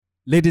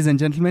Ladies and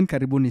gentlemen,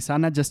 karibuni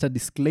sana. Just a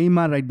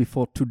disclaimer right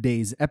before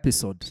today's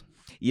episode.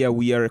 Yeah,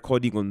 we are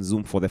recording on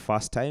Zoom for the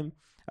first time.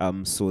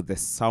 So the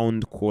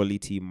sound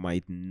quality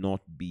might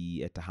not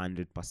be at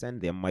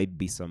 100%. There might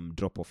be some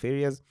drop-off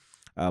areas.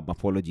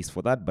 Apologies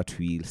for that, but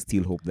we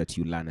still hope that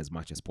you learn as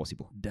much as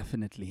possible.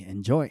 Definitely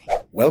enjoy.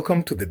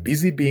 Welcome to the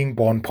Busy Being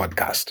Born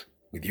podcast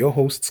with your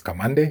hosts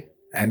Kamande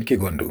and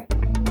Kigondu.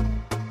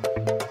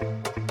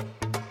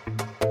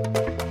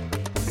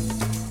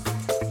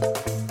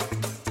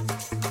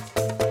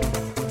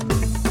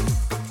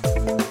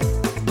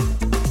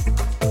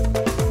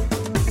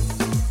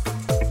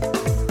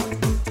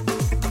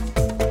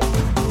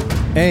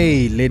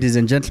 Hey, ladies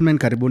and gentlemen,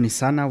 karibuni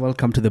sana.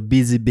 Welcome to the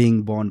Busy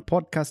Being Born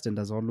podcast. And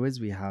as always,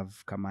 we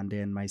have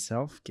Kamande and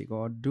myself,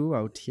 Kigondu,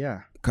 out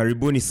here.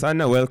 Karibuni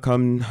sana.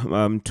 Welcome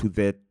to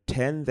the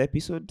 10th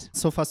episode.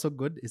 So far, so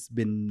good. It's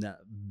been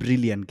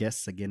brilliant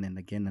guests again and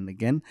again and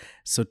again.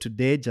 So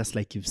today, just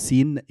like you've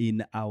seen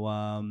in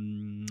our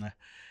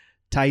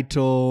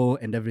title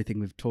and everything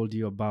we've told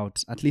you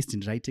about, at least in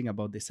writing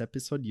about this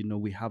episode, you know,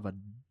 we have a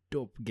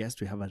dope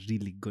guest. We have a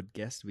really good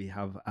guest. We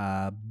have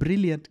a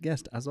brilliant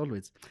guest, as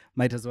always.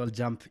 Might as well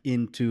jump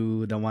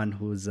into the one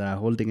who's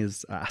holding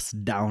us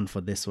down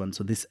for this one.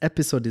 So this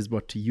episode is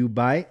brought to you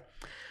by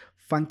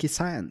Funky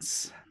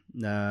Science.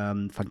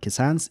 Funky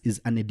Science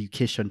is an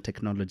education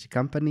technology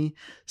company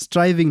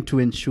striving to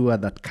ensure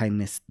that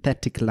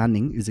kinesthetic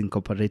learning is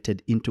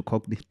incorporated into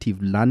cognitive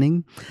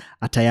learning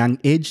at a young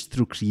age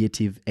through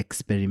creative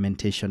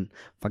experimentation.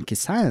 Funky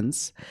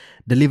Science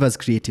delivers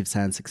creative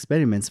science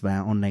experiments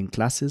via online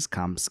classes,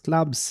 camps,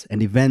 clubs,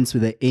 and events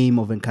with the aim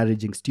of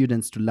encouraging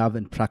students to love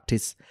and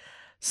practice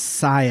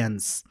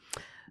science.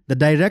 The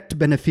direct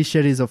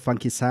beneficiaries of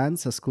Funky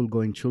Science are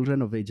school-going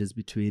children of ages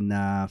between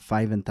 5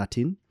 and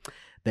 13.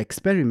 The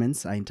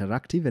experiments are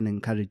interactive and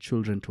encourage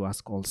children to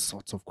ask all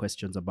sorts of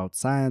questions about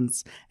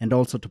science and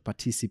also to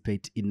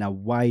participate in a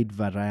wide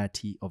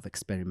variety of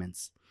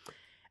experiments.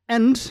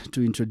 And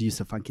to introduce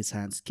a Funky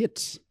Science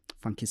kit,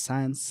 Funky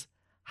Science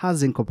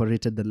has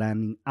incorporated the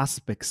learning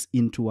aspects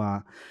into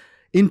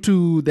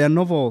their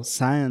novel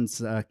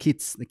science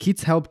kits. The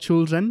kits help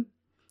children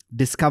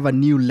discover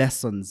new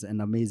lessons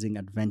and amazing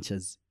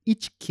adventures.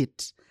 Each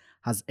kit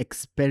has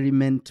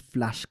experiment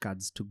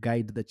flashcards to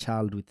guide the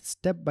child with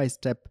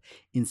step-by-step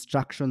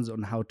instructions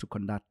on how to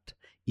conduct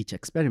each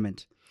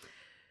experiment.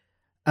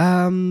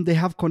 They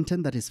have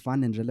content that is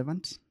fun and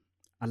relevant,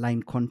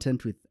 align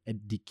content with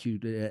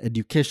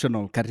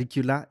educational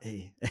curricula,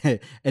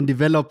 and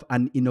develop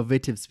an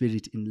innovative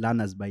spirit in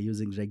learners by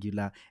using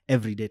regular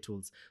everyday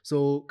tools.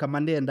 So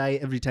Kamande and I,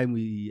 every time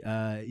we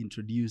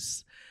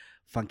introduce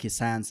Funky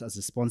Science as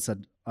a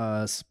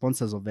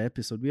sponsors of the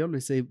episode, we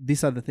always say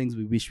these are the things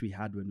we wish we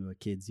had when we were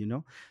kids, you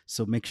know.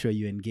 So make sure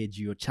you engage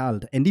your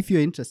child, and if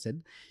you're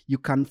interested, you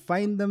can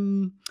find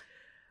them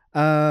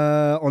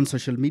on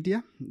social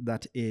media.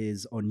 That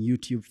is on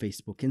YouTube,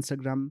 Facebook,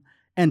 Instagram,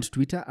 and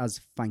Twitter as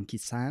Funky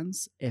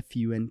Science,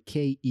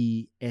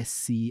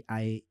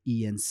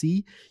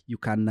 FUNKESCIENC. You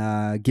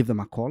can give them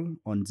a call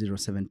on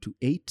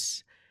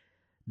 0728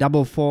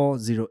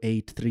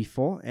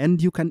 440834,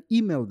 and you can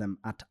email them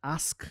at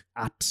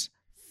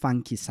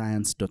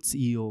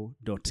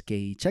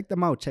ask@funkyscience.co.ke. Check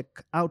them out. Check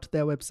out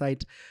their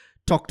website.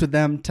 Talk to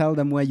them. Tell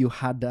them where you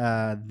had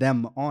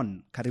them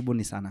on.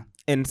 Karibuni sana.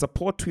 And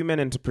support women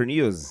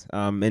entrepreneurs.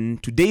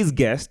 And today's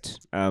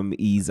guest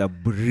is a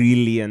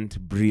brilliant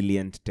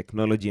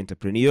technology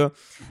entrepreneur.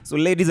 So,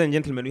 ladies and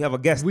gentlemen, we have a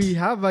guest. We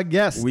have a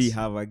guest. We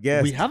have a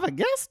guest. We have a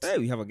guest? Hey,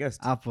 we have a guest.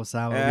 Apo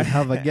sawa. We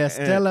have a guest.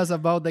 Tell us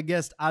about the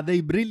guest. Are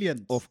they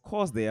brilliant? Of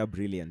course, they are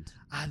brilliant.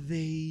 Are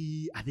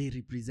they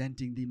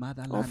representing the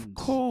motherland? Of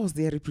course,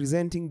 they are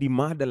representing the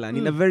motherland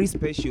in a very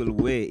special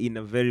way. In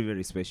a very,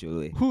 very special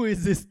way. Who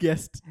is this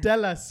guest?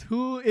 Tell us.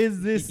 Who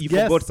is this You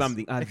guest? forgot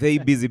something. Are they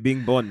busy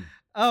being born?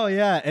 Oh,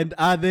 yeah. And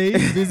are they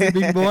busy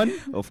being born?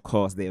 Of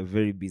course, they are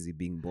very busy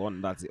being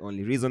born. That's the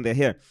only reason they're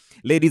here.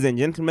 Ladies and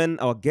gentlemen,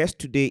 our guest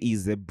today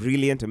is a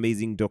brilliant,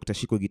 amazing Dr.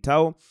 Shikoh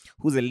Gitau,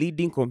 who's a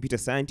leading computer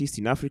scientist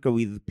in Africa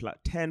with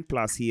 10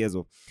 plus years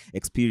of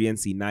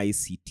experience in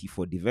ICT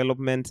for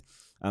development,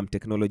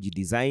 technology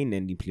design,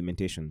 and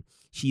implementation.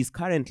 She is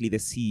currently the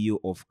CEO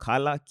of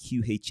Kala,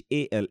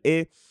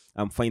 QHALA.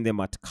 Find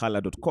them at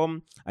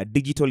kala.com, a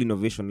digital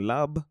innovation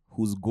lab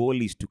whose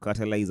goal is to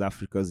catalyze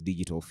Africa's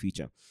digital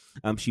future.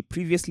 She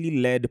previously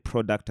led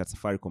product at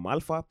Safaricom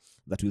Alpha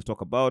that we'll talk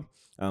about,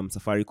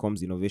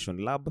 Safaricom's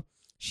innovation lab.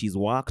 She's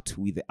worked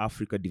with the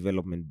Africa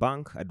Development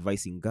Bank,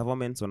 advising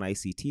governments on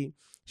ICT.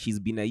 She's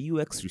been a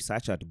UX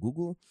researcher at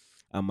Google,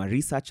 a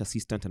research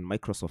assistant at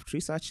Microsoft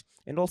Research,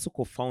 and also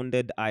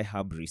co-founded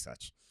iHub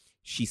Research.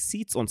 She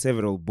sits on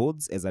several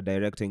boards as a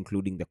director,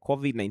 including the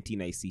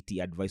COVID-19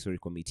 ICT Advisory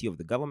Committee of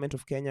the Government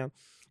of Kenya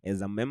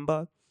as a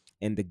member,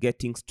 and the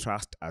Gettings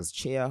Trust as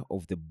chair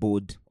of the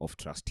Board of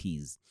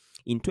Trustees.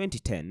 In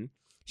 2010,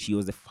 she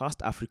was the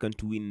first African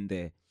to win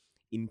the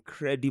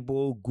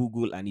incredible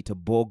Google Anita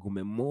Borg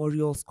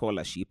Memorial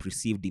Scholarship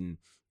received in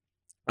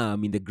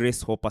in the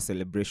Grace Hopper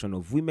celebration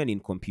of women in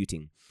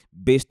computing,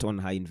 based on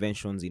her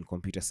inventions in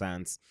computer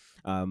science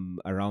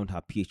around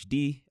her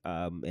PhD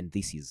and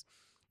thesis.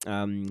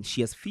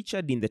 She has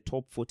featured in the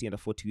top 40 under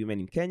 40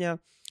 women in Kenya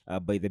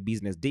by the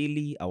Business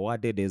Daily,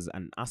 awarded as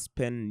an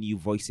Aspen New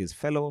Voices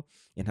Fellow,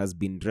 and has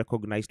been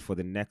recognized for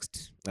the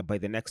next by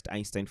the next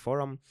Einstein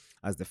Forum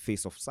as the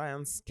face of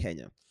science,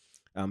 Kenya.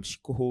 She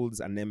holds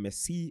an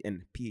MSc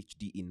and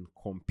PhD in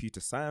computer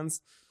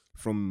science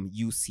from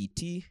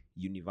UCT,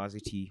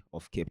 University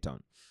of Cape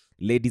Town.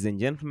 Ladies and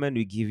gentlemen,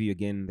 we give you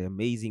again the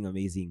amazing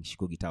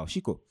Shikoh Gitau.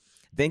 Shikoh,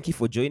 thank you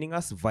for joining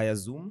us via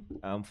Zoom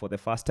for the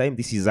first time.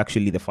 This is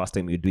actually the first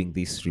time we're doing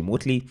this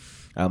remotely.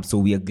 So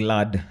we are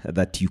glad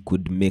that you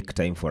could make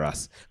time for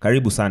us.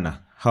 Karibu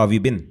sana. How have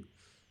you been?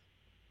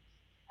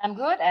 I'm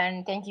good,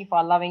 and thank you for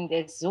allowing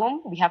this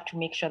Zoom. We have to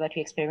make sure that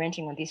we're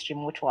experimenting on this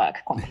remote work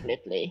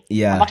completely.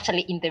 Yeah. I'm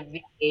actually in the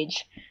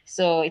village,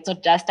 so it's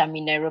not just I'm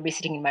in Nairobi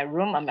sitting in my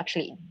room. I'm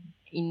actually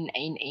in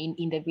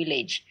the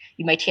village.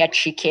 You might hear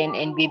chicken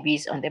and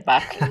babies on the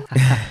back.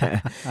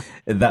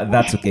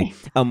 That's okay.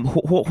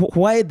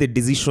 Why the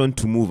decision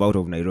to move out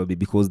of Nairobi?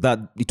 Because that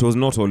it was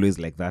not always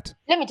like that.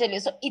 Let me tell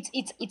you. So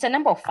it's a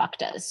number of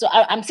factors. So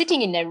I'm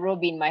sitting in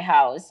Nairobi in my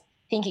house,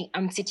 thinking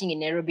I'm sitting in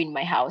Nairobi in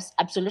my house,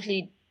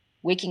 absolutely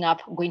waking up,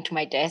 going to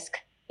my desk,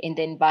 and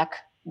then back,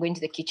 going to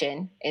the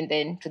kitchen, and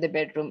then to the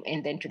bedroom,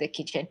 and then to the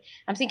kitchen.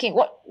 I'm thinking,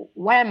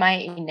 why am I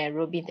in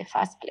Nairobi in the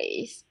first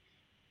place?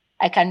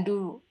 I can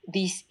do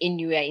this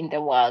anywhere in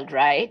the world,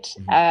 right?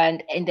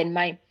 Mm-hmm. And then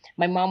my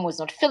mom was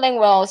not feeling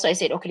well, so I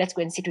said, okay, let's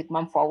go and sit with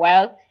mom for a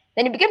while.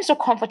 Then it became so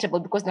comfortable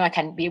because now I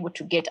can be able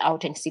to get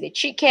out and see the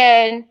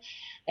chicken,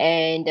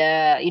 and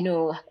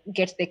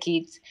get the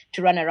kids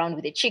to run around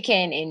with the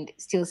chicken and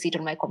still sit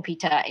on my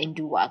computer and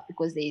do work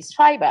because there is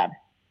fiber.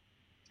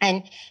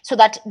 And so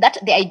that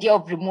the idea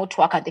of remote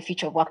work and the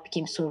future of work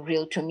became so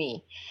real to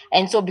me.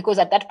 And so because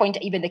at that point,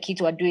 even the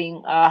kids were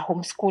doing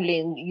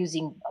homeschooling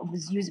using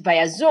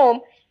via Zoom,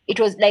 it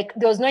was like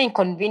there was no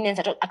inconvenience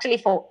at all. Actually,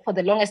 for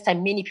the longest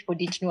time, many people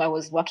didn't know I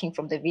was working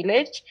from the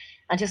village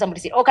until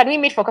somebody said, oh, can we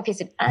meet for coffee? I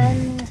said,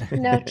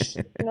 not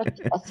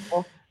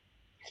possible.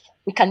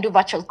 We can do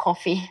virtual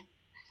coffee.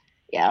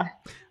 Yeah.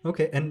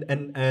 Okay.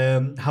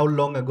 And how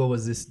long ago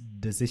was this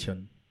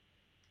decision?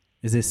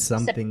 Is this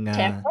something...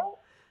 September?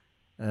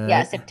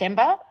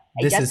 September.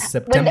 This is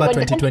September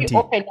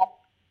 2020.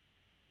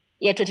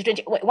 Yeah,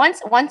 2020.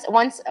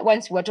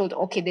 Once we were told,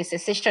 okay, the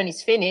session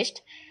is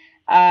finished,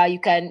 you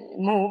can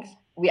move.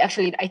 I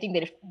think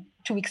that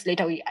 2 weeks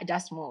later, we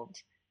just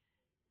moved.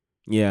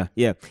 Yeah.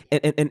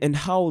 And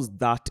how's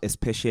that,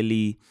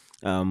 especially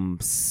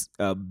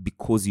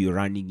because you're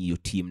running your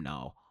team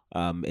now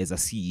as a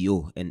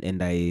CEO,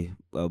 and I,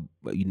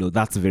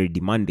 that's very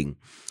demanding.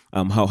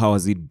 How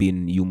has it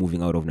been, you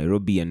moving out of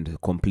Nairobi and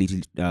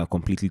completely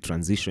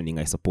transitioning,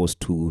 I suppose,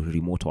 to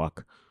remote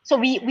work? So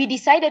we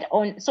decided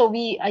on.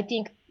 I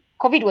think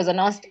COVID was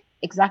announced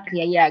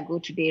exactly a year ago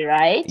today,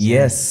 right?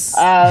 Yes.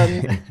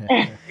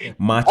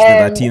 March the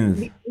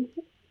 13th.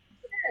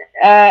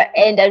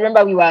 And I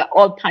remember we were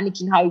all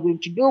panicking how we're going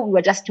to do. We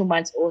were just 2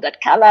 months old at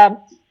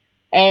Kala,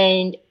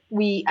 and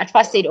we at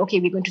first said, okay,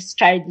 we're going to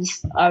try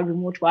this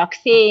remote work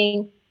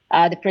thing.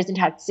 The president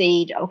had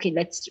said, okay,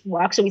 let's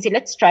work. So we said,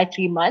 let's try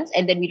 3 months.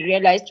 And then we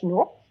realized,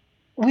 no,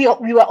 we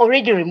were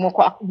already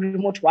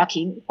remote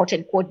working, quote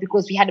unquote,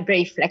 because we had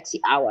very flexi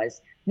hours.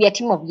 We are a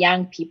team of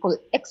young people,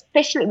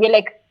 especially we're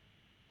like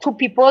 2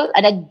 people,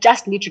 and I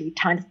just literally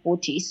turned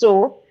 40.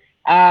 So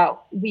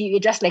we were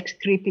just like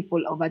 3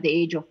 people over the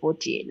age of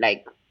 40,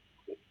 like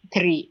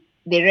 3.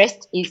 The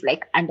rest is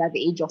like under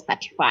the age of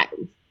 35.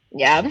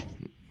 Yeah.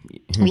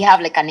 We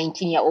have like a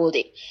 19-year-old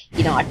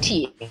in our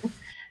team.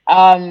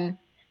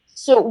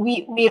 So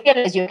we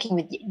realized you're working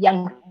with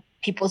young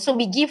people. So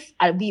we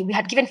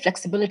had given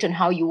flexibility on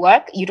how you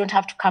work. You don't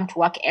have to come to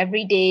work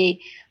every day.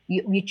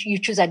 You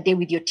choose a day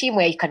with your team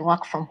where you can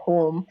work from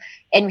home.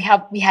 And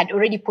we had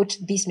already put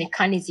these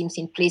mechanisms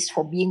in place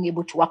for being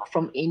able to work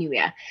from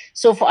anywhere.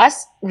 So for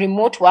us,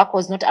 remote work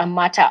was not a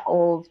matter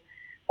of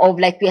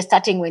like we are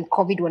starting when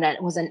COVID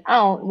was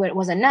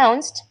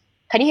announced.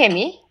 Can you hear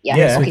me? Yeah.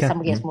 Yes, okay,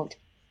 somebody has moved.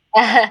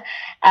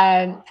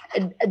 When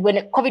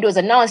COVID was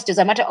announced, it was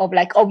a matter of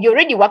like, oh, you're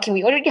already working.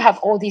 We already have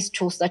all these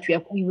tools that we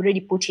already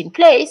put in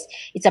place.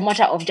 It's a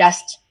matter of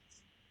just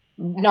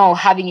now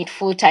having it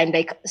full time,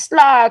 like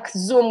Slack,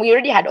 Zoom. We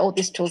already had all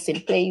these tools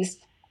in place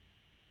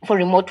for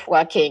remote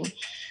working.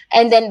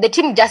 And then the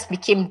team just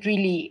became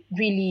really,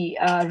 really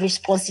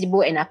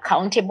responsible and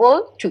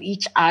accountable to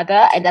each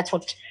other. And that's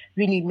what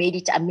really made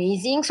it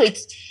amazing. So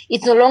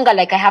it's no longer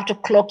like I have to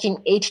clock in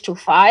 8 to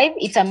 5.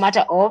 It's a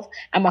matter of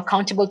I'm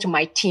accountable to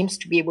my teams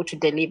to be able to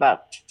deliver.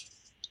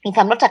 If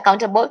I'm not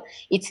accountable,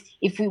 it's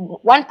if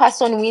one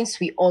person wins,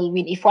 we all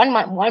win. If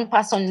one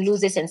person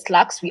loses and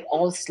slacks, we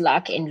all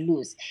slack and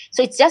lose.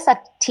 So it's just a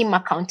team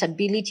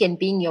accountability and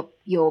being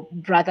your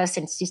brothers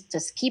and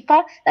sisters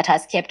keeper that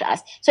has kept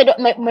us. So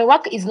my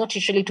work is not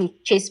usually to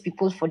chase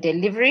people for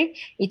delivery.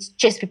 It's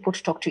chase people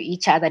to talk to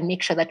each other and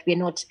make sure that we're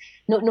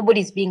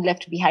nobody's being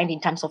left behind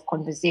in terms of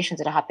conversations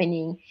that are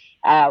happening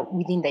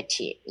within the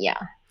team. Yeah.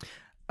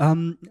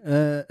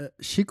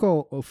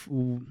 Shikoh,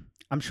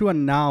 I'm sure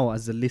now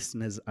as the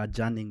listeners are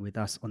journeying with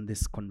us on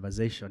this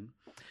conversation,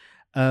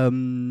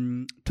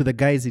 to the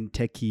guys in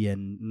techie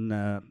and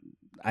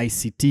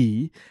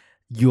ICT,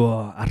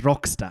 you're a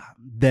rock star.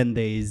 Then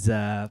there's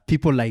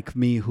people like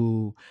me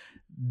who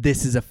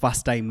this is the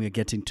first time we're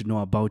getting to know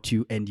about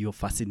you and your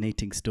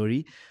fascinating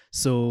story.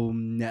 So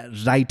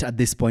right at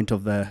this point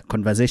of the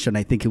conversation,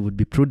 I think it would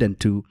be prudent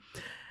to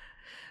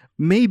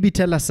maybe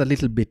tell us a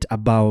little bit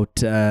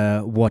about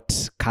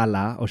what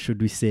Kala, or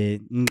should we say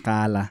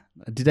Nkala?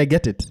 Did I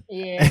get it?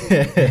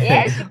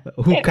 Yes.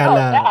 Who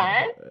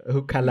Kala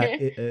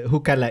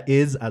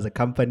is as a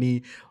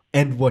company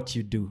and what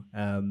you do.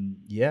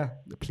 Yeah,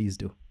 please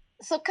do.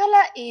 So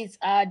Kala is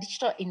a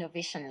digital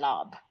innovation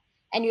lab.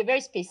 And we're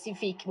very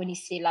specific when you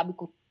say lab. We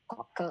could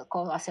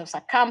call ourselves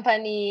a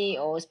company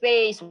or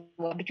space.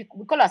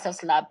 We call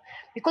ourselves lab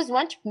because we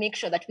want to make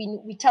sure that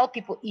we tell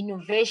people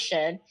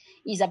innovation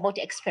is about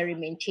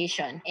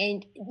experimentation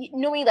and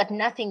knowing that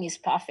nothing is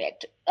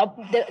perfect.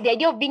 The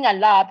idea of being a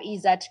lab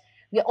is that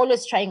we're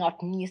always trying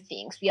out new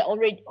things. We are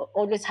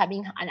always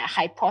having a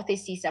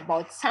hypothesis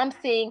about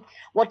something,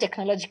 what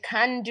technology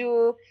can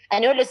do.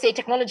 And I always say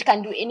technology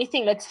can do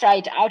anything. Let's try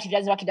it out. If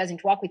it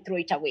doesn't work, we throw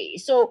it away.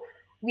 So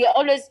we are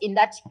always in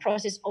that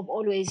process of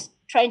always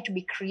trying to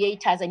be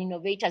creators and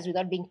innovators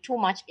without being too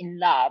much in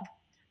love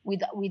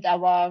with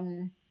our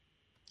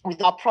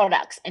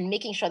products and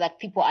making sure that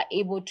people are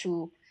able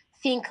to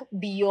think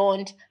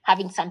beyond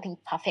having something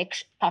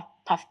perfected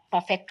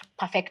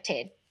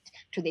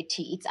to the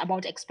T. It's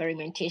about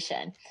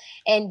experimentation.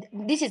 And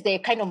this is the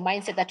kind of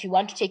mindset that we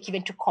want to take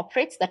even to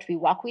corporates that we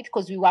work with,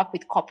 because we work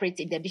with corporates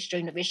in their digital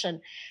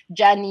innovation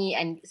journey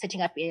and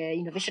setting up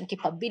innovation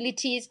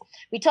capabilities.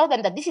 We tell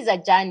them that this is a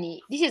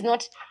journey. This is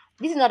not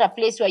a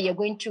place where you're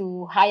going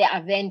to hire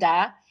a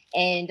vendor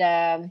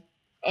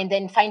and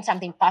then find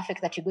something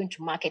perfect that you're going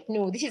to market.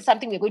 No, this is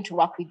something we're going to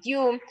work with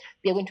you.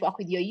 We're going to work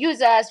with your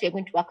users. We're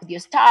going to work with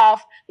your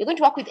staff. We're going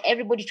to work with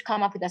everybody to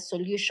come up with a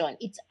solution.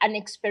 It's an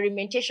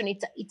experimentation.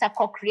 It's a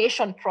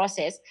co-creation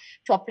process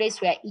to a place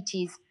where it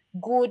is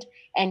good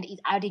and it's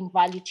adding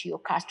value to your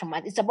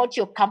customers. It's about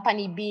your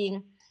company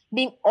being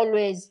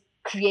always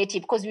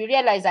creative, because we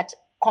realize that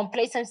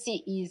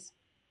complacency is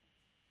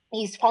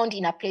found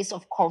in a place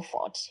of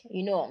comfort,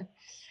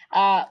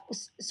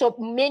 so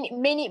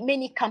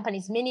many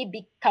companies, many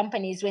big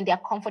companies, when they are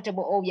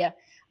comfortable,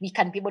 we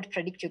can be able to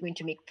predict you're going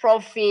to make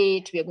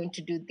profit, we are going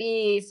to do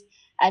this.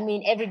 I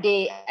mean, every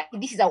day,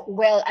 this is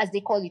as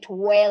they call it,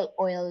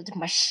 well-oiled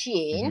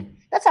machine. Mm-hmm.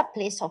 That's a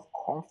place of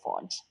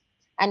comfort.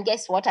 And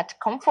guess what? At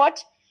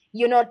comfort,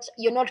 you're not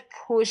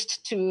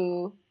pushed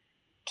to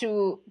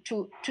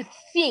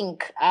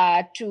think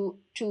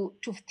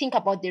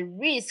about the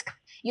risk.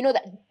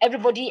 That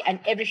everybody and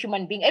every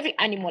human being, every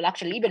animal,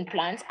 actually, even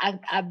plants,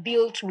 are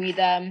built with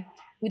a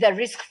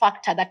risk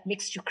factor that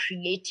makes you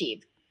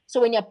creative.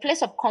 So when you're in a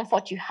place of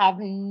comfort, you have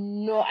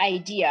no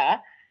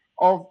idea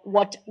of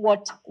what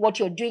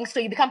you're doing. So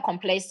you become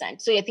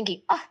complacent. So you're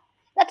thinking,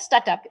 that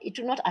startup, it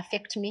will not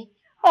affect me.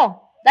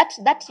 Oh,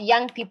 that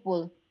young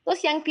people.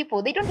 Those young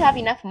people, they don't have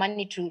enough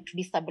money to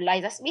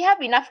destabilize us. We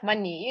have enough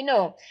money,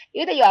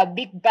 Either you're a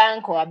big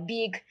bank or a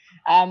big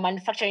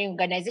manufacturing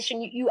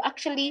organization, you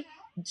actually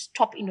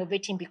stop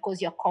innovating because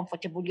you're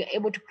comfortable. You're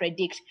able to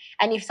predict.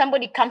 And if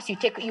somebody comes, you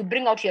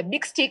bring out your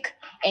big stick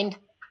and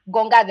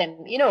gonga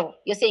them. You're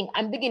saying,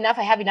 I'm big enough,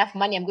 I have enough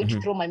money, I'm going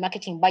to throw my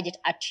marketing budget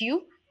at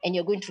you, and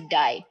you're going to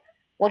die.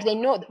 What they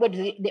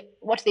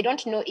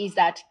don't know is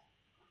that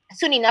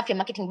soon enough, your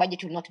marketing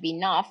budget will not be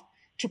enough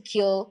to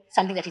kill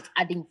something that is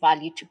adding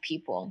value to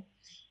people.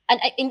 And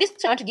in this,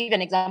 I want to give you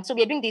an example. So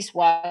we are doing this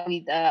work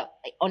with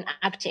on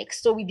AgTech.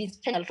 So we've been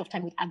spending a lot of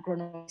time with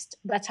agronomists.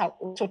 That's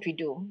what we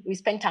do. We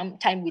spend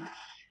time with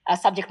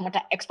subject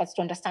matter experts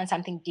to understand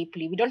something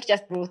deeply. We don't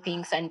just grow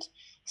things and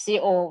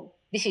say, "Oh,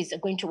 this is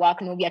going to work."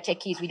 No, we are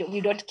techies.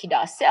 We don't kid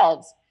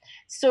ourselves.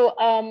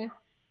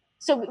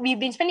 So we've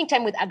been spending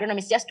time with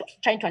agronomists just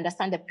trying to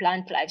understand the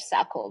plant life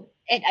cycle.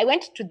 And I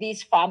went to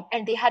this farm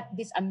and they had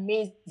these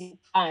amazing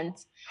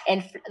plants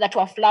and that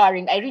were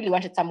flowering. I really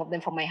wanted some of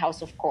them for my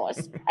house, of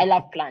course. I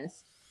love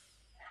plants.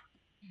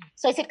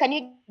 So I said, "Can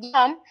you give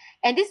them?"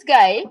 And this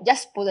guy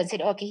just paused and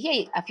said, "Okay,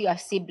 here are a few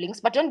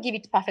seedlings, but don't give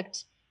it the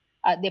perfect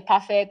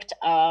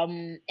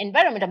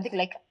environment." I'm thinking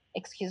like,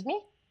 "Excuse me?"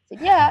 I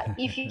said, "Yeah,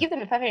 if you give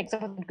them a perfect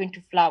example, they're going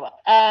to flower."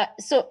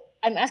 So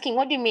I'm asking,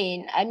 "What do you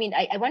mean?" I mean,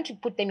 I want to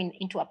put them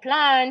into a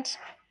plant,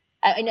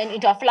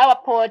 into a flower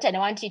pot, and I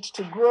want it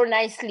to grow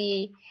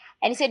nicely.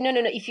 And he said, no.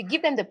 If you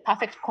give them the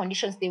perfect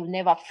conditions, they will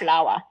never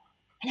flower.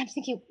 And I'm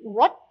thinking,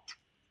 what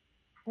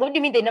what do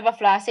you mean they never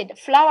flower? I said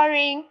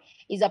flowering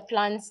is a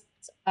plant's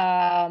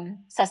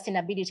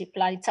sustainability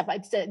plan.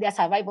 It's their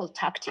survival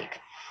tactic.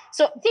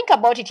 So think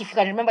about it. If you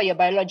can remember your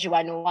biology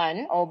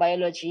 101 or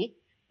biology,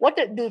 what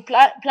do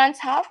plants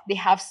have? They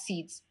have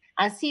seeds,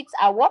 and seeds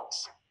are what?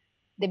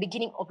 The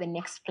beginning of the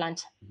next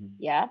plant. Mhm.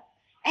 Yeah.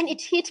 And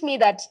it hit me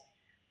that,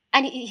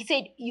 and he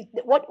said,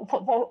 what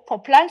for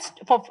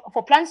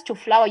plants to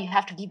flower, you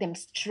have to give them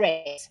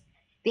stress.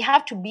 They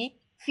have to be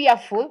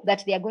fearful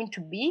that they are going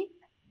to be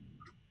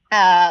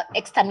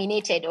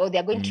exterminated, or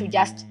they're going to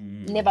just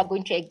never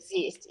going to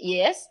exist.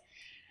 Yes.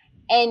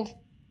 And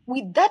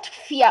with that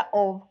fear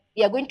of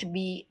they are going to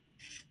be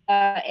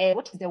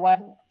what is the word?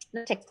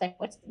 Not extinct.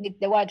 What's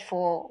the word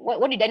for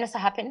what did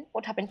dinosaur happen?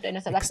 What happened to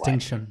dinosaur?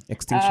 Extinction.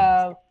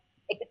 Extinction.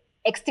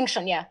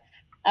 Extinction. Yeah.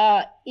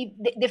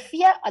 If the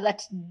fear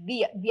that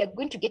we are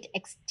going to get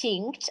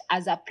extinct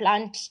as a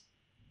plant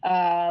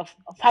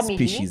family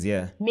Species,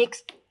 yeah.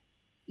 makes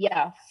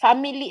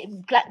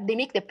they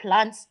make the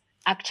plants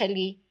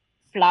actually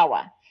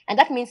flower. And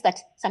that means that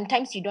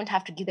sometimes you don't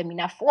have to give them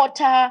enough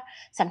water.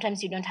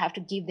 Sometimes you don't have to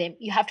give them,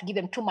 you have to give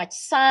them too much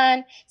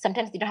sun.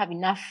 Sometimes they don't have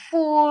enough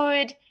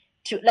food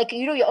to, like,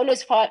 you're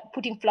always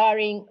putting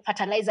flowering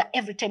fertilizer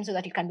every time so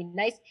that it can be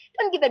nice.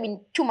 Don't give them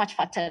too much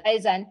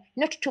fertilizer and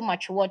not too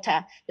much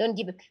water. Don't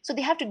give it. So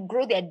they have to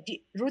grow their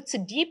roots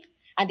deep,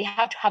 and they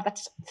have to have that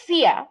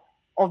fear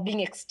of being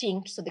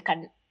extinct so they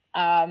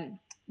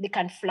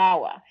can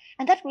flower.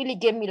 And that really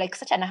gave me like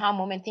such an aha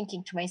moment,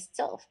 thinking to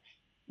myself,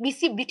 we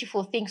see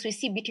beautiful things, we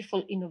see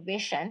beautiful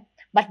innovation,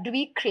 but do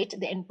we create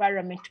the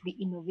environment to be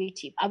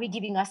innovative? Are we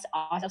giving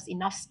ourselves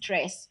enough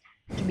stress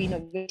to be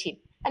innovative?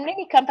 And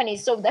many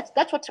companies, so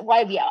that's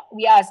why we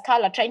are as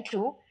Carla trying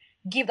to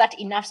give that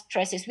enough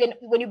stresses.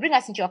 When you bring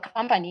us into your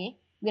company,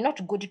 we're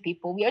not good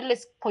people. We're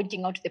always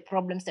pointing out the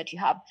problems that you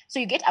have. So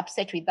you get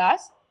upset with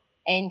us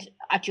and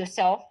at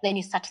yourself, then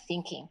you start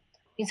thinking.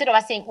 Instead of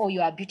us saying, oh,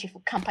 you are a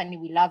beautiful company,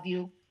 we love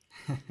you,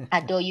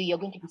 adore you, you're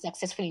going to be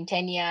successful in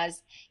 10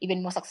 years,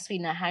 even more successful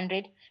in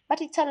 100. But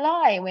it's a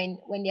lie when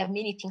there are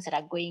many things that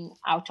are going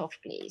out of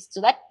place.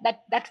 So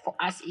that for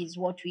us is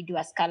what we do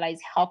as Scala, is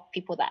help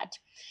people that.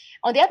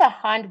 On the other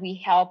hand,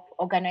 we help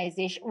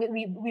organizations,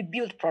 we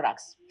build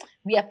products.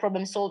 We are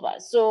problem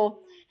solvers.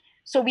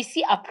 So we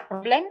see a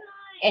problem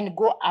and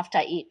go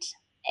after it,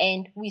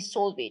 and we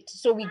solve it.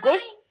 So we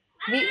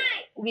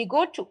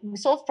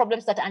solve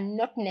problems that are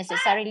not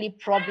necessarily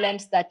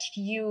problems that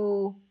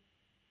you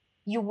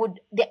would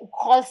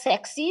call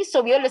sexy.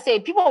 So we always say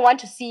people want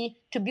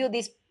to build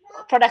these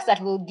products that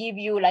will give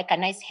you like a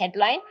nice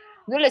headline.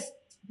 We always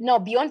know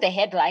beyond the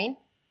headline,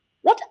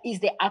 what is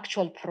the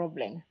actual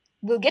problem?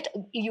 You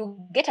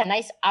get a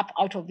nice app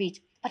out of it,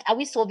 but are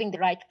we solving the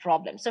right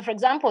problem? So for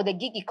example, the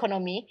gig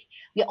economy,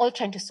 we're all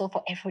trying to solve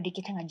for everybody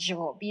getting a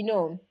job,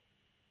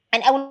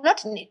 And I will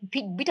not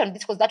beat on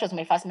this because that was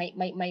my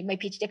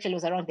PhD actually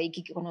was around the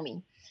gig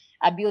economy.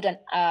 I built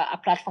a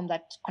platform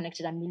that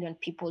connected 1 million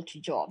people to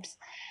jobs.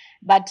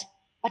 But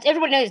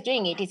everybody else is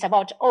doing it. It's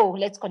about,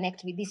 let's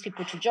connect with these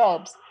people to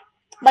jobs.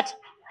 But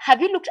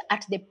have you looked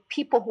at the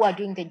people who are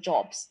doing the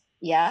jobs?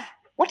 Yeah.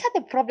 What are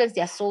the problems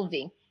they are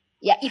solving?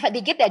 Yeah. If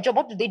they get their job,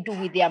 what do they do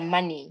with their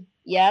money?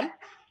 Yeah.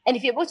 And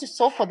if you're able to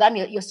solve for them,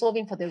 you're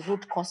solving for the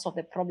root cause of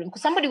the problem.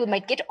 Because somebody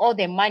might get all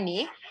their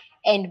money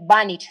and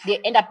burn it. They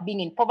end up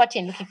being in poverty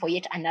and looking for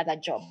yet another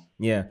job.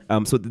 Yeah.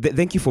 So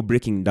thank you for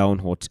breaking down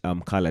what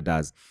Carla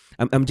does.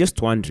 I'm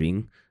just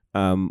wondering,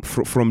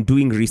 from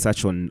doing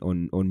research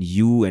on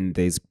you, and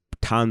there's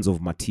tons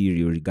of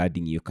material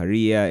regarding your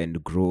career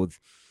and growth.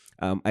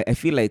 I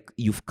feel like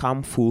you've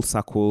come full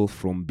circle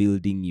from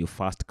building your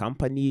first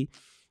company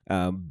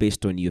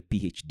based on your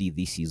PhD.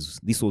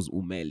 This was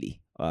Umeli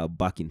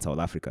back in South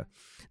Africa.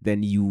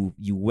 Then you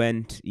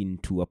went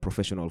into a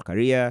professional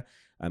career,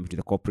 to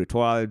the corporate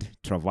world,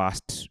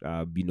 traversed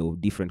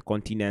different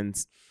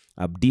continents,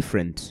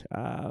 different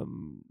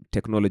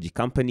technology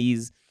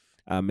companies,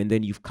 and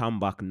then you've come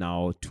back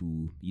now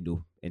to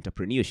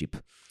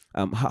entrepreneurship.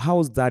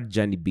 How's that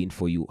journey been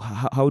for you?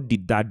 How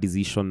did that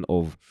decision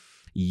of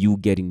you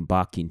getting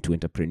back into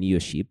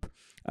entrepreneurship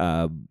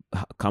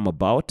come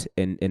about,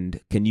 and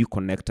can you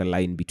connect a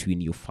line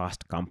between your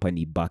first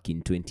company back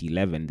in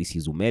 2011, this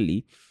is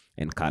Umeli,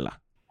 and Carla?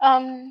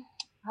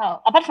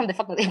 Apart from the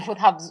fact that they both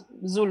have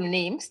Zulu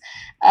names,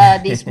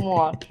 there's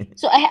more.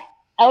 So I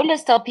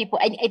always tell people,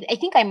 I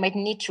think I might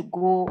need to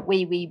go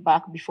way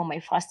back before my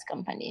first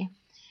company.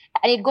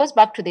 And it goes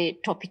back to the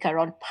topic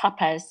around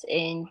purpose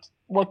and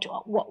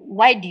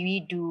why do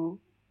we do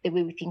the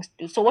way we think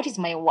do. So what is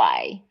my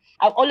why?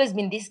 I've always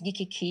been this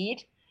geeky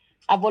kid.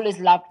 I've always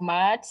loved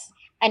maths,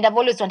 and I've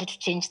always wanted to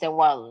change the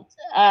world.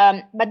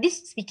 But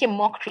this became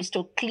more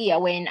crystal clear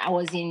when I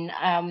was in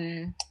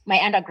my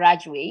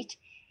undergraduate.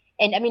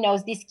 And I mean, I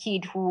was this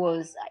kid who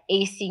was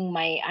acing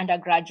my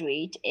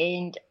undergraduate.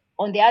 And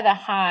on the other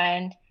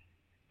hand,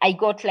 I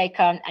got like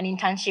an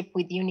internship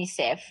with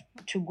UNICEF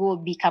to go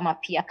become a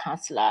peer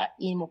counselor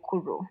in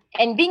Mukuru.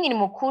 And being in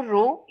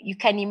Mukuru, you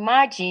can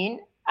imagine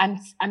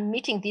I'm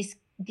meeting these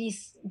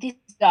these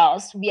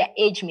girls, we are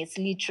age mates,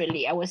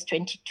 literally. I was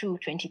 22,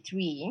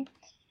 23.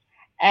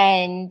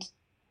 And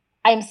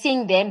I'm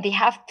seeing them, they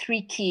have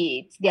 3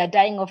 kids, they are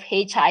dying of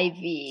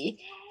HIV.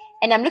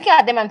 And I'm looking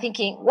at them, I'm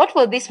thinking, what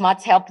will these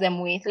maths help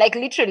them with? Like,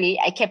 literally,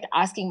 I kept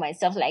asking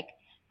myself, like,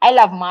 I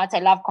love maths, I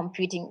love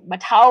computing,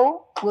 but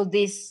how will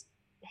this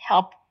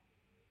help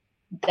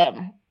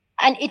them?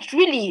 And it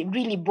really,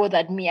 really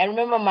bothered me. I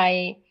remember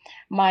my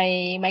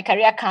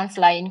career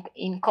counselor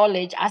in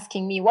college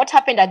asking me, what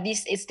happened at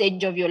this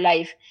stage of your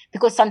life?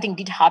 Because something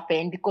did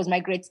happen, because my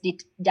grades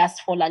did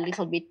just fall a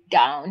little bit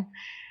down.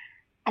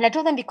 And I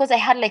told them because I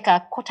had like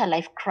a quarter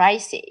life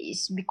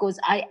crisis, because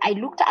I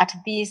looked at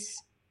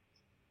these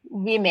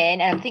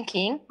women and I'm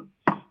thinking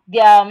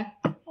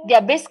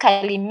they're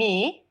basically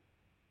me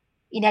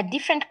in a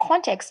different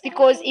context.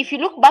 Because if you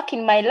look back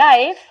in my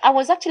life, I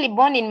was actually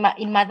born in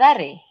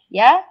Madare,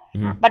 yeah?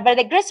 But by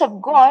the grace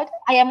of God,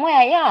 I am where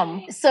I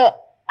am. So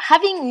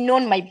having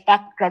known my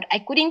background, I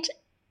couldn't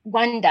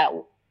wonder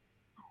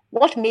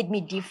what made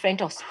me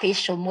different or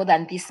special more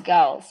than these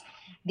girls.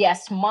 They are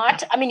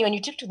smart. I mean, when you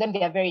talk to them,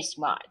 they are very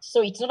smart.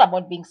 So it's not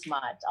about being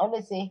smart. I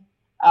always say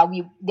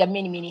there are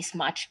many, many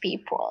smart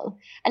people.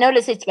 And I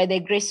always say it's by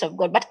the grace of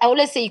God. But I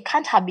always say you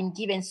can't have been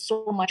given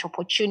so much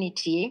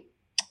opportunity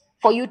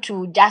for you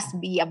to just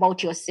be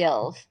about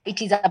yourself.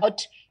 It is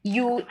about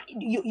you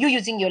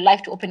using your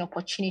life to open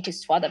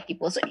opportunities for other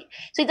people. So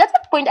at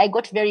that point, I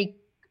got very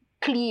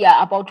clear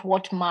about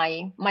what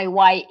my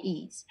why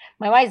is.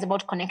 My why is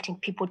about connecting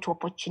people to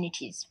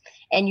opportunities,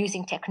 and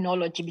using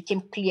technology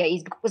became clear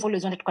is because I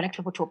always wanted to connect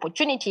people to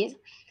opportunities,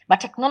 but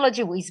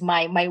technology is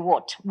my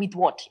what with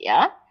what,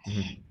 yeah.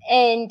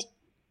 And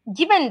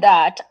given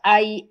that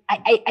I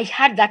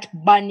had that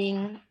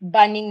burning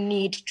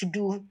need to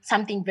do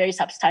something very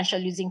substantial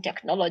using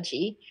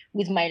technology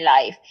with my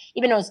life.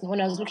 Even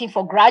when I was looking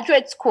for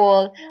graduate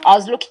school, I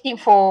was looking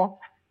for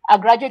a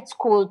graduate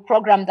school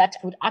program that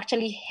would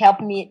actually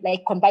help me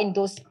like combine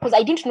those, because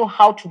I didn't know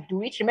how to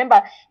do it.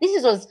 Remember,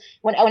 this was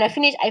when I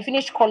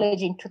finished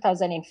college in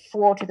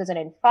 2004,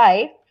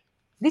 2005.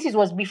 This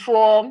was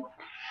before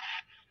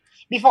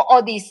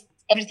all this,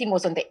 everything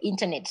was on the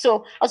internet.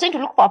 So I was trying to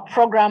look for a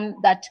program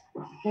that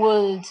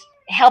would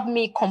help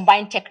me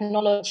combine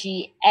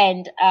technology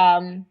and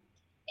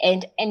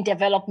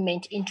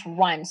development into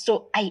one.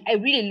 So I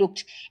really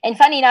looked. And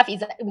funny enough, is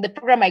that the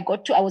program I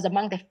got to, I was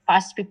among the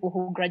first people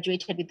who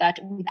graduated with that,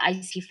 with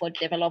IC for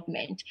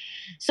development.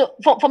 So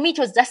for me, it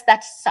was just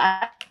that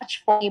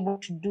search for able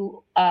to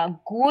do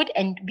good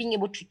and being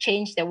able to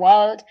change the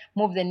world,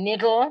 move the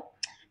needle,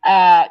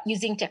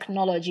 using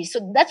technology.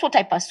 So that's what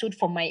I pursued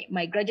for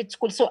my graduate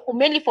school. So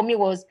mainly for me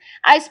was,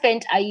 I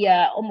spent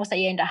almost a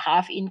year and a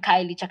half in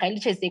Kailicha.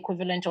 Kailicha is the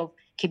equivalent of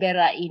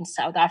Kibera in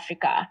South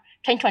Africa,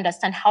 trying to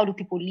understand how do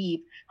people live,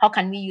 how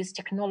can we use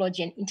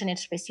technology and internet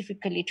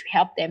specifically to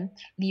help them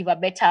live a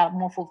better,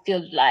 more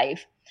fulfilled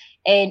life.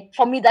 And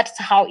for me, that's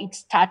how it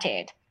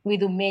started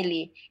with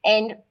Umeli.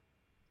 And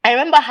I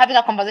remember having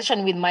a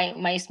conversation with my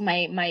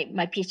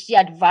PhD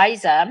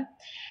advisor,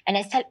 and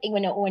I said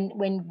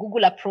when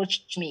Google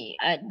approached me,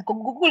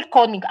 Google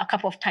called me a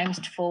couple of times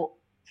to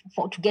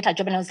get a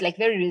job, and I was like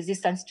very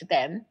resistant to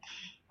them,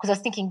 because I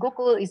was thinking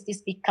Google is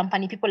this big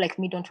company. People like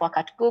me don't work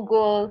at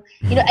Google.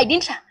 I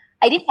didn't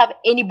have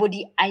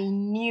anybody I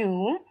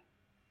knew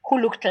who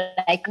looked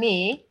like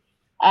me,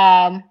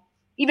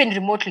 even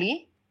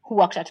remotely, who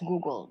worked at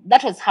Google.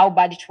 That was how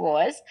bad it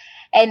was.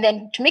 And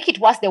then to make it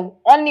worse, the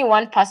only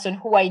one person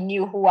who I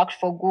knew who worked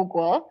for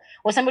Google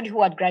was somebody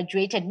who had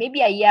graduated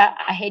maybe a year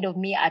ahead of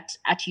me at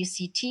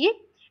UCT.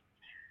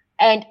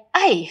 And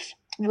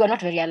we were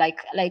not very alike.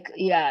 Like,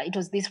 yeah, it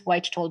was this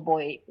white tall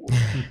boy.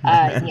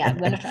 Yeah,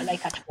 we were not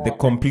alike at all. The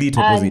complete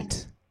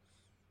opposite.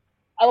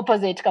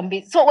 Opposite can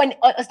be. So when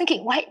I was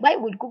thinking, why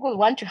would Google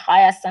want to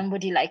hire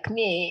somebody like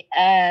me?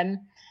 And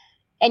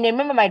I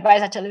remember my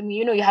advisor telling me,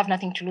 you have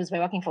nothing to lose by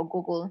working for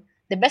Google.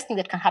 The best thing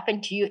that can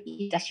happen to you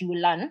is that you will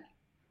learn.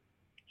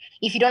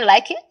 If you don't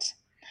like it,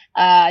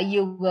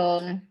 you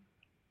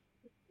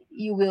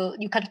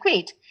can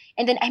quit.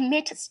 And then I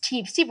met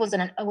Steve. Steve was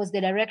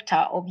the director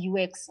of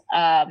UX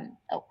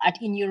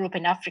in Europe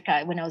and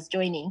Africa when I was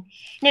joining.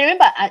 And I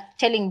remember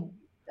telling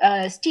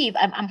Steve,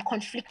 I'm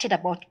conflicted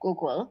about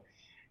Google,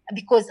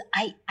 because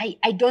I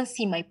don't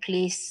see my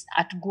place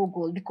at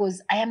Google,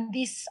 because I am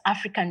this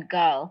African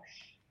girl.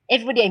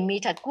 Everybody I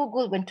meet at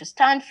Google went to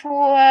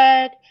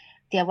Stanford.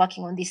 They are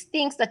working on these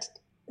things that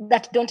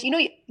don't,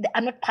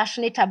 I'm not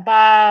passionate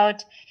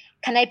about.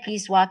 Can I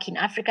please work in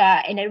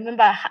Africa? And I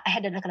remember I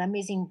had an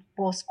amazing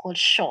boss called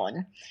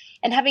Sean,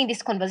 and having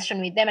this conversation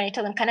with them, and I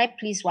told them, can I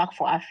please work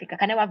for Africa?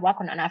 Can I work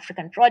on an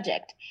African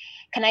project?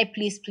 Can I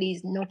please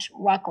not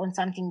work on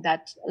something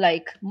that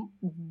like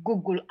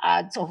Google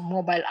ads or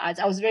mobile ads?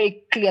 I was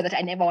very clear that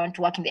I never want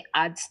to work in the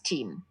ads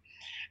team.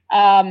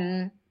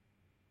 And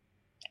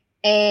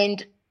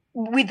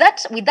with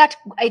that,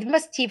 I remember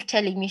Steve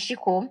telling me,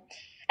 Shikoh,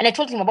 and I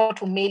told him about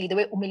Umeli, the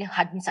way Umeli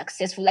had been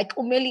successful. Like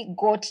Umeli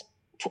got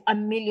to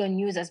 1 million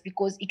users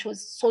because it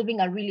was solving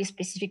a really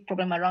specific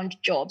problem around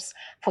jobs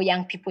for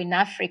young people in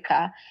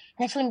Africa.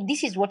 And I told him,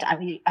 this is what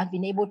I've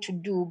been able to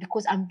do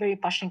because I'm very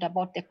passionate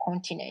about the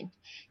continent.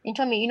 And he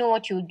told me, you know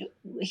what you do?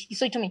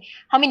 So he told me,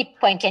 how many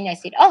people in Kenya? I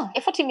said,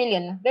 40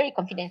 million, very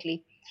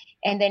confidently.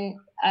 And then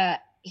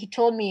he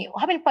told me,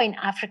 how many people in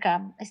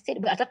Africa? I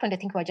said, well, at that point, I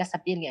think we were just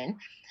 1 billion.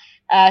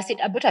 I said,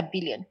 about 1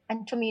 billion.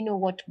 And told me, you know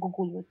what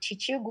Google will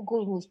teach you?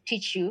 Google will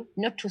teach you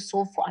not to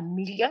solve for 1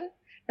 million,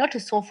 not to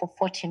solve for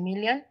 40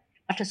 million,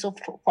 but to solve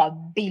for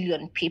 1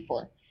 billion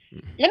people.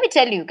 Let me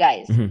tell you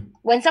guys,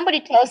 when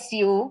somebody tells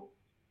you,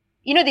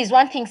 there's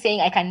one thing saying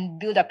I can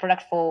build a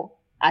product for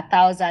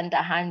 1,000,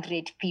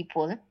 100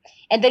 people.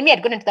 And then me,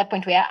 I'd gotten to that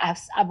point where I've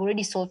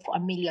already solved for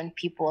 1 million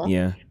people.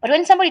 Yeah. But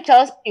when somebody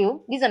tells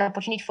you, this is an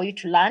opportunity for you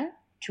to learn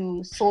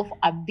to solve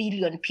 1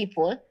 billion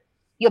people,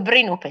 your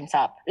brain opens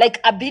up. Like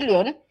 1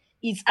 billion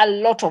is a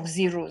lot of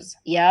zeros.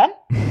 Yeah.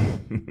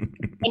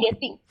 And you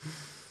think,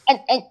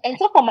 and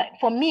so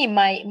for me,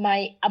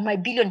 my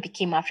billion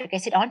became Africa. I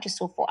said, I want to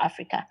solve for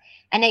Africa.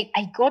 And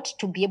I got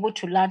to be able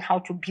to learn how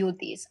to build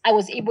this. I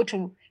was able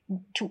to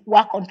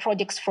work on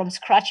projects from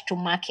scratch to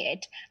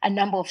market a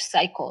number of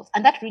cycles.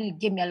 And that really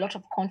gave me a lot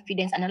of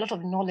confidence and a lot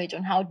of knowledge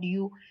on how do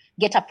you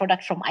get a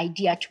product from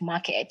idea to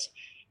market,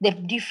 the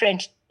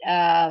different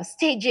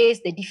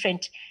stages, the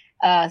different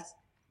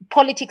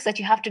politics that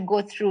you have to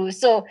go through.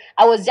 So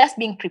I was just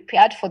being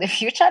prepared for the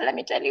future. Let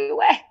me tell you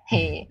where.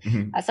 Hey,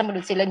 as somebody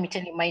would say, let me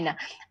tell you minor.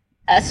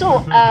 So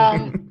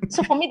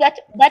for me,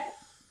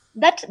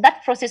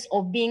 that process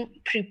of being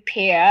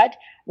prepared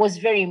was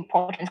very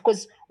important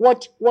because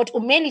what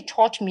Umeli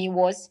taught me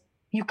was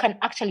you can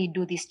actually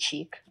do this,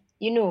 chick.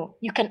 You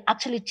can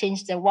actually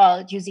change the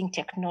world using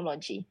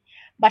technology.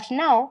 But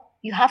now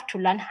you have to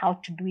learn how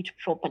to do it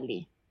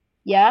properly.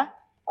 Yeah?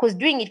 Because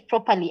doing it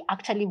properly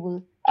actually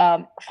will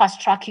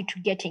fast track you to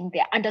getting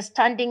there,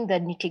 understanding the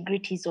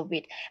nitty-gritties of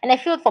it. And I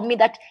feel for me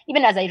that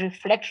even as I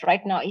reflect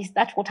right now, is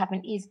that what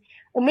happened is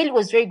Umeli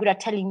was very good at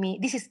telling me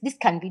this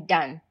can be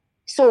done.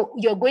 So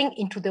you're going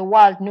into the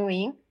world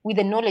knowing with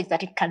the knowledge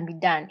that it can be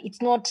done. It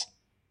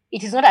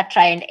is not a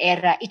try and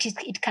error.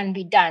 It can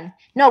be done.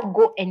 Now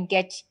go and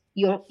get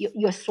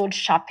your sword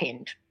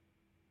sharpened.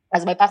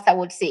 As my pastor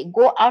would say,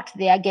 go out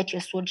there, get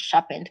your sword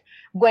sharpened.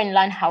 Go and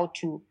learn how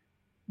to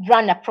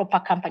run a proper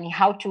company,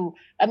 how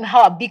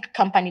a big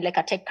company, like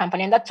a tech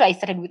company. And that's why I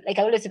started with, like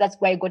I always say, that's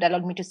why God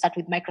allowed me to start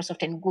with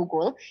Microsoft and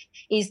Google,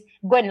 is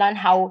go and learn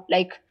how,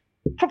 like,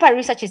 proper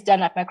research is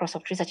done at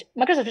Microsoft Research.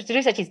 Microsoft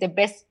Research is the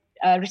best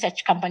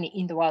research company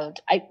in the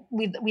world.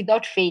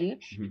 Without fail,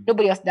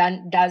 nobody else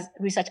does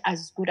research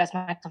as good as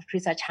Microsoft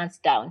Research, hands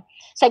down.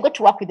 So I got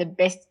to work with the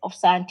best of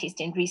scientists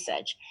in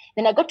research.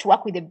 Then I got to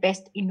work with the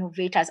best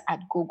innovators at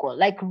Google.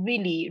 Like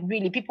really,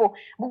 really,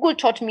 Google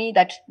taught me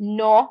that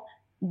no,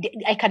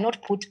 I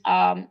cannot put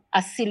a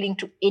ceiling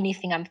to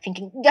anything I'm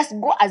thinking. Just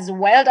go as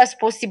wild as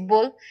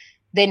possible,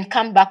 then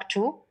come back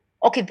to,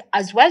 okay,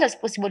 as wild as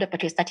possible,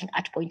 but you're starting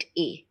at point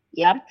A.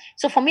 Yeah.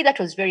 So for me, that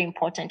was very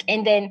important.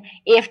 And then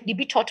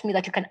AFDB taught me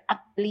that you can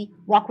actually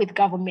work with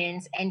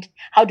governments and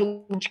how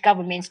to reach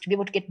governments to be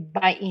able to get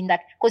buy-in.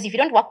 That because if you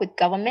don't work with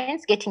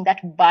governments, getting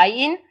that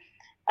buy-in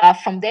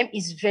from them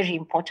is very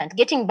important.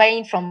 Getting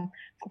buy-in for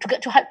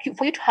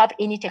you to have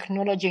any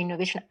technology or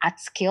innovation at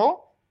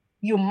scale,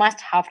 you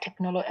must have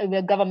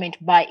government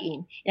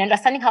buy-in. And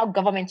understanding how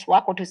governments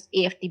work, what was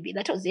AFDB?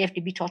 That was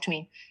AFDB taught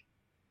me.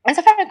 And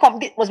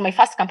Safaricom was my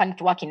first company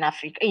to work in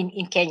Africa,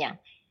 in Kenya.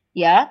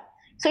 Yeah.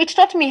 So it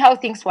taught me how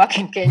things work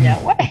in Kenya.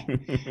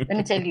 Let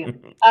me tell you.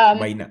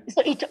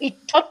 So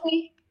it taught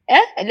me,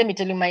 let me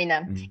tell you,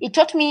 Maina. It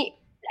taught me,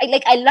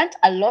 I learned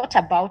a lot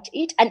about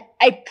it, and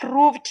I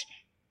proved,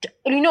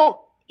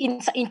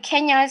 in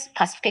Kenya's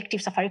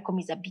perspective, Safaricom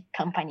is a big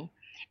company.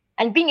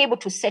 And being able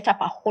to set up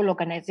a whole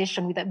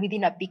organization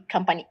within a big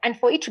company, and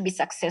for it to be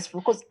successful,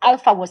 because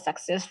Alpha was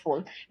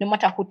successful, no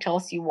matter who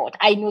tells you what.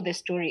 I know the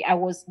story. I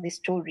was the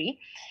story.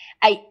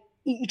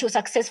 It was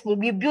successful.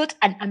 We built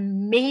an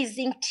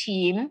amazing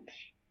team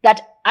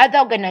that other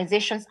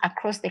organizations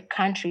across the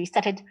country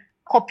started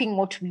copying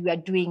what we were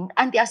doing,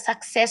 and they are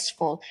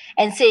successful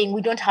and saying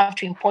we don't have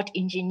to import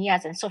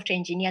engineers and software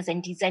engineers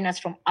and designers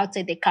from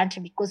outside the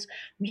country because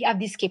we have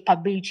these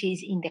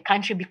capabilities in the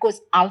country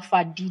because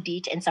Alpha did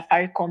it and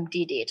Safaricom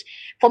did it.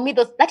 For me,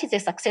 that is a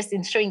success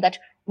in showing that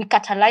we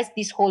catalyzed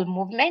this whole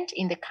movement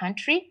in the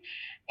country,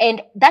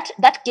 and that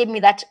gave me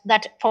that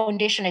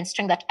foundation and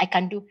strength that I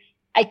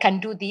can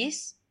do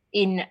this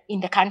in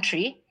the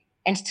country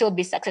and still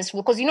be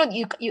successful. Because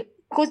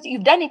because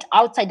you've done it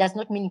outside does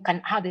not mean you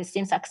can have the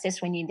same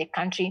success when you're in the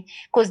country,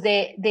 because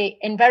the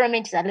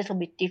environment is a little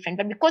bit different.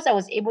 But because I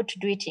was able to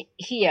do it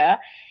here,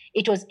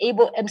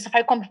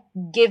 Safaricom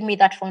gave me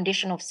that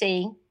foundation of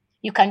saying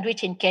you can do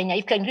it in Kenya.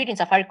 You can do it in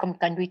Safaricom, you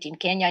can do it in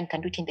Kenya, and you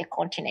can do it in the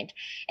continent.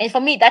 And for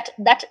me,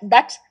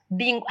 that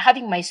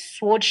having my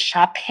sword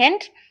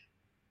sharpened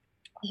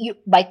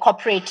by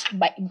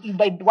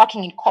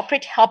working in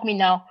corporate helped me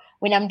now.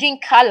 When I'm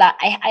doing color,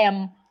 I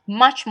am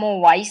much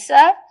more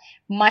wiser,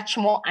 much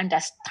more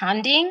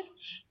understanding,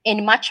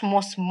 and much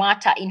more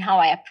smarter in how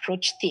I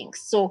approach things.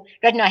 So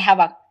right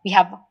now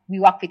we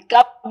work with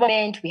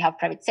government, we have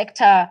private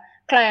sector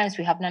clients,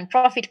 we have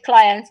nonprofit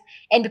clients,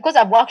 and because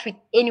I've worked with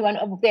any one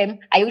of them,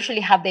 I usually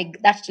have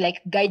that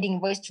like guiding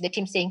voice to the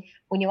team saying,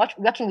 when you're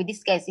working with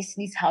these guys, this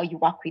is how you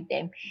work with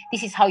them.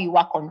 This is how you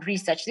work on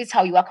research. This is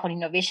how you work on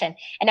innovation.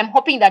 And I'm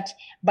hoping that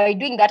by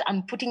doing that,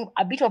 I'm putting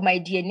a bit of my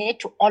DNA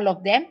to all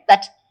of them,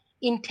 that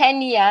in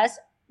 10 years,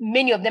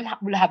 many of them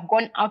will have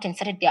gone out and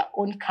started their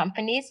own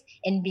companies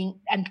and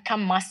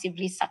become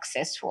massively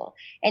successful.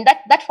 And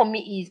that for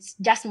me is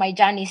just my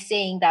journey,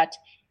 saying that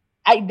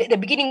the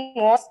beginning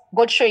was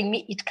God showing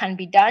me it can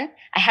be done.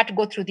 I had to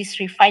go through this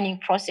refining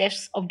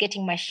process of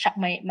getting my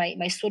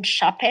sword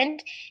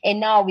sharpened, and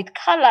now with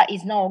color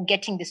is now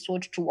getting the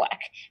sword to work,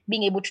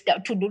 being able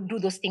to do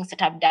those things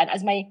that I've done.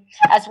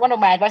 As one of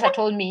my advisors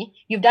told me,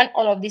 you've done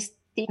all of these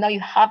things. Now you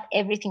have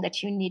everything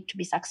that you need to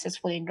be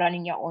successful in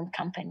running your own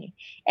company,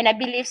 and I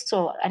believe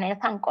so. And I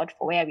thank God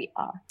for where we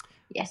are.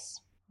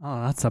 Yes.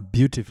 Oh, that's a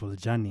beautiful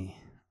journey.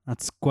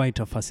 That's quite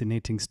a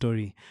fascinating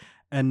story.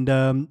 And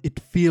it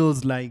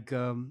feels like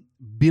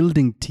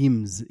building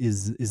teams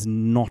is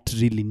not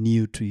really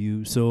new to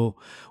you. So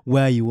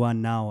where you are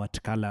now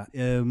at Kala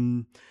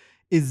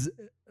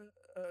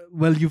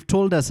well, you've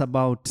told us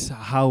about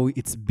how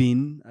it's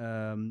been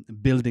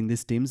building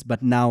these teams,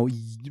 but now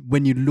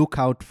when you look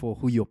out for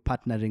who you're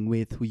partnering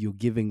with, who you're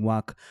giving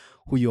work,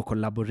 who you're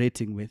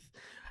collaborating with,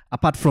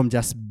 apart from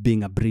just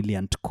being a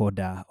brilliant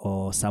coder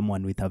or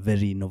someone with a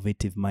very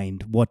innovative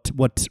mind, what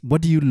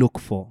do you look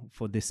for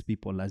these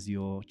people as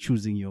you're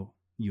choosing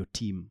your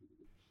team?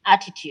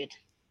 Attitude,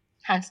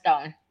 hands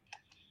down.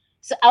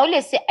 So I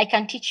always say I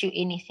can teach you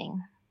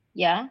anything,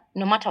 yeah,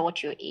 no matter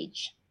what your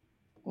age.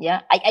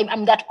 Yeah,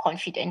 I'm that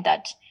confident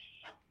that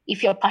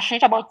if you're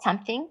passionate about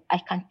something, I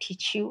can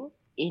teach you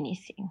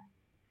anything.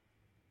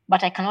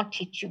 But I cannot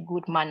teach you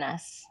good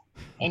manners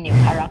and your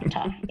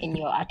character and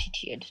your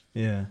attitude.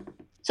 Yeah.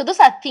 So those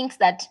are things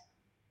that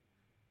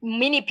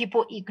many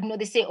people ignore.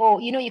 They say, oh,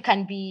 you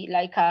can be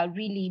like a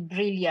really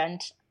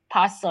brilliant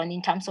person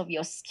in terms of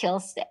your skill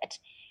set.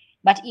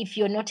 But if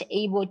you're not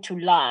able to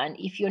learn,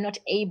 if you're not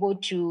able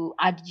to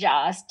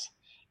adjust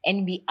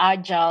and be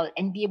agile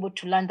and be able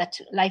to learn that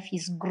life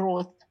is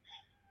growth,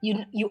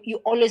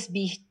 you always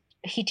be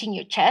hitting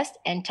your chest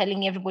and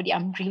telling everybody,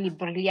 I'm really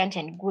brilliant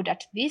and good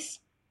at this.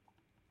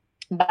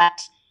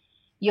 But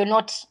you're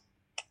not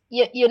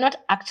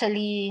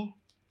actually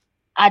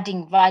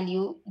adding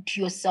value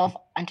to yourself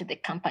and to the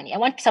company. I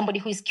want somebody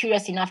who is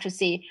curious enough to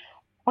say,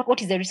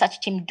 what is the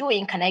research team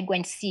doing? Can I go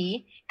and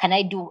see? Can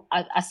I do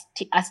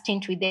a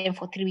stint with them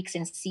for 3 weeks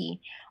and see?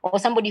 Or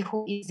somebody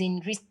who is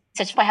in research.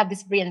 I have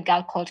this brilliant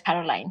girl called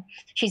Caroline.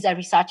 She's a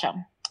researcher.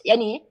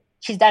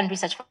 She's done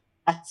research for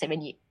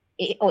 7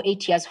 or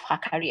 8 years of her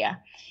career.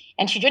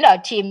 And she joined our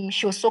team.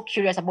 She was so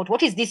curious about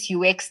what is this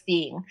UX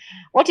thing?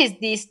 What is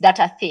this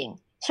data thing?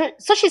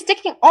 So she's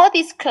taking all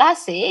these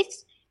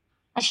classes.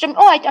 And she told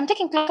me, I'm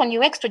taking class on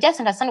UX to just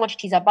understand what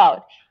it is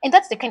about. And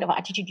that's the kind of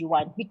attitude you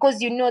want,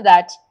 because you know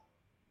that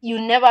you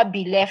never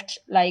be left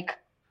like,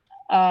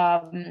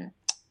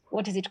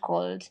 what is it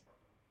called?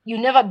 You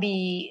never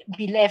be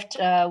left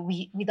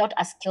without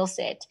a skill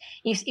set.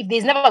 If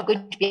there's never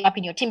going to be a gap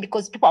in your team,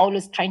 because people are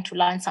always trying to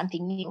learn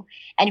something new.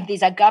 And if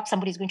there's a gap,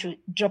 somebody's going to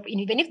drop in.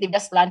 Even if they've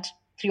just learned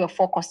 3 or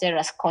 4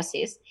 Coursera's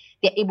courses,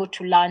 they're able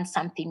to learn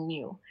something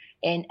new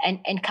and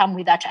come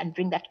with that and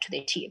bring that to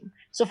the team.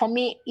 So for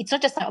me, it's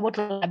not just about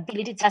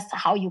ability, it's just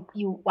how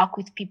you work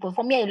with people.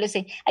 For me, I always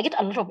say I get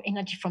a lot of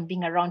energy from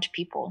being around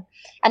people.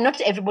 And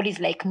not everybody's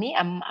like me.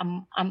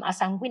 I'm a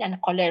sanguine and a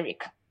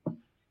choleric.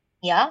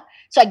 Yeah.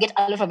 So I get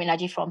a lot of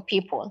energy from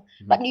people.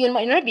 Mm-hmm. But you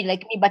might not be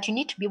like me, but you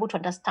need to be able to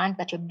understand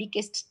that your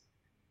biggest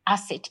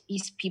asset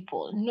is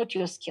people, not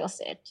your skill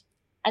set.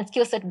 And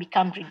skill set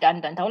become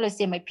redundant. I always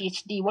say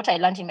what I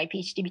learned in my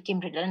PhD became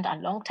redundant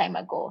a long time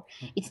ago.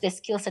 Mm-hmm. It's the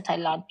skill set I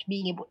learned,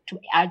 being able to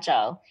be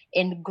agile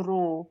and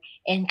grow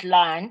and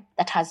learn,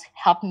 that has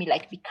helped me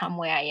like become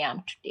where I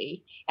am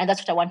today. And that's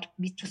what I want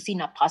to see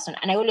in a person.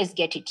 And I always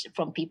get it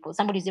from people.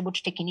 Somebody is able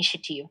to take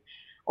initiative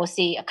or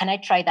say, can I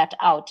try that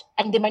out?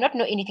 And they might not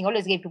know anything. I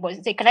always get people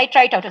say, can I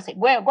try it out? I say,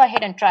 well, go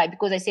ahead and try.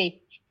 Because I say,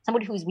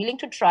 somebody who is willing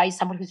to try is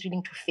somebody who's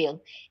willing to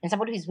fail. And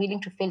somebody who is willing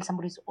to fail is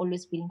somebody who's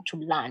always willing to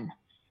learn.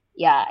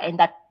 Yeah, and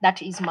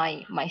that is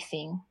my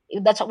thing.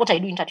 That's what I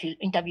do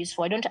interviews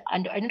for. I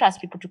don't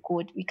ask people to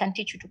code. We can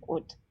teach you to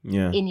code.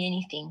 Yeah.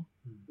 Anything.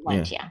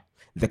 Yeah.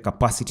 The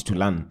capacity to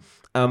learn.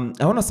 I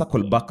want to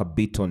circle back a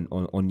bit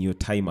on your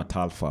time at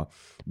Alpha,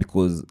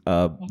 because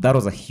that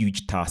was a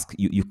huge task.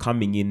 You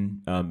coming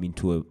in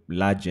into a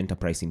large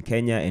enterprise in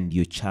Kenya, and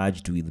you're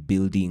charged with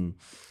building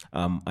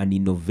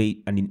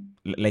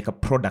like a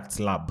products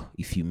lab,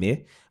 if you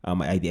may.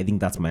 I think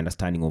that's my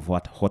understanding of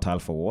what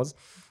Alpha was.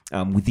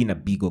 Within a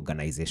big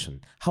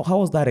organization. How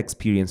was that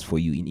experience for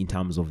you in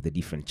terms of the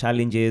different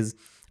challenges?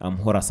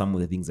 What are some of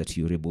the things that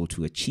you were able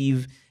to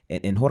achieve?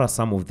 And what are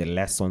some of the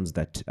lessons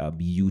that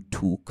you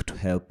took to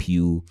help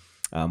you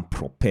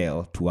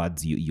propel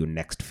towards your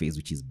next phase,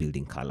 which is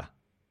building color?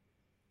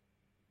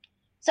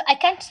 So I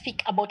can't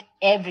speak about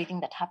everything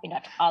that happened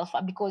at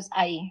Alpha because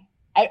I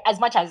as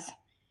much as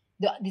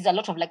there's a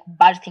lot of like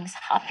bad things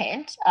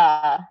happened,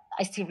 I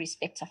still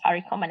respect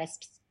Safaricom, and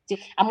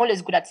I'm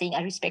always good at saying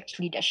I respect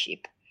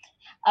leadership.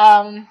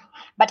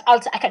 But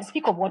also I can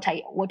speak of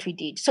what we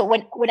did. So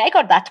when I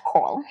got that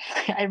call,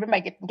 I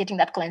remember getting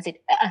that call and said,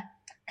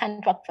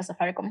 can't work for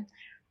Safaricom.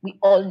 We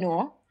all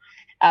know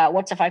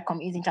what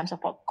Safaricom is in terms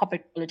of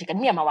corporate politics. And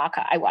me, I'm a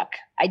worker. I work.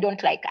 I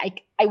don't like.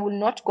 I will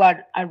not go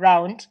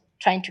around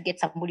trying to get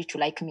somebody to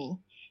like me.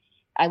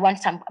 I want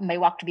my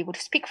work to be able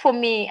to speak for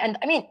me. And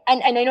I mean,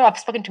 and I know I've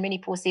spoken to many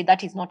people say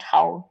that is not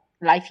how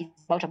life is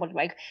about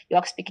like your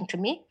work speaking to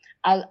me.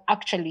 I'll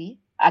actually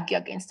argue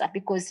against that,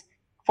 because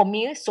for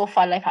me, so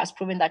far, life has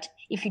proven that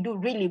if you do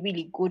really,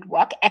 really good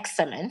work,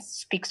 excellence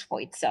speaks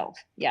for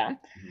itself. Yeah.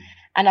 Mm-hmm.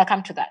 And I'll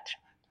come to that.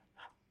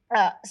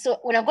 So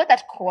when I got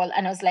that call,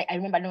 and I was like, I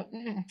remember, no,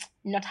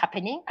 not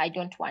happening. I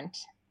don't want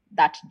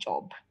that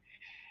job.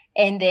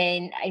 And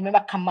then I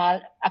remember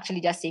Kamal actually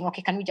just saying,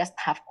 okay, can we just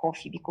have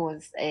coffee,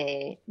 because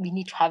we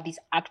need to have this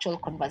actual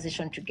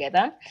conversation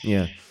together.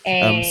 Yeah.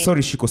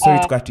 Sorry, Shikoh, sorry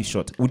to cut you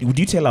short. Would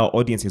you tell our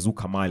audiences who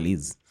Kamal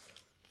is?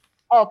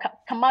 Oh,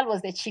 Kamal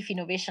was the Chief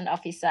Innovation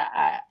Officer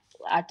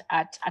at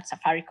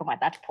Safaricom at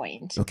that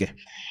point. Okay.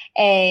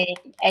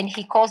 And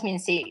he calls me and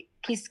say,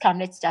 please come,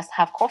 let's just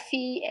have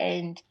coffee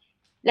and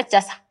let's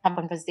just have a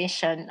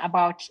conversation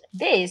about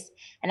this.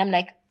 And I'm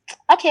like,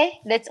 okay,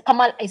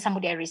 Kamal is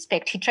somebody I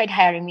respect. He tried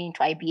hiring me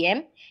into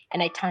IBM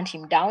and I turned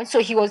him down. So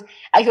he always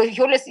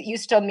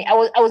used to tell me, I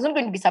was not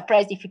going to be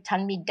surprised if he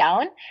turned me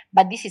down,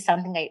 but this is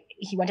something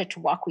he wanted to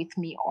work with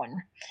me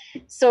on.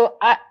 So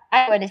I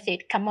when I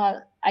said,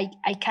 Kamal,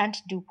 I can't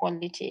do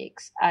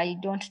politics. I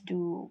don't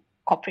do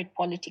corporate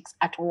politics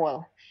at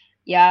all.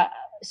 Yeah.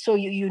 So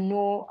you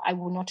know I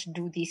will not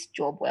do this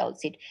job well.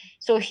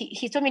 So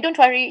he told me, don't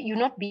worry, you'll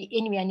not be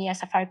anywhere near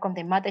Safaricom,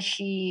 the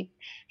mothership.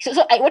 So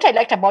what I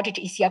liked about it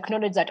is he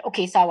acknowledged that,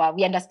 okay, Sawa,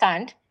 we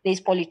understand there is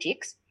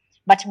politics,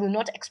 but we'll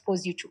not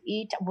expose you to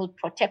it. We'll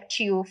protect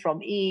you from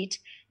it.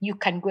 You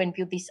can go and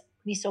build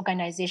this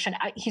organization.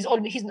 He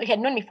had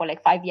known me for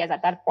like 5 years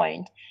at that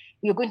point.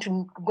 We're going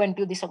to go and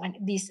build this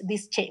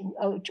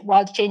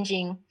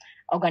world-changing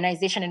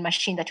organization and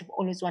machine that we've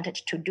always wanted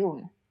to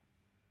do.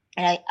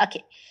 And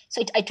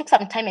I took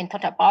some time and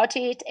thought about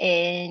it,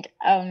 and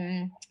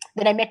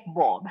then I met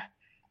Bob.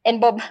 And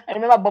Bob, I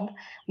remember Bob,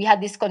 we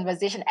had this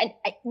conversation, and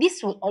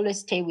this will always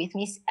stay with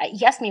me.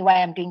 He asked me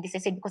why I'm doing this. I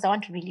said, because I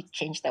want to really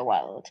change the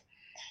world.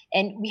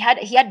 And he had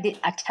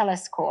a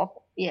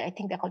telescope. Yeah, I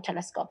think they're called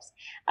telescopes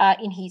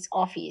in his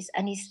office.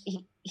 And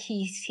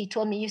he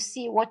told me, you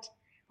see, what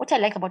I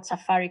like about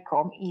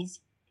Safaricom is,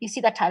 you see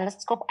that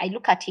telescope, I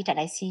look at it and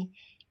I see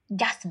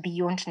just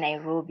beyond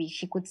Nairobi.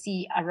 He could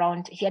see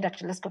around. He had a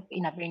telescope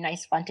in a very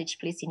nice vantage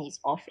place in his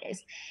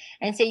office,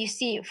 and so you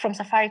see, from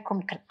Safaricom,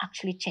 we can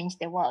actually change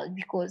the world,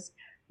 because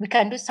we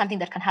can do something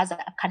that can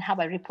have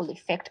a ripple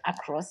effect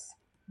across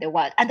the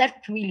world. And that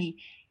really,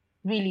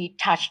 really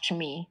touched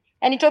me.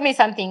 And he told me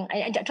something.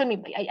 I told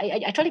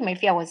him my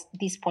fear was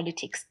this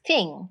politics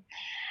thing,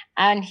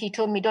 and he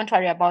told me, don't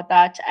worry about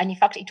that. And in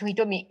fact, he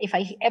told me, if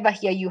I ever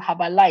hear you have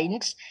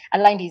aligned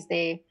is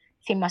the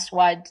famous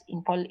word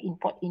in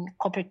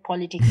corporate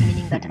politics,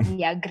 meaning that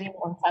we agree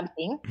on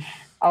something,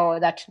 or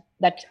that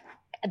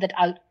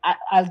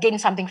I'll gain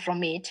something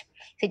from it.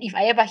 He said, if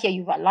I ever hear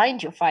you've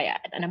aligned, you're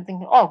fired. And I'm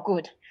thinking, oh,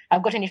 good,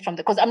 I've gotten it from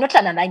because I'm not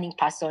an aligning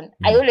person.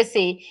 I always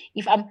say,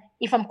 if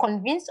I'm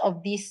convinced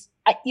of this,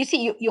 you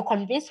see, you're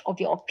convinced of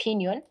your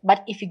opinion,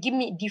 but if you give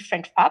me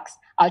different facts,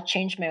 I'll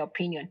change my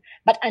opinion.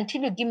 But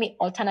until you give me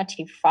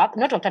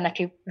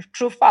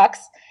true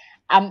facts,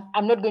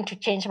 I'm not going to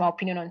change my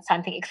opinion on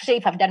something, especially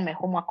if I've done my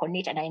homework on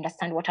it and I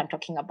understand what I'm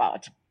talking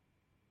about.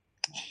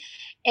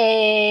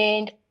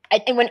 And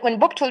when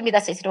Bob told me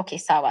that, I said, okay,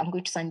 Sawa, I'm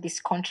going to sign this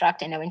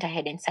contract. And I went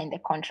ahead and signed the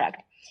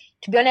contract.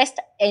 To be honest,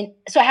 and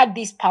so I had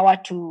this power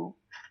to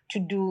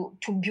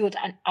build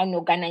an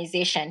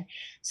organization.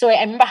 So I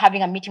remember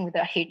having a meeting with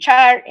the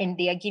HR, and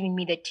they are giving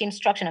me the team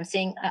structure. And I'm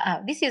saying,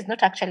 this is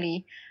not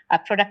actually a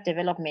product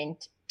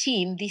development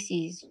team.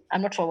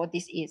 I'm not sure what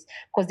this is,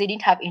 because they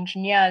didn't have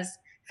engineers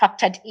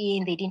factored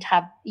in. They didn't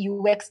have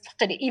UX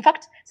factored in. In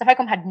fact,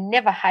 Safaricom had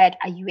never hired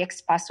a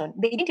UX person.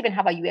 They didn't even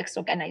have a UX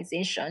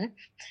organization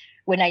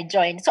when I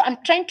joined. So I'm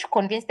trying to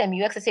convince them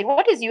UX. I said,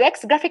 what is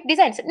UX? Graphic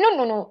design. I said,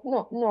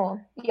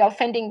 no. You're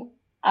offending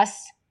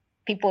us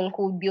people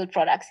who build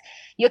products.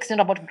 UX is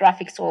not about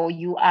graphics or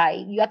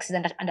UI. UX is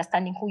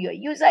understanding who your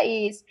user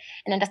is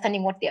and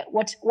understanding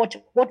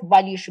what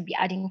value should be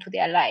adding to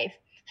their life.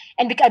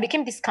 And I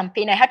became this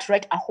campaign. I had to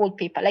write a whole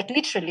paper, like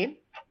literally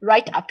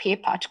write a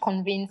paper to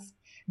convince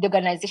the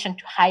organization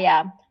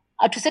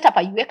to set up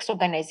a UX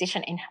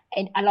organization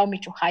and allow me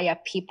to hire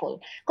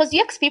people. Because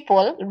UX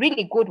people,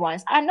 really good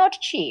ones, are not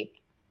cheap.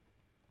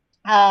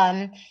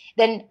 Then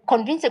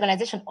convince the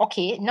organization,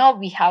 okay, now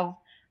we are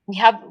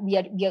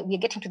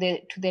getting to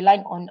the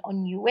line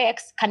on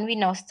UX. Can we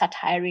now start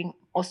hiring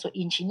also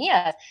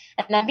engineers?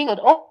 And I'm being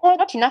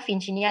not enough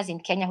engineers in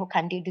Kenya who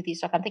can do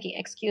this. So I'm thinking,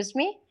 excuse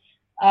me,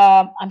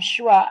 I'm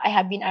sure I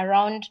have been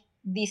around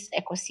this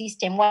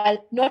ecosystem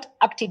while not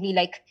actively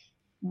like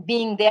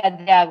being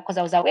there because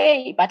I was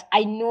away, but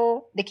I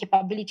know the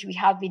capability we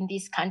have in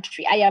this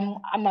country.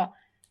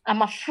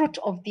 I'm a fruit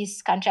of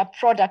this country, a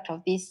product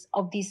of this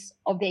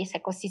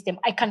ecosystem.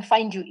 I can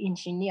find you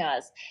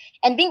engineers,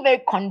 and being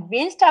very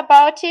convinced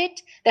about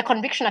it. The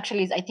conviction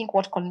actually is, I think,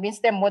 what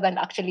convinced them more than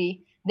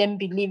actually them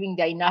believing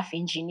they're enough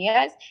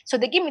engineers. So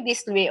they give me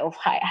this way of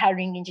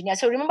hiring engineers.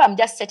 So remember, I'm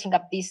just setting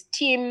up this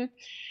team.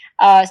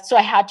 So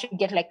I had to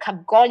get like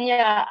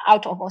Kagonya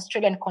out of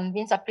Australia and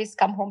convince her, please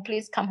come home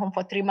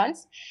for 3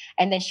 months.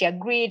 And then she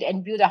agreed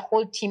and built a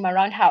whole team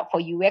around her for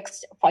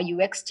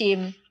UX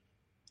team,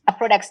 a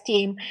products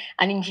team,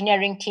 an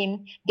engineering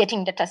team,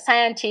 getting data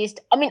scientists.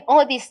 I mean,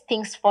 all these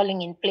things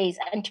falling in place.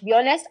 And to be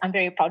honest, I'm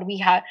very proud. We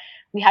had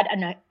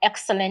an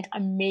excellent,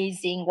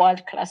 amazing,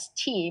 world-class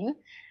team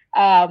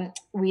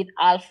with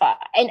Alpha.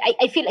 And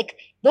I feel like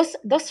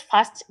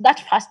that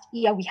first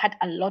year we had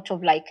a lot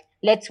of like,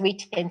 let's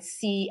wait and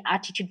see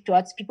attitude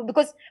towards people,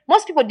 because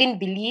most people didn't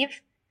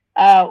believe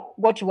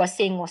what we were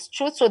saying was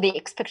true. So they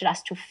expected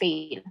us to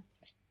fail.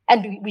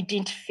 And we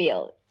didn't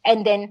fail.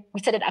 And then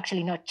we started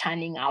actually not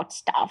churning out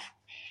stuff.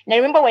 And I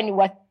remember when it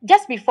was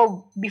just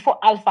before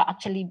Alpha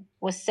actually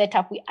was set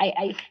up,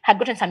 I had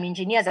gotten some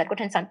engineers, I'd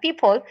gotten some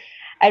people.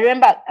 I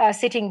remember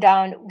sitting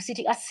down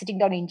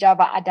in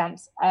Java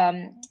Adams,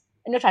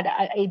 not at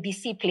a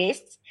ABC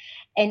place,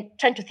 and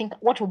trying to think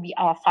what would be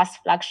our first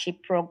flagship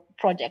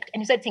project. And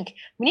we started thinking,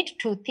 we need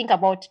to think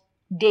about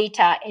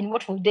data and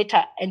what will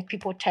data and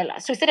people tell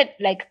us. So we started,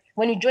 like,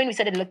 when we joined, we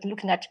started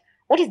looking at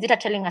what is data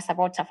telling us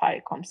about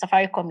Safaricom.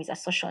 Safaricom is a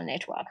social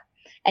network.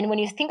 And when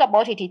you think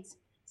about it, it's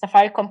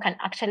Safaricom can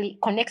actually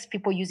connect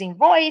people using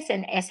voice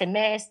and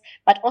SMS,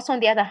 but also on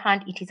the other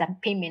hand, it is a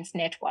payments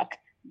network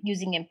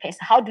using M-Pesa.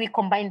 How do we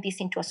combine this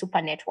into a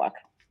super network?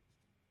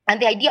 And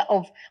the idea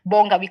of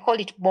Bonga, we called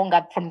it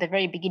Bonga from the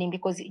very beginning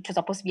because it was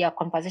supposed to be a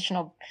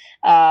conversational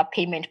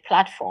payment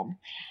platform.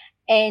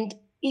 And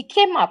it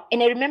came up.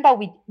 And I remember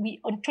we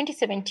on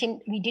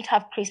 2017, we did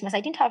have Christmas. I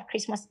didn't have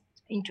Christmas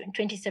in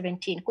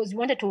 2017 because we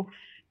wanted to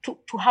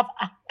have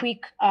a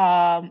quick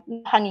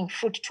hanging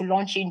fruit to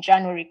launch in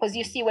January. Because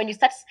you see, when you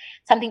start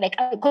something like,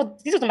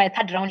 because this was my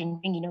third round in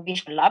doing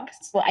Innovation Lab,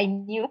 so I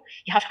knew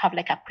you have to have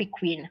like a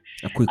quick win.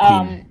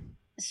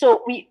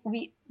 So we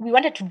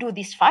wanted to do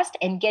this fast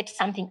and get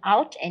something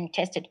out and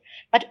tested.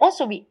 But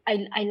also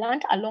I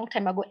learned a long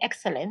time ago,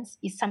 excellence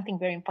is something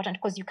very important,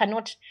 because you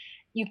cannot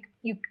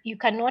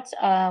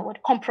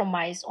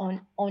compromise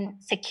on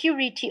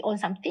security on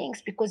some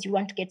things because you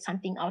want to get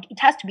something out. It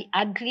has to be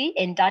ugly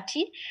and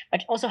dirty,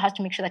 but also has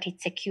to make sure that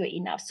it's secure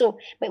enough. So,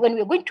 but when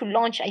we were going to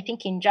launch, I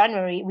think in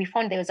January, we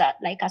found there was a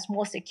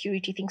small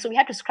security thing. So we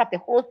had to scrap the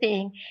whole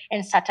thing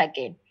and start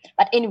again.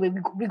 But anyway,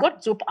 we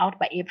got Zoop out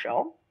by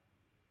April.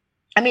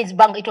 I mean,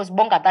 it was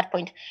Bonga at that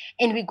point,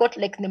 and we got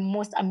like the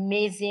most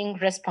amazing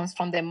response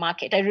from the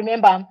market. I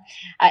remember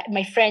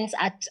my friends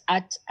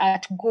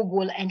at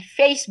Google and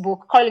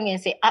Facebook calling me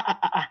and say,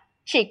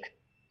 Chick,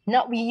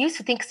 now we used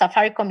to think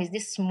Safaricom is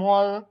this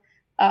small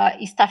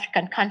East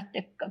African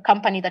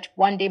company that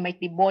one day might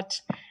be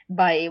bought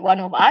by one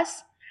of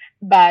us,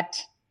 but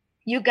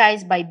you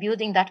guys, by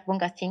building that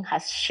Bonga thing,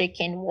 has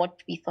shaken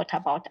what we thought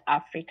about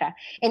Africa.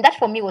 And that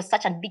for me was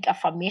such a big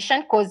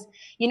affirmation, because,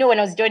 you know, when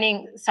I was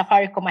joining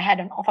Safaricom, I had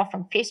an offer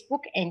from Facebook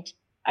and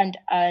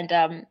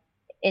then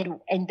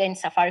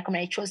Safaricom, and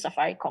I chose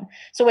Safaricom.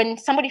 So when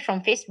somebody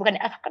from Facebook, and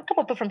a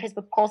couple of people from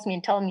Facebook calls me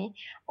and tell me,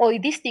 oh,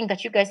 this thing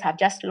that you guys have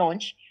just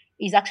launched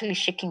is actually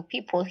shaking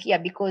people here,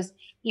 because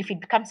if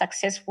it becomes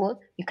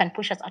successful, you can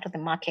push us out of the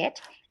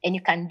market and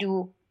you can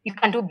do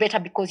better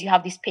because you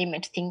have this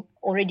payment thing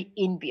already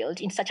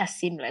inbuilt in such a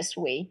seamless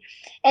way.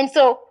 And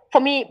so for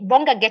me,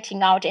 Bonga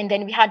getting out, and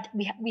then we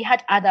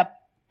had other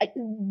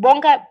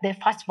Bonga, the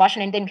first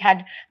version, and then we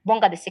had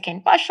Bonga, the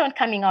second version,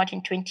 coming out in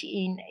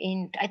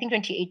I think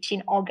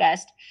 2018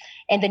 August,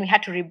 and then we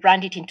had to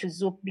rebrand it into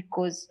Zoop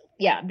because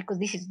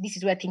this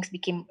is where things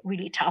became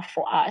really tough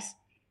for us.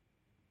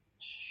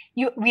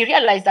 We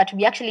realized that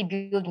we actually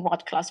build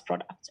world-class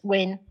products.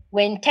 When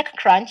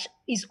TechCrunch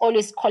is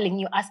always calling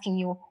you, asking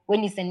you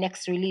when is the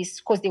next release,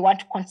 because they want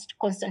to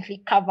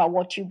constantly cover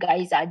what you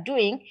guys are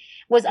doing,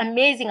 was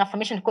amazing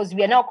affirmation, because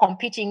we are now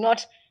competing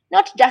not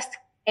just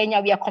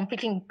Kenya, we are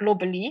competing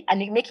globally,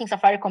 and making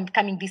Safaricom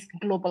becoming this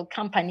global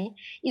company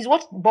is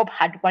what Bob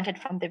had wanted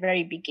from the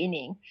very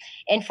beginning.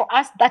 And for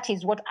us, that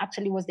is what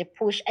actually was the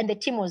push, and the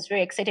team was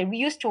very excited. We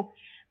used to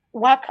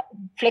work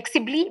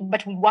flexibly,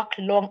 but we work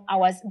long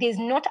hours. There's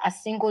not a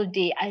single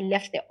day I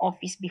left the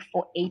office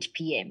before 8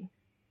 p.m.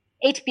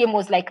 8 p.m.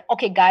 was like,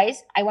 okay,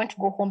 guys, I want to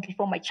go home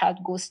before my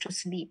child goes to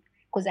sleep,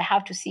 because I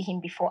have to see him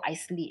before he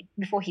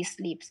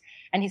sleeps.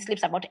 And he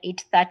sleeps about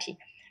 8:30.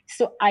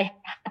 So I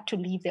had to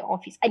leave the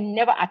office. I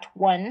never at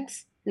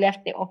once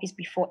left the office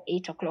before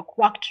 8 o'clock,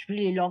 worked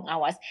really long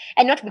hours.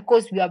 And not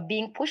because we were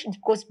being pushed, it's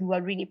because we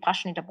were really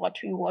passionate about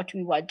what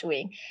we were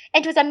doing.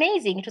 And it was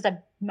amazing. It was an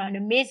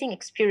amazing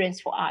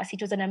experience for us.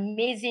 It was an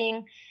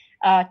amazing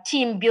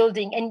team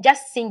building and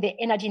just seeing the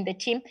energy in the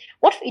team.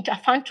 What it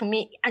found to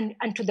me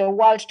and to the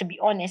world, to be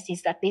honest,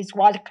 is that there's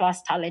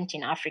world-class talent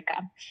in Africa.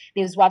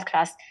 There's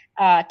world-class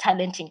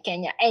talent in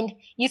Kenya. And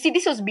you see,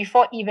 this was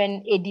before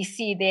even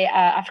ADC, the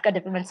Africa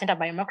Development Center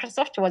by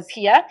Microsoft, was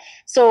here.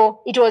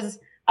 So it was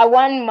a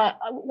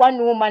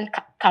one-woman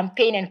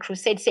campaign and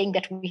crusade saying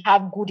that we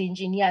have good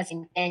engineers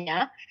in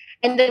Kenya.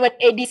 And then when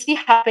ADC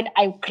happened,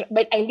 I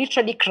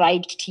literally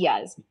cried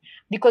tears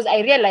because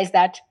I realized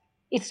that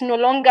it's no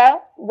longer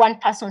one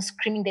person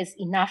screaming there's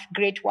enough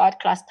great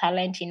world-class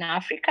talent in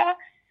Africa.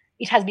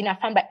 It has been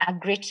affirmed by a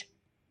great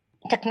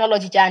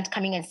technology giant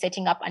coming and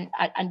setting up and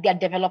their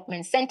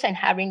development center and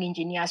hiring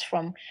engineers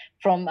from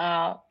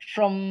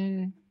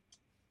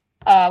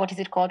what is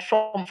it called,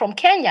 from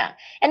Kenya.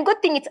 And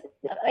good thing, it's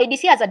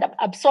ADC has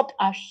absorbed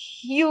a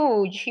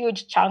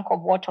huge chunk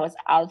of what was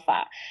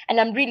Alpha,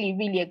 and I'm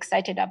really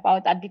excited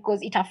about that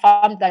because it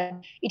affirms that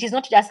it is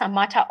not just a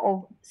matter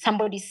of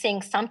somebody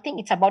saying something,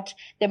 it's about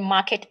the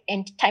market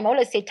and time. I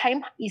always say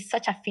time is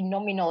such a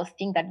phenomenal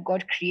thing that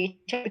God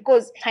created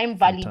because time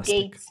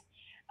validates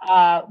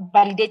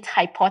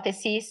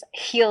hypotheses,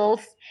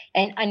 heals,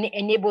 and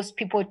enables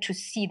people to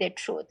see the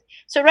truth.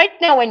 So right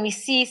now, when we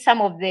see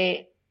some of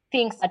the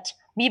things that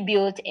we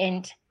built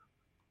and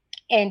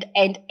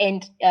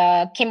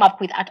came up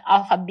with at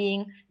Alpha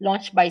being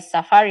launched by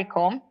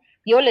Safaricom,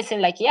 we always say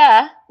like,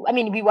 yeah, I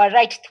mean, we were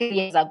right 3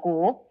 years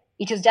ago.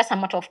 It was just a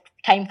matter of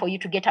time for you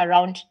to get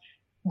around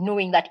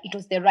knowing that it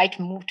was the right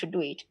move to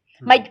do it.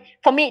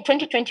 For me,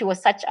 2020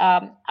 was such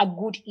a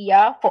good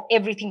year for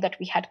everything that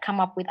we had come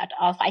up with at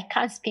Alpha. I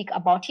can't speak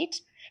about it,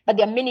 but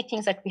there are many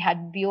things that we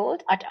had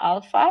built at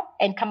Alpha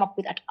and come up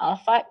with at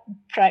Alpha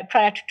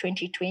prior to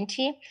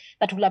 2020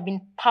 that would have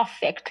been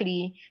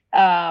perfectly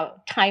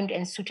timed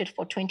and suited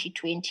for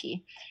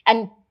 2020.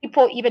 And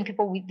even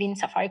people within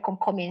Safaricom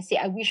come and say,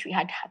 I wish we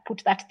had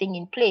put that thing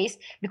in place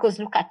because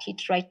look at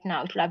it right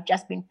now. It would have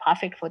just been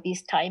perfect for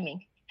this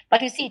timing.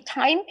 But you see,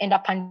 time and a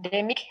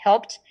pandemic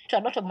helped to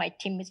a lot of my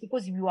teammates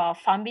because we were a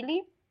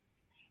family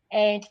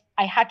and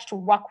I had to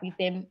work with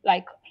them,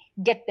 like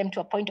get them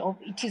to a point of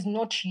it is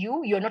not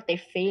you're not a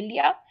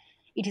failure.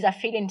 It is a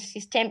failing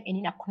system, and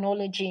in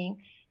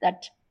acknowledging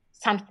that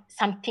some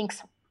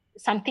things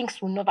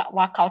will never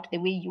work out the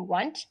way you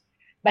want,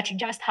 but you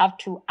just have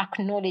to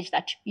acknowledge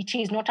that it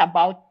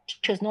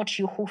was not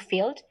you who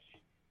failed.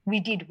 We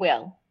did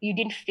well. You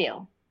didn't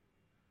fail.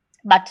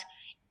 But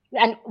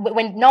and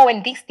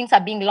when these things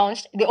are being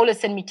launched, they always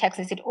send me texts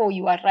and said, oh,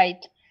 you are right.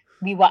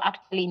 We were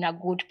actually in a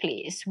good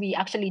place. We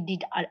actually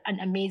did an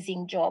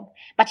amazing job.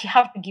 But you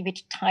have to give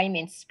it time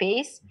and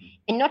space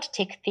and not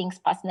take things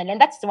personally. And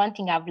that's the one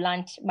thing I've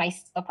learned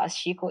myself as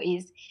Shikoh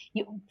is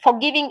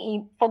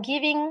forgiving,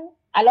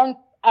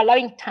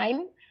 allowing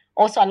time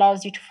also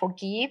allows you to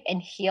forgive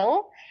and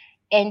heal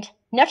and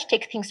not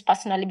take things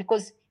personally.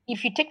 Because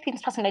if you take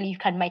things personally, you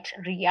might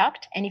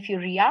react. And if you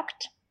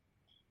react,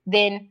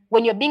 then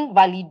when you're being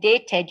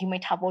validated, you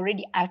might have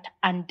already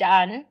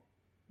undone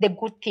the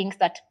good things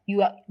that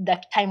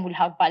time will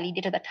have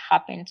validated that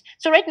happened.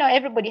 So right now,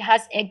 everybody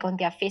has egg on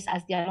their face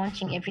as they are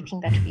launching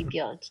everything that we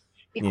built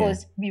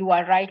because we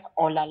were right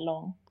all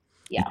along.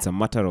 Yeah. It's a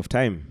matter of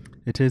time.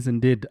 It is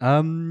indeed.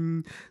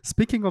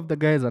 Speaking of the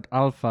guys at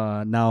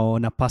Alpha, now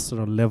on a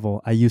personal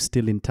level, are you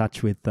still in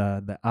touch with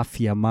the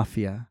Afia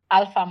Mafia?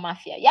 Alpha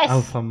Mafia, yes.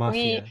 Alpha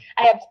Mafia.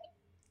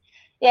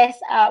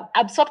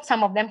 Absorbed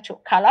some of them to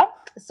Color.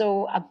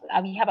 So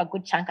we have a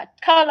good chunk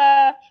at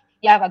Color.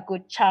 You have a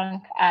good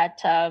chunk at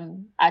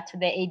the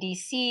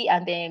ADC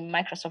and the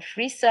Microsoft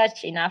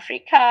Research in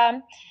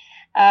Africa.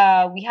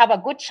 We have a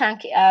good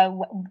chunk.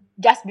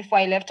 Just before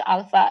I left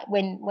Alpha,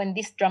 when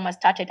this drama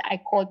started, I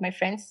called my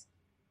friends.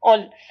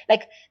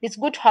 It's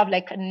good to have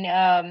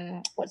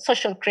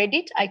social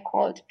credit. I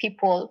called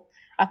people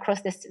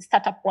across the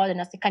startup world and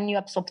I said, can you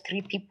absorb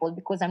 3 people?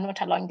 Because I'm not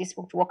allowing these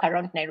people to walk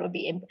around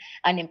Nairobi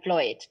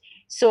unemployed.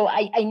 So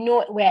I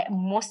know where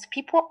most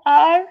people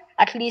are.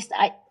 At least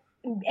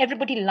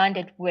everybody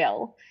landed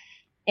well.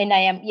 And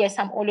I'm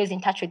always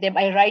in touch with them.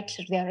 I write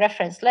their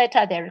reference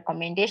letter, their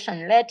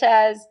recommendation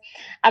letters.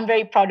 I'm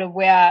very proud of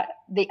where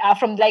they are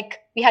from.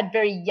 We had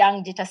very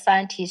young data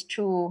scientists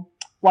who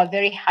were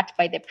very hurt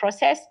by the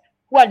process,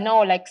 who are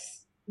now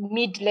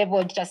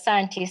mid-level data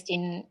scientists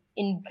in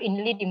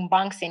leading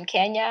banks in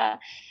Kenya.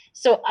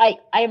 So I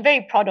am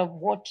very proud of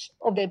what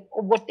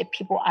the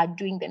people are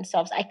doing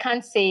themselves. I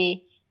can't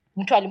say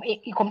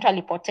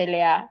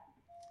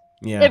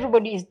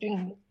everybody is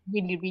doing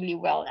really, really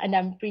well. And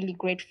I'm really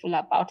grateful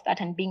about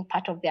that and being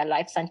part of their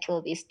lives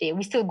until this day.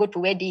 We still go to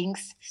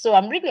weddings. So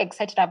I'm really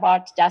excited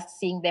about just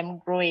seeing them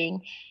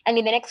growing. And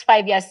in the next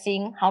 5 years,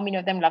 seeing how many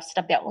of them have set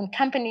up their own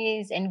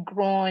companies and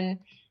grown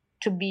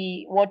to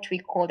be what we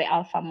call the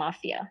Alpha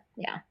Mafia.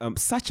 Yeah.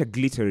 Such a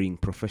glittering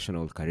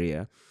professional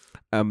career.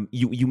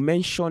 You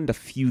mentioned a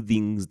few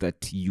things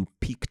that you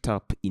picked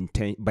up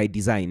by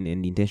design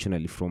and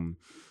intentionally from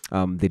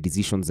the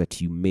decisions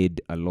that you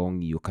made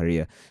along your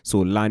career. So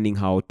learning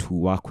how to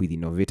work with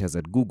innovators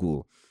at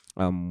Google,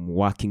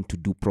 working to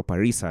do proper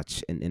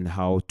research and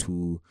how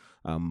to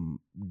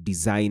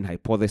design,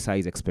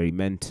 hypothesize,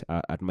 experiment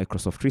at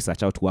Microsoft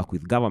Research, how to work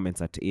with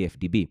governments at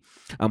AFDB.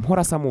 What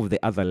are some of the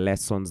other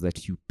lessons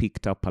that you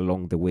picked up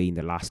along the way in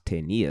the last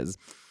 10 years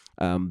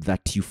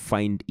that you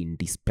find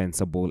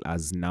indispensable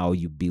as now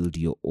you build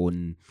your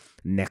own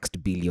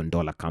next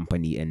billion-dollar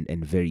company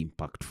and very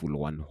impactful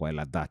one while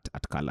at that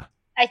at Kala?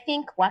 I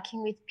think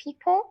working with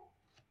people,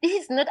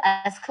 this is not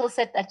a skill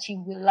set that you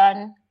will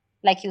learn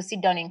like you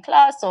sit down in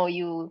class or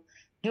you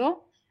do.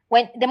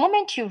 When the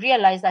moment you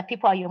realize that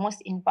people are your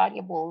most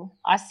invaluable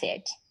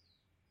asset,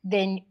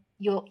 then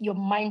your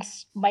mind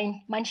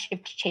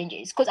shift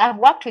changes. Because I've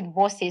worked with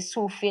bosses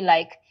who feel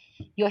like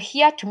you're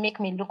here to make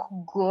me look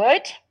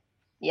good,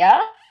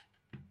 yeah.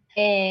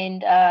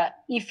 And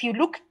if you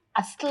look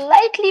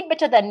slightly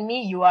better than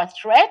me, you are a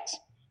threat.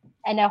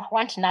 And I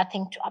want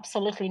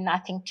absolutely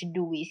nothing to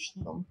do with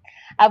you.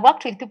 I've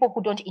worked with people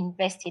who don't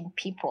invest in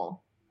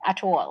people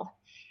at all.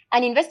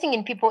 And investing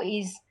in people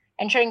is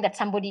ensuring that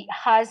somebody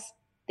has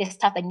the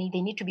stuff they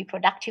need to be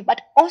productive,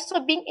 but also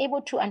being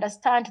able to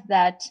understand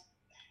that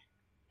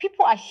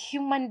people are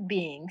human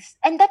beings.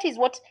 And that is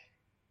what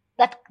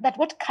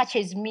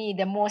catches me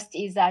the most,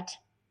 is that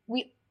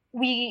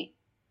we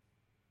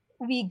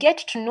get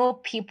to know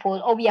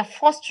people, or we are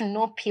forced to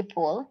know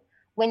people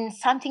when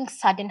something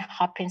sudden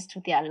happens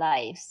to their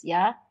lives,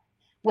 yeah?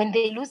 When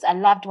they lose a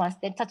loved one,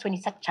 that's when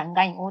it's like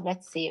changaing, or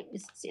let's say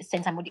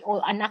send somebody,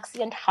 or an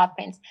accident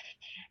happens,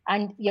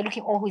 and you're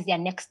looking, oh, who's their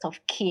next of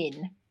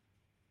kin,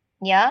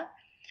 yeah?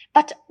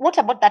 But what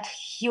about that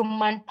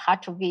human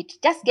part of it?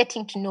 Just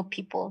getting to know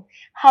people.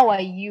 How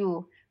are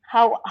you?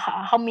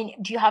 How many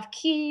do you have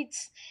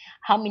kids?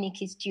 How many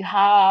kids do you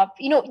have?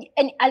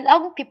 And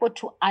allowing people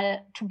to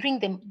bring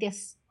them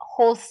this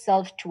whole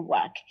self to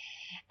work.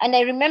 And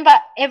I remember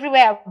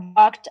everywhere I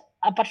worked,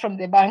 apart from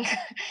the bank,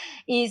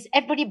 is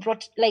everybody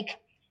brought, like,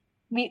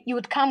 you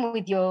would come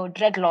with your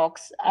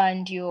dreadlocks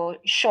and your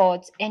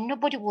shorts, and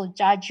nobody will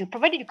judge you,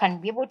 provided you can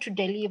be able to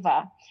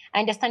deliver. I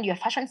understand your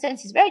fashion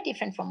sense is very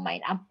different from mine.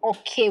 I'm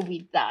okay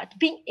with that.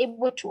 Being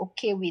able to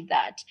okay with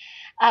that,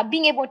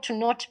 being able to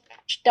not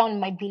push down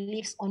my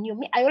beliefs on you.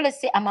 I always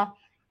say I'm a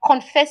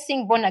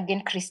confessing born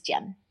again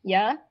Christian.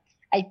 Yeah,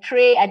 I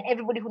pray, and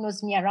everybody who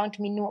knows me around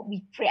me know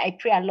we pray. I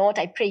pray a lot.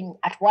 I pray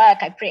at work.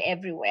 I pray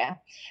everywhere.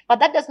 But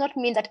that does not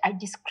mean that I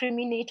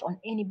discriminate on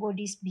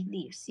anybody's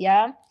beliefs.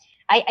 Yeah.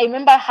 I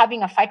remember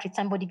having a fight with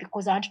somebody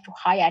because I wanted to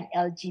hire an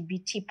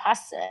LGBT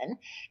person.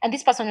 And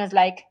this person was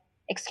like,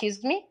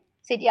 excuse me?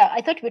 I said, yeah,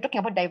 I thought we were talking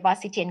about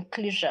diversity and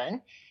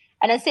inclusion.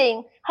 And I'm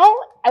saying, how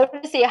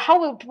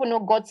will people know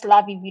God's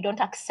love if you don't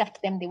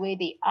accept them the way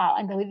they are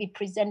and the way they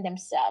present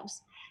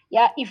themselves?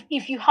 Yeah,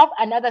 if you have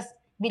another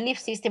belief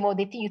system, or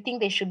you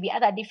think they should be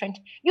other different,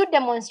 you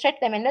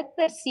demonstrate them and let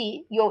them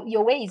see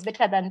your way is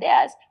better than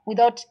theirs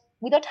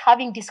without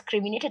having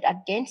discriminated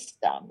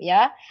against them.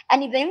 Yeah.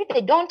 And if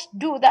they don't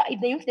do that,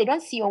 if they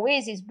don't see your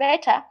ways is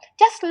better,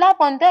 just love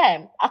on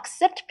them,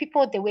 accept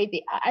people the way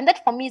they are. And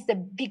that for me is the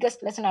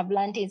biggest lesson I've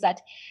learned, is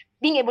that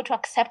being able to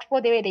accept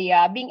people the way they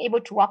are, being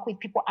able to work with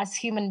people as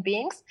human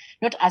beings,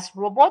 not as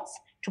robots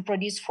to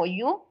produce for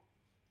you,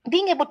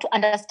 being able to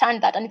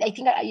understand that. And I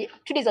think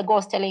 2 days ago I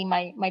was telling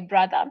my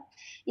brother,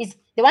 is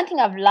the one thing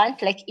I've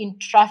learned, like in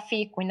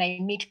traffic, when I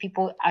meet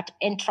people at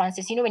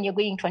entrances, when you're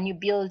going to a new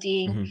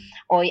building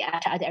or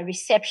at a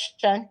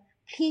reception,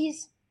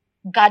 please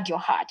guard your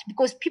heart,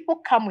 because people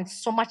come with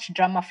so much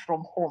drama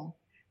from home.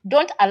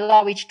 Don't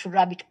allow it to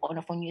rub it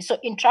on you. So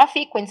in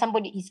traffic, when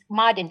somebody is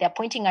mad and they're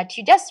pointing at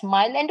you, just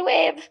smile and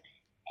wave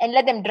and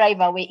let them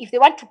drive away. If they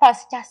want to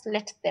pass, just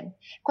let them.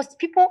 Because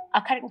people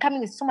are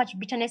coming with so much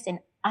bitterness and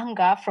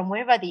anger from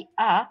wherever they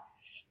are,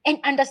 and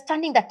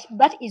understanding that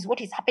is what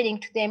is happening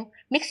to them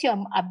makes you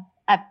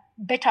a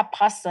better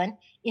person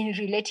in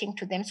relating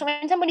to them. So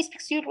when somebody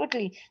speaks to you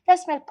rudely,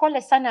 just smile,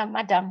 pole sana,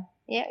 madam.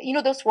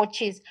 Yeah, those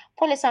watches,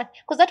 pole sana,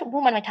 because that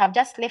woman might have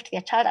just left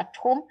their child at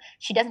home.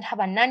 She doesn't have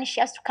a nanny. She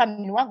has to come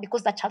and work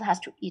because that child has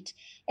to eat.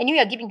 And you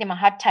are giving them a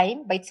hard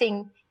time by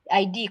saying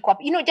ID,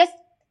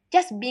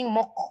 just being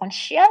more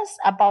conscious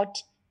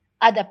about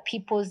other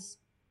people's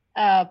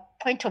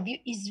point of view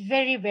is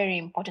very, very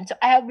important. So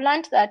I have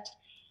learned that's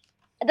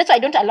why I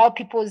don't allow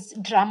people's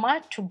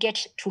drama to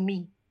get to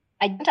me.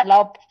 I don't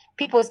allow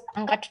people's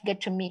anger to get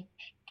to me.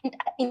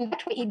 In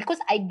that way, because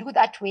I do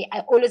that way,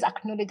 I always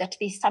acknowledge that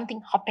there's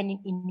something happening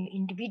in your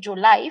individual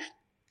life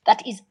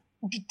that is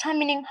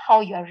determining how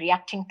you are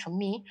reacting to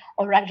me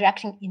or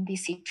reacting in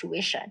this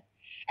situation.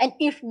 And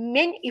if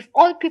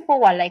all people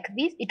were like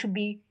this,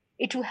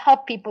 it will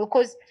help people,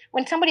 because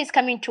when somebody is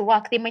coming to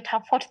work, they might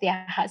have fought with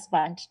their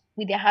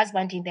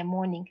husband in the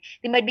morning.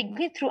 They might be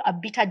going through a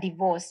bitter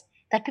divorce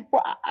that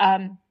people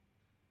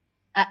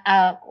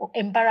are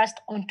embarrassed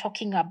on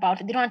talking about.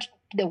 They don't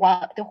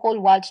want the whole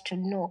world to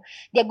know.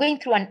 They're going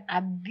through an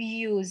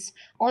abuse,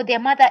 or their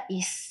mother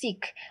is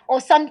sick, or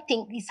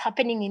something is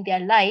happening in their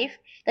life,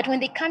 that when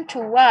they come to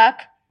work,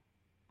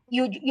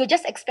 you're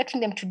just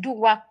expecting them to do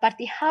work, but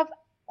they have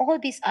all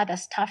this other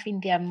stuff in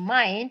their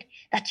mind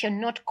that you're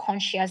not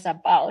conscious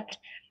about,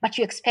 but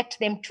you expect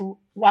them to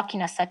work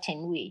in a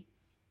certain way.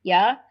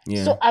 Yeah.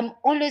 So I'm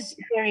always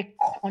very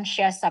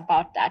conscious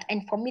about that.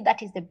 And for me,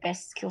 that is the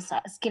best skill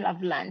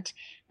I've learned.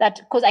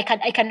 That because I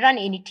can run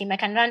any team. I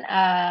can run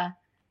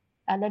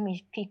let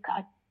me pick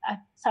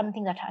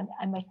something that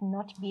I might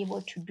not be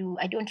able to do.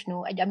 I don't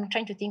know. I'm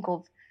trying to think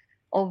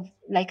of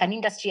like an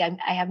industry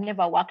I have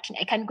never worked in.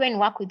 I can go and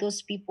work with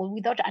those people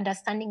without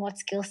understanding what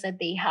skill set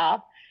they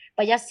have,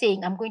 but just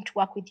saying, I'm going to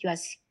work with you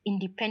as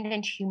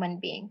independent human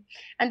being.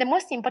 And the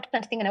most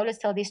important thing, and I always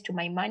tell this to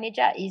my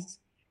manager, is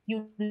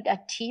you lead a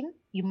team,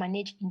 you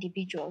manage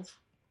individuals.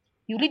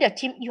 You lead a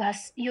team,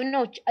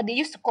 they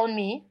used to call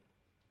me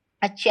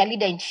a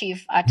cheerleader in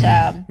chief at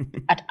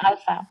at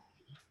Alpha.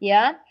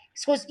 Yeah.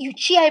 So you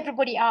cheer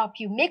everybody up,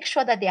 you make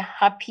sure that they're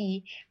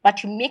happy,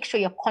 but you make sure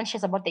you're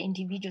conscious about the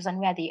individuals and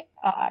where they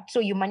are. So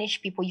you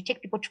manage people, you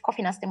take people to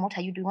coffee and ask them, what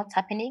are you doing? What's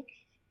happening?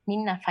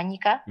 Nini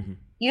nafanyika?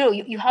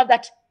 You have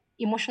that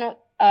emotional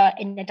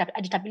and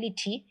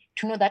adaptability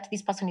to know that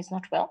this person is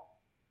not well.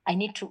 I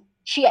need to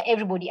cheer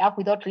everybody up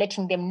without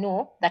letting them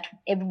know that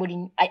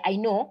everybody, I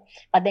know,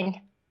 but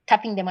then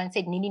tapping them and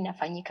say, Nini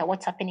nafanyika,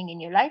 what's happening in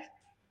your life?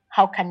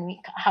 How can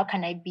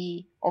I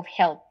be of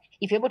help?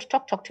 If you're able to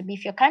talk to me.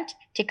 If you can't,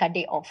 take a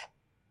day off.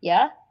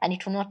 Yeah. And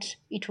it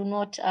will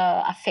not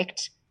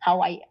affect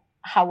how I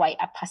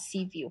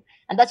perceive you.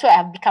 And that's why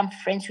I've become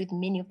friends with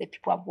many of the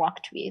people I've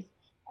worked with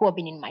who have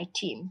been in my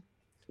team.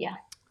 Yeah.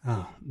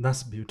 Oh,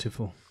 that's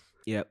beautiful.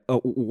 Yeah.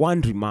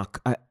 One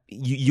remark.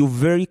 You're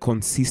very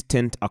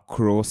consistent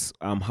across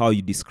how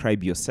you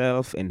describe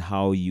yourself and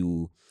how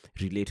you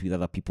relate with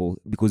other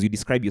people, because you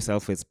describe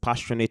yourself as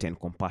passionate and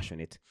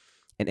compassionate.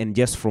 And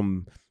just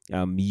from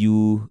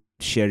you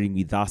sharing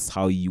with us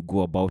how you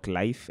go about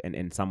life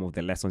and some of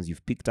the lessons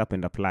you've picked up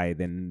and apply,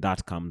 then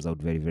that comes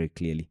out very, very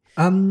clearly.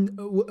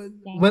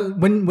 Well,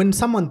 when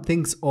someone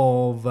thinks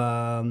of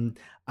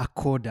a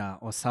coder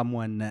or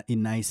someone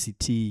in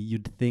ICT,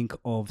 you'd think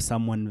of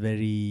someone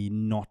very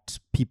not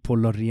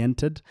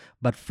people-oriented.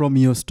 But from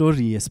your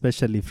story,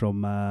 especially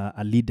from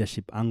a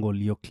leadership angle,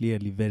 you're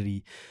clearly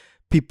very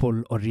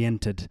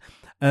people-oriented.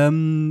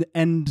 And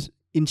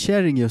in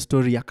sharing your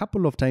story, a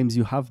couple of times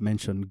you have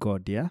mentioned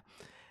God, yeah?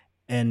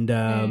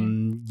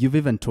 And you've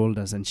even told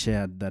us and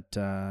shared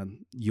that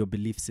your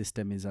belief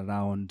system is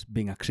around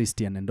being a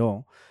Christian and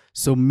all.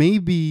 So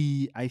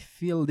maybe I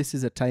feel this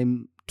is a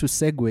time to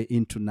segue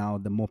into now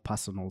the more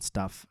personal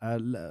stuff.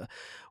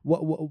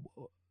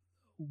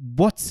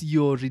 What's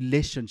your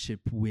relationship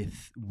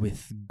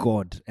with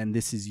God? And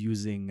this is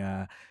using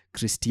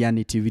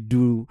Christianity.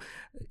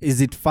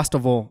 Is it, first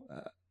of all,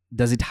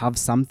 does it have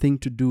something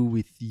to do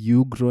with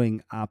you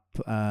growing up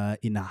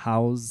in a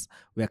house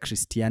where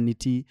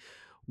Christianity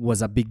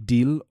was a big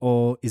deal,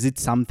 or is it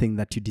something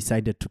that you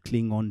decided to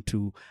cling on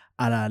to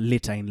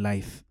later in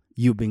life,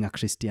 you being a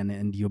Christian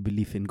and your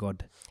belief in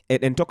God?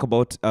 And talk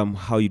about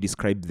how you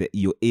describe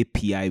your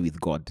API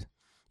with God.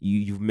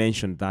 You've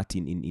mentioned that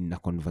in a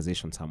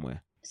conversation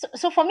somewhere.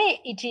 So for me,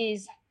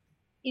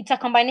 it's a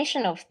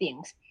combination of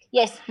things.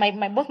 Yes,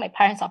 both my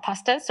parents are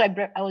pastors, so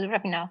I was brought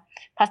up in a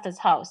pastor's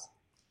house.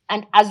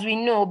 And as we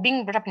know,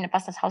 being brought up in a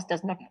pastor's house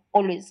does not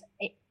always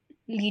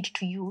lead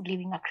to you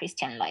living a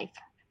Christian life.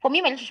 For me,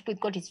 my relationship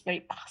with God is very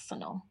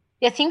personal.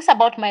 There are things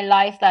about my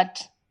life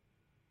that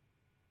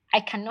I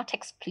cannot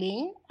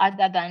explain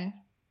other than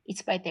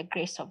it's by the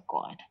grace of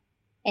God.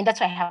 And that's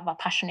why I have a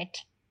passionate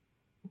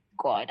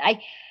God. I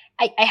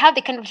have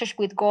the kind of relationship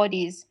with God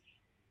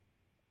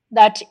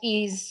I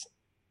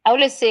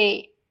always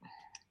say,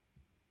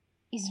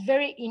 is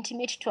very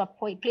intimate to a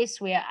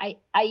place where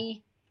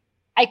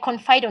I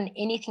confide on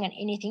anything and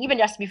anything. Even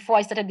just before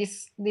I started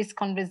this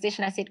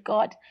conversation, I said,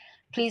 God,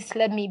 please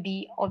let me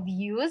be of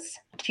use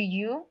to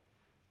you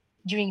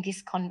during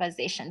this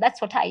conversation. That's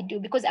what I do,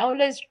 because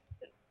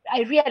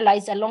I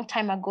realized a long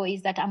time ago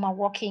is that I'm a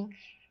walking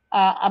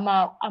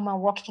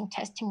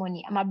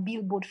testimony. I'm a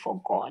billboard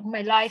for God.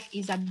 My life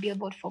is a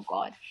billboard for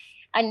God.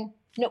 And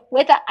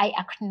whether I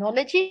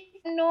acknowledge it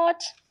or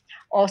not,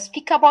 or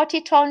speak about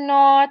it or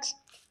not,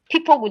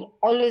 people will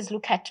always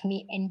look at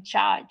me and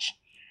judge.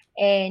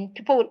 And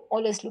people will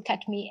always look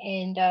at me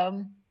and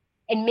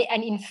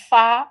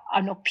infer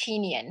an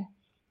opinion.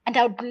 And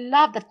I would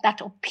love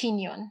that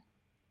opinion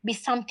be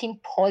something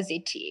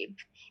positive.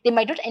 They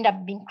might not end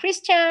up being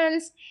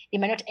Christians. They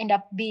might not end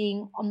up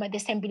being on the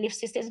same belief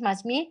system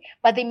as me,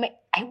 but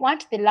I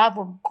want the love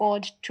of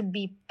God to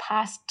be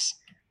passed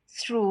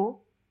through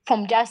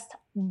from just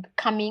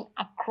coming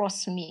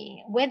across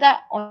me, whether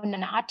on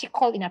an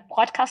article, in a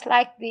podcast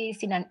like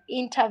this, in an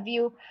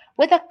interview,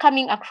 whether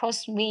coming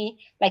across me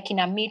like in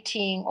a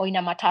meeting or in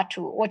a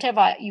matatu,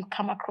 whatever you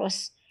come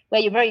across,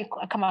 wherever you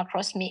come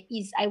across me,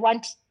 I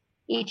want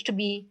it to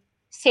be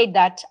said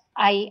that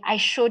I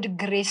showed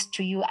grace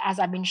to you as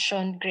I've been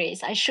shown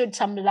grace. I showed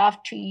some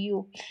love to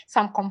you,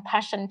 some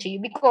compassion to you,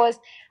 because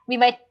we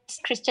might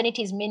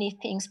Christianity is many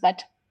things,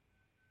 but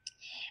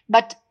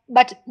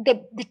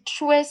the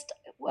truest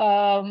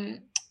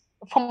form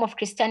of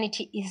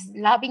Christianity is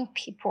loving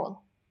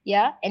people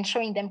yeah, and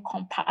showing them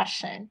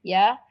compassion,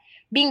 yeah,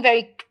 being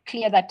very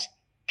clear that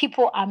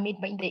people are made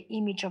in the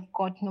image of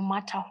God, no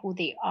matter who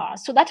they are.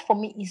 So that for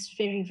me is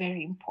very,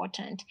 very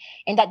important,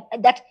 and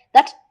that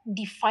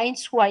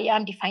defines who I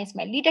am, defines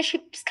my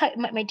leadership,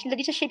 my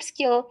leadership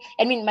skill.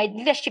 I mean, my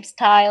leadership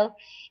style,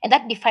 and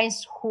that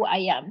defines who I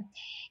am.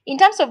 In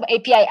terms of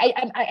API,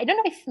 I don't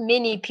know if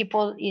many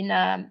people in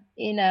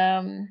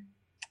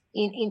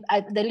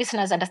the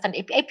listeners understand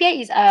API.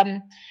 API is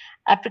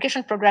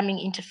application programming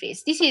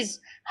interface. This is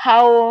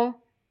how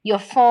your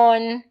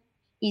phone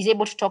is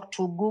able to talk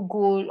to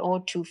Google or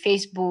to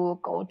Facebook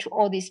or to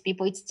all these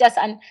people. It's just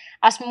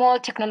a small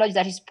technology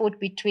that is put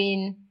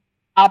between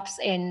apps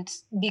and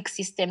big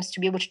systems to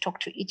be able to talk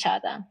to each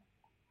other.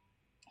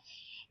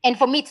 And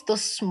for me, it's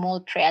those small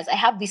prayers. I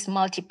have these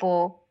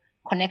multiple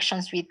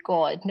connections with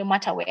God, no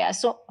matter where.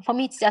 So for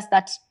me, it's just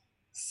that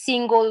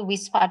single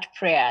whispered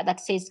prayer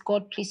that says,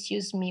 God, please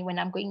use me when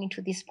I'm going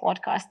into this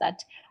podcast,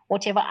 that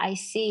whatever I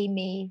say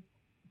may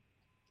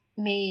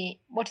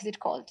what is it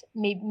called?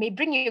 May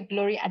bring you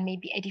glory and may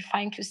be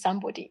edifying to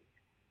somebody.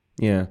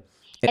 Yeah.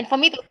 And for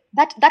me,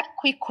 that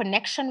quick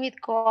connection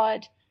with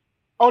God,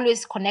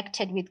 always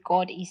connected with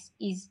God,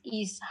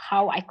 is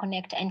how I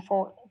connect. And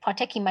for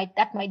taking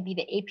that might be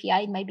the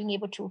API, my being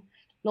able to,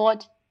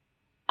 Lord,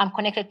 I'm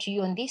connected to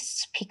you on this,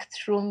 speak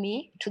through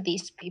me to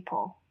these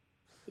people.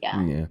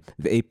 Yeah.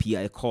 The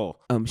API call.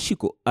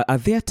 Shikoh, are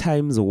there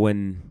times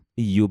when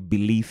your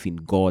belief in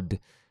God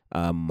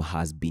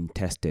has been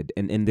tested?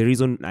 And the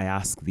reason I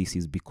ask this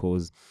is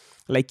because,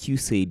 like you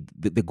said,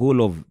 the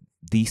goal of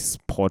this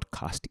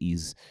podcast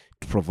is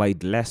to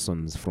provide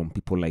lessons from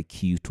people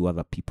like you to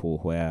other people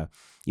where,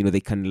 they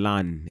can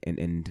learn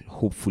and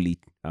hopefully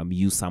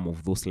use some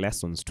of those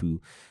lessons to,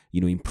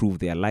 improve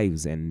their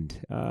lives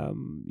and,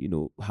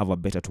 have a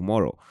better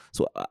tomorrow.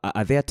 So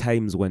are there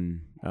times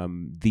when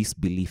this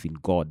belief in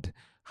God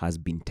has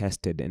been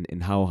tested,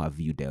 and how have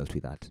you dealt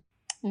with that?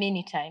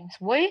 Many times.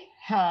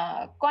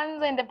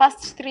 Kwanza in the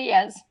past 3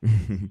 years,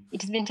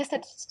 it has been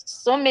tested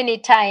so many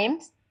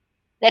times.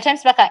 There are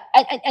times back,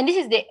 and this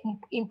is the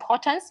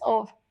importance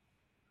of,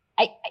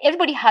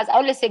 everybody has, I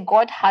always say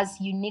God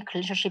has unique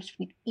relationships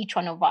with each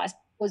one of us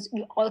because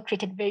we're all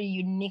created very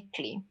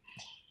uniquely.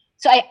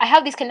 So I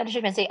have this kind of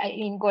relationship and say,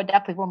 in God,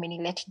 hapo hivyo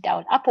umenileta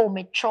down, hapo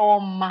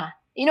umechoma.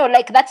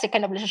 Like that's the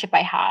kind of relationship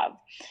I have.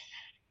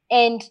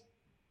 And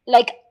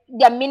like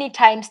there are many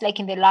times, like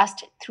in the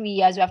last 3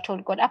 years, we have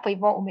told God, hapo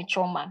hivyo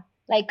umechoma.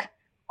 Like,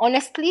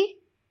 honestly,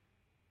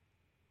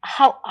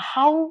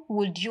 how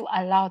would you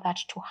allow that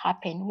to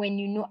happen when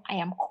you know I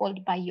am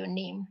called by your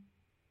name?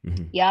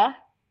 Mm-hmm. Yeah.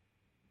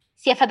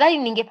 Si afadhali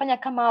ningefanya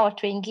kama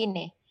watu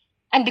wengine.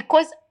 And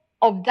because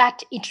of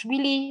that, it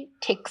really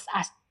takes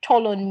a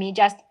toll on me,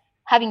 just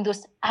having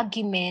those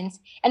arguments.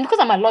 And because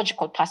I'm a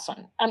logical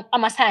person,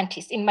 I'm a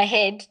scientist. In my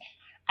head,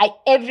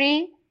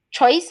 every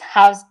choice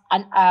has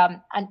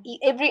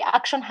every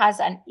action has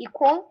an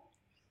equal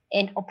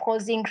and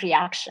opposing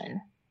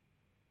reaction.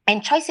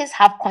 And choices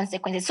have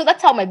consequences. So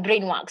that's how my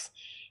brain works.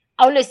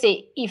 I always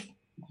say, if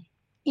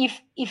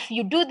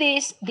you do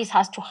this, this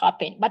has to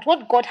happen. But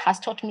what God has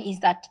taught me is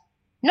that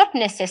not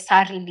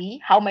necessarily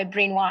how my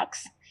brain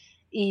works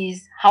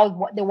is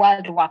how the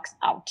world works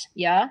out.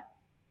 Yeah.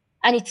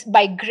 And it's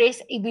by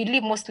grace. We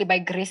live mostly by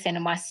grace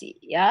and mercy.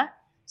 Yeah.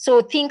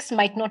 So things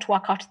might not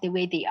work out the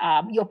way they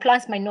are. Your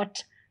plans might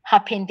not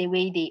happen the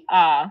way they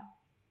are.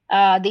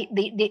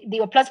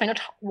 Your plans might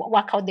not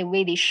work out the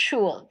way they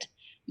should.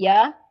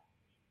 Yeah.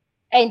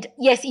 And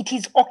yes, it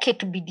is okay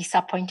to be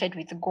disappointed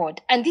with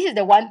God. And this is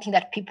the one thing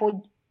that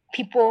people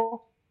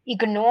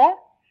ignore.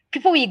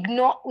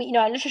 In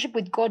our relationship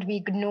with God, we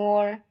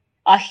ignore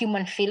our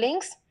human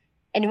feelings,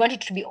 and we want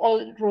it to be all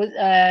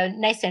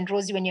nice and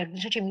rosy when you're in a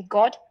relationship with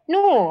God.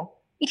 No,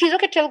 it is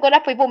okay to tell God,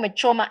 hapo hivyo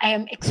umechoma, I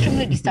am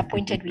extremely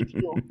disappointed with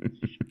you.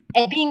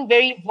 And being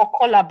very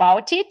vocal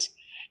about it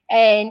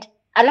and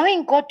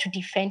allowing God to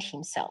defend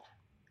himself.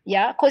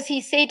 Yeah, because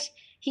he said,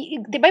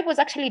 the Bible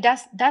actually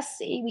does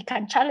say we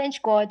can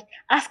challenge God,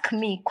 ask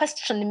me,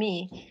 question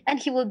me, and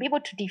he will be able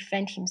to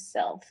defend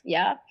himself.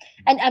 Yeah.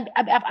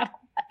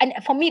 And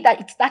for me, that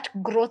it's that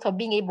growth of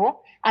being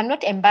able, I'm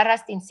not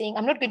embarrassed in saying,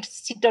 I'm not going to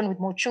sit down with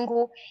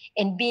Mochungu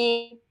and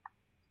be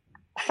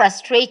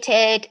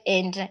frustrated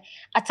and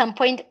at some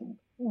point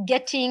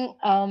getting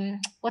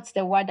what's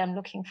the word I'm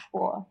looking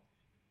for?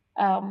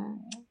 I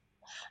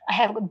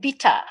have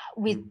bitter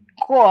with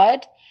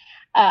God.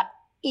 I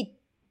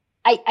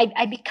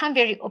become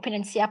very open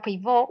and say, hapo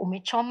hivyo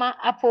umechoma,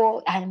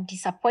 hapo I'm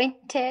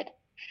disappointed.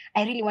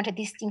 I really wanted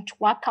this thing to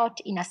work out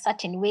in a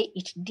certain way.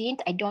 It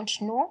didn't. I don't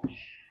know.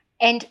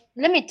 And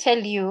let me tell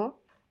you,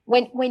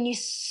 when you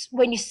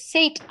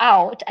say it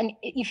out, and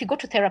if you go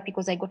to therapy,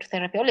 because I go to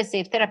therapy, I always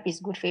say therapy is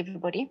good for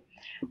everybody.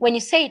 When you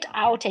say it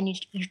out and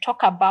you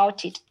talk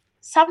about it,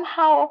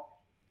 somehow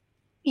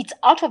it's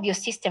out of your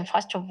system,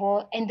 first of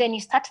all, and then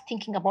you start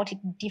thinking about it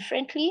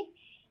differently,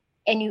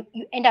 and you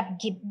end up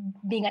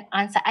being an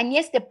answer. And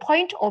yes, the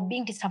point of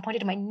being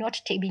disappointed might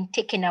not be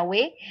taken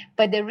away,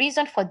 but the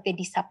reason for the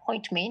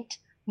disappointment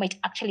might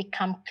actually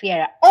come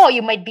clearer, or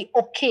you might be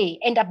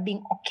end up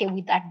being okay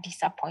with that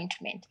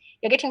disappointment.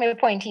 You're getting my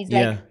point? He's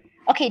like,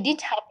 okay, it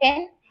didn't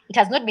happen, it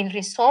has not been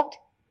resolved,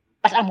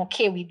 but I'm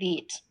okay with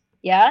it.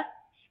 Yeah.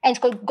 And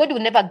God will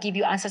never give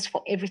you answers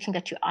for everything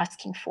that you're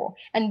asking for.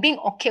 And being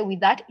okay with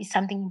that is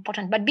something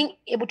important. But being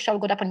able to tell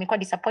God up and make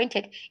God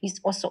disappointed is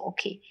also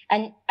okay.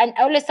 And I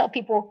always tell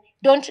people,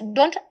 don't,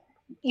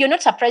 you're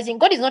not surprising.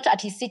 God is not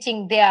at his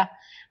sitting there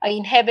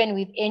in heaven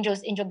with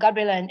angels, Angel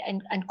Gabriel,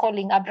 and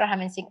calling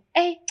Abraham and saying,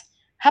 hey,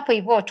 hapo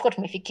hivyo tuko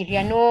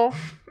tumefikiria. No,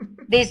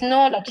 there's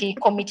no like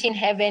committee in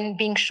heaven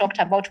being shocked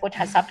about what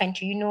has happened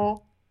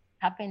to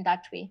happen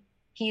that way.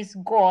 He is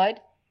God,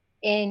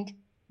 and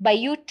by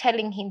you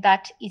telling him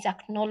that, is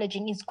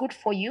acknowledging it's good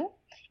for you,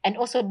 and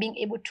also being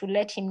able to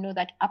let him know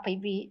that hapa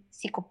hivi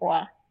siko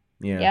poa.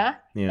 Yeah.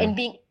 And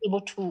being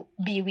able to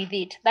be with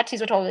it. That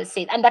is what I always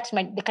say, and that's the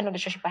kind of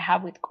relationship I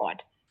have with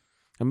God.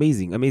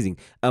 Amazing.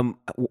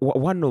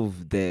 One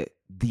of the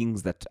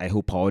things that I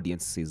hope our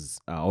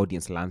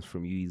audience learns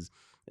from you is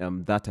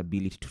that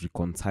ability to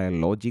reconcile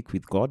logic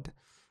with God,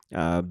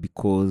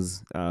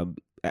 because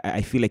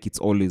I feel like it's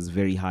always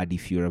very hard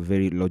if you're a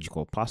very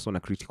logical person, a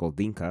critical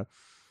thinker,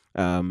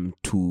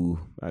 to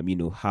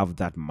have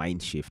that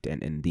mind shift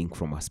and think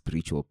from a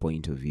spiritual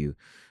point of view,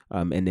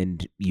 and then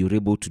you're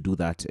able to do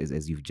that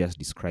as you've just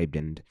described.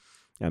 And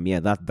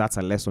that's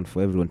a lesson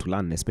for everyone to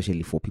learn,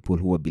 especially for people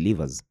who are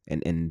believers,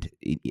 and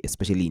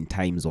especially in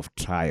times of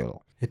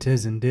trial. It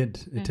is indeed.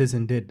 It is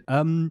indeed.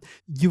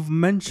 You've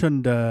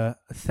mentioned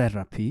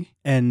therapy,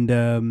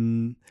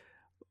 and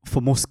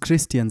for most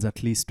Christians,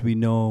 at least, we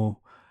know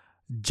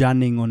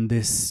journeying on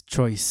this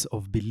choice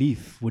of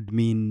belief would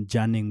mean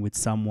journeying with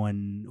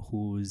someone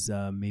who's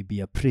maybe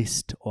a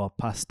priest or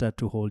a pastor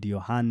to hold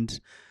your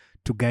hand,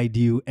 to guide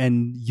you,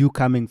 and you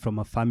coming from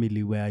a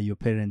family where your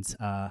parents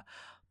are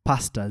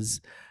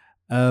pastors.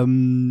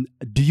 Do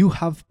you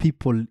have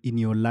people in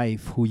your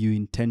life who you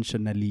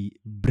intentionally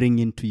bring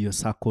into your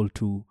circle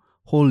to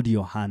hold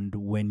your hand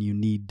when you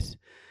need,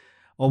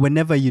 or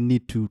whenever you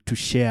need to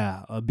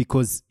share,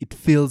 because it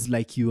feels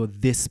like you're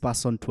this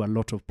person to a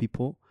lot of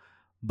people,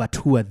 but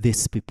who are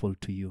these people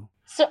to you?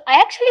 So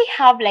I actually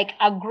have like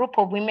a group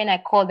of women I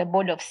call the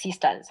board of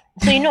sisters.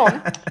 So,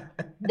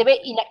 the way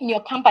in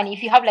your company,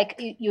 if you have like,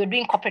 you're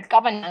doing corporate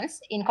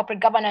governance, in corporate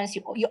governance,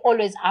 you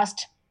always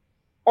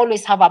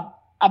have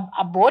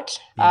a board,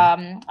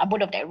 a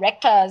board of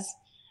directors,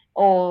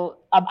 or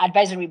an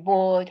advisory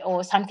board,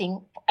 or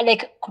something.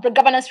 Like corporate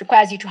governance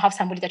requires you to have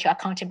somebody that you're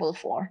accountable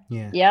for.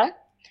 Yeah.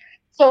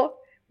 So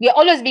we are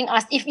always being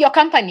asked, if your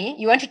company,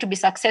 you want it to be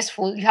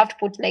successful, you have to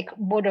put like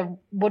board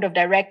of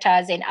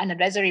directors and an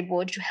advisory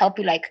board to help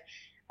you, like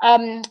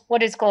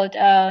what is called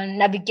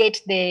navigate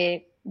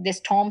the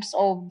storms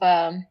of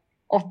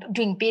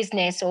doing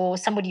business, or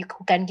somebody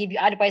who can give you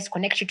advice,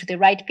 connect you to the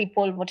right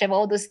people, whatever,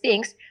 all those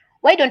things.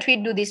 Why don't we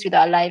do this with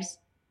our lives?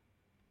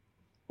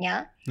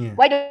 Yeah.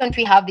 Why don't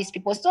we have these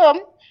people?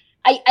 So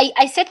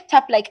I set it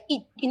up like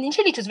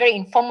initially it was very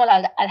informal.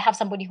 I'll have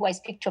somebody who I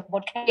speak to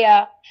about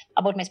career,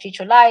 about my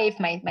spiritual life,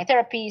 my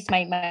therapist,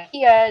 my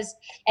peers,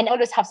 and I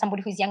always have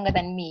somebody who's younger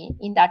than me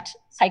in that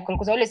cycle,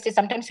 because I always say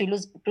sometimes we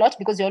lose plot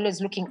because you're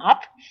always looking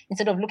up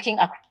instead of looking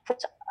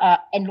across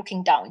and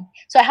looking down.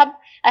 So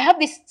I have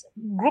this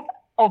group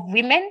of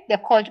women. They're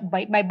called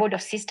my board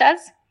of sisters.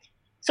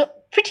 So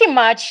pretty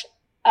much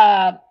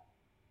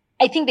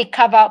I think they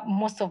cover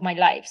most of my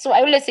life. So I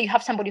always say you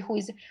have somebody who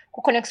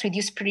connects with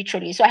you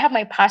spiritually. So I have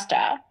my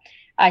pastor,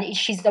 and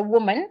she's a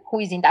woman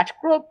who is in that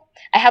group.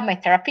 I have my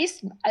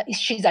therapist.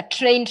 She's a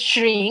trained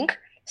shrink.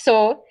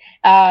 So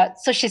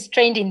she's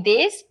trained in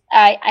this.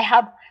 I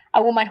have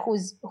a woman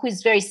who's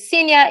very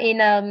senior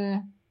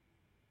in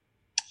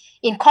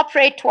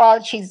corporate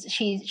world.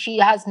 She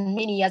has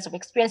many years of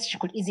experience. She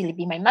could easily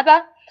be my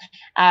mother.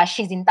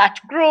 She's in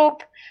that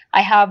group.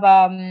 I have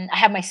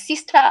my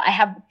sister. I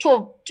have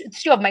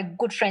three of my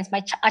good friends.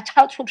 A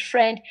childhood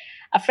friend,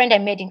 a friend I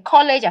made in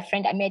college, a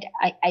friend I made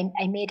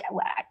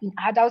in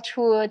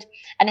adulthood,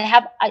 and I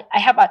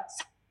have a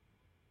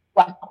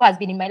one who has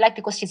been in my life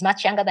because she's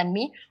much younger than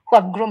me, who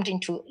I've groomed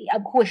into,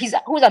 who's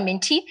a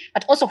mentee,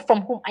 but also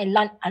from whom I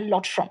learn a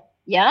lot from.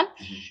 Yeah.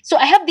 Mm-hmm. So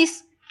I have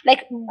this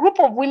like group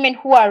of women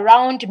who are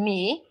around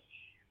me,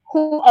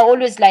 who are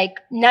always like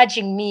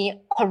nudging me,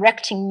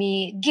 correcting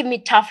me, give me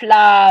tough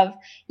love,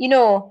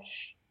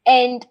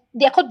 and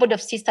they're called board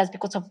of sisters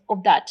because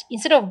of that.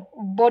 Instead of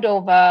board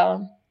of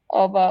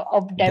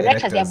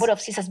directors, they are board of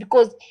sisters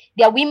because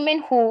they are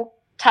women who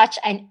touch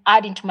and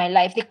add into my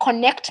life. They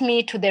connect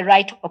me to the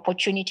right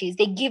opportunities.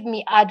 They give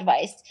me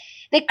advice.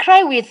 They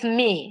cry with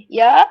me.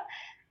 Yeah.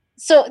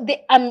 So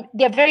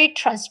they're very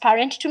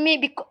transparent to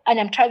me, and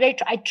I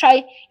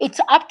try. It's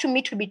up to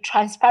me to be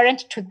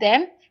transparent to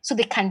them, so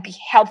they can be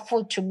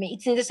helpful to me.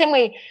 It's in the same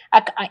way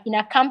in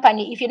a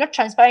company. If you're not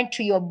transparent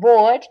to your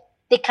board,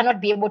 they cannot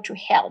be able to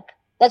help.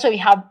 That's why we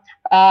have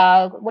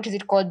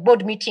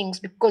board meetings,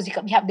 because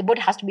the board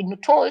has to be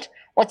told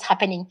what's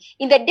happening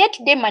in the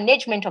day-to-day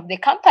management of the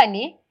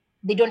company.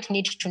 They don't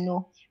need to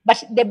know,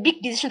 but the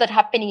big decisions that are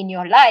happening in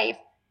your life,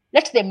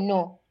 let them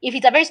know. If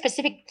it's a very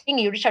specific thing,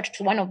 you reach out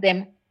to one of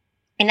them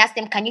and ask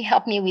them, can you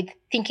help me with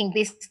thinking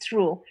this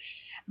through?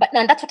 But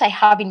and that's what I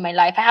have in my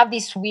life. I have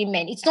these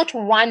women. It's not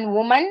one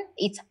woman,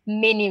 it's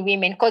many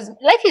women, because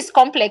life is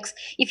complex.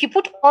 If you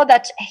put all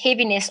that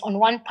heaviness on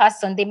one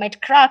person, they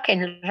might crack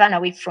and run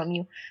away from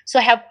you. So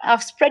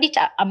I've spread it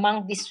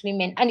among these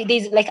women. And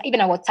there's like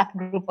even a WhatsApp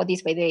group for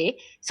this, by the way.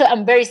 So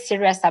I'm very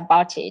serious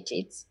about it.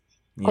 It's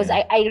because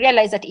I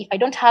realize that if I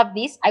don't have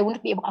this, I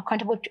won't be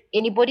accountable to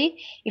anybody.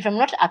 If I'm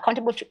not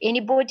accountable to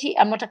anybody,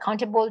 I'm not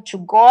accountable to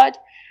God.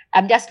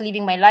 I'm just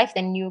living my life.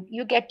 Then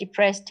you get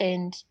depressed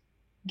and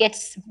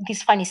gets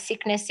these funny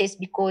sicknesses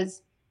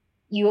because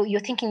you're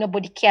thinking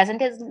nobody cares,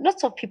 and there's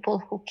lots of people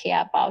who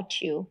care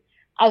about you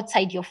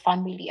outside your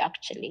family,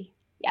 actually.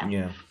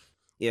 Yeah.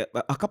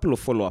 A couple of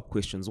follow-up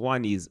questions.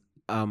 One is,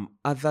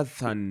 other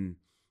than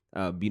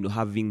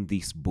having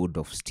this board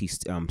of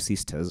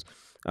sisters,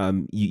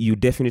 you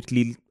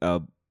definitely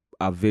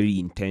are very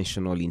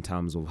intentional in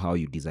terms of how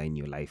you design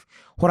your life.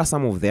 What are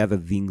some of the other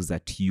things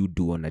that you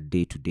do on a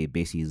day-to-day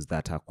basis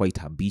that are quite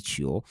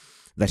habitual,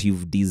 that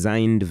you've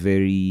designed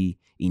very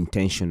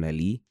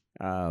intentionally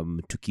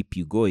to keep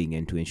you going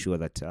and to ensure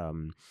that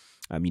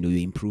you're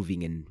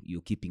improving and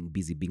you're keeping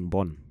busy being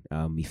born?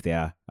 If they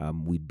are,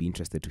 we'd be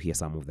interested to hear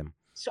some of them.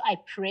 So I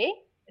pray.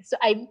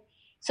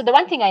 So the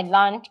one thing I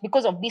learned,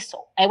 because of this,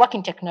 I work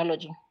in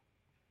technology.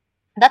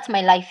 That's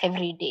my life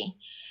every day.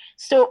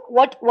 So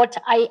what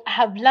I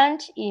have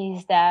learned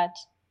is that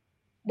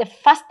the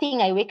first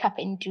thing I wake up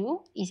and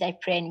do is I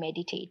pray and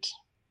meditate.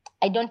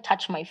 I don't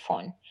touch my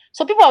phone.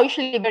 So people are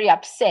usually very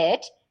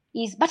upset.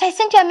 But I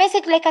sent you a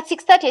message like at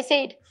 6:30. I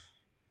said,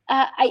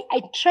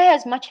 I try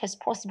as much as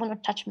possible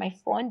not to touch my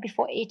phone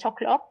before 8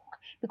 o'clock,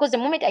 because the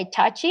moment I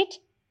touch it,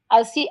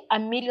 I'll see a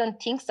million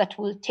things that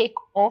will take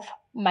off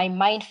my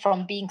mind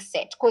from being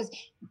set. Because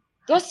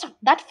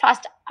that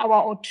first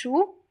hour or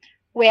two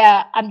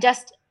where I'm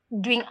just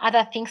doing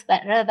other things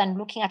that rather than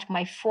looking at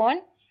my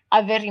phone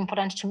are very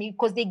important to me,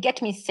 because they get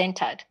me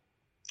centered.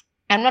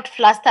 I'm not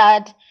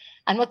flustered.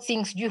 I'm not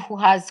seeing who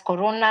has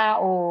corona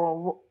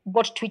or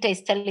what Twitter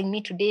is telling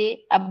me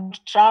today about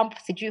Trump,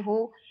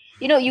 who.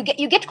 You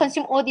get to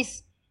consume all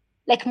this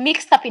like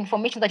mixed up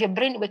information that your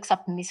brain wakes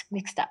up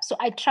mixed up. So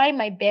I try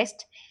my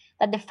best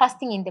that the first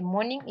thing in the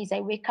morning is I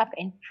wake up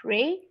and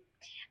pray.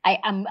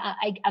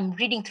 I'm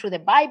reading through the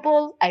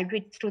Bible. I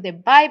read through the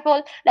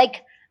Bible.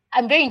 Like,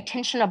 I'm very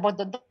intentional about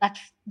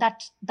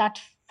that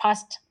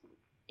first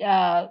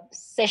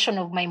session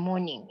of my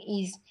morning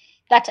is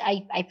that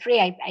I pray.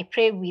 I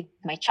pray with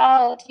my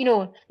child.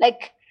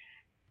 Like,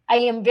 I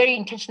am very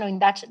intentional in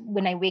that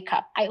when I wake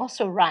up. I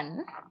also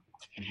run.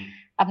 Mm-hmm.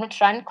 I've not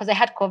run because I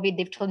had COVID.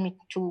 They've told me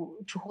to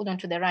hold on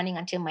to the running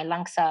until my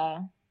lungs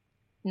are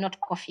not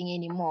coughing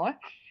anymore.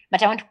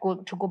 But I want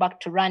to go back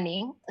to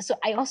running. So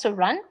I also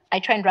run. I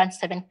try and run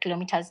 7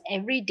 kilometers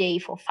every day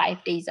for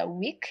 5 days a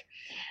week.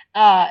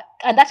 And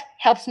that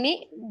helps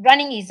me.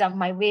 Running is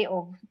my way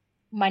of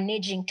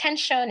managing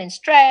tension and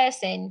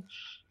stress and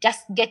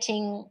just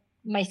getting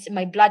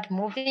my blood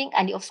moving,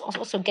 and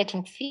also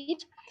getting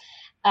fit.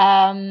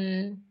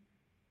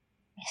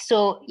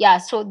 So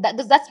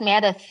that's my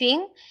other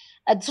thing.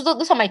 So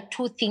those are my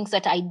two things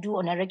that I do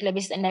on a regular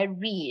basis, and I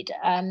read.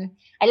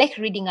 I like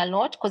reading a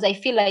lot because I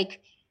feel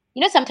like,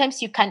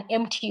 sometimes you can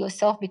empty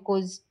yourself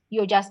because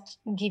you're just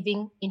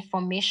giving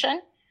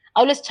information.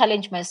 I always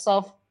challenge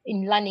myself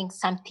in learning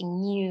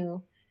something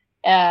new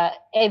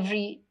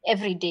every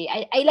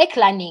day. I like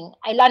learning.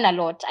 I learn a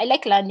lot. I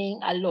like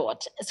learning a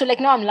lot. So like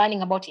now I'm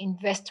learning about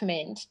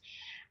investment.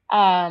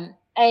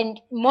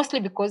 And mostly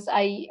because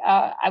I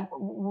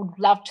would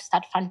love to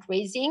start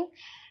fundraising,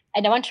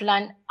 and I want to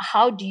learn,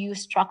 how do you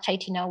structure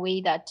it in a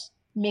way that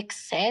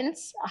makes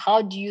sense?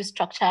 How do you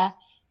structure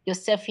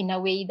yourself in a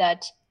way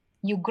that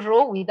you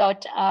grow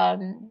without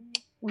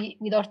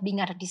being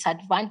at a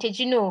disadvantage?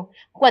 Who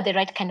are the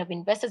right kind of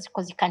investors,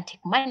 because you can't take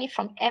money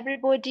from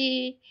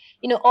everybody,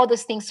 all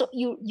those things. So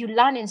you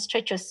learn and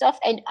stretch yourself.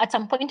 And at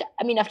some point,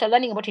 after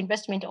learning about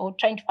investment or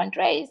trying to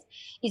fundraise,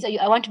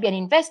 I want to be an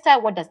investor.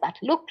 What does that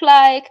look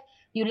like?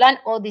 You learn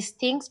all these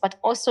things, but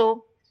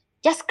also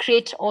just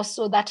create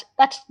also that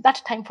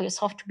time for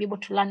yourself to be able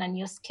to learn a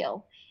new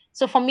skill.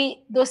 So for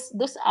me, those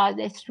are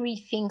the three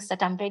things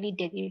that I'm very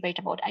deliberate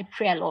about. I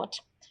pray a lot.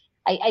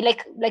 I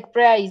like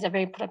prayer is a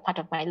very important part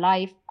of my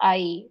life.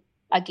 I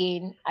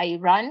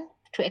run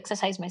to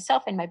exercise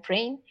myself and my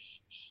brain,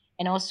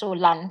 and also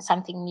learn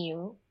something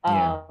new.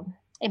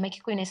 And my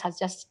Kikuiness has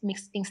just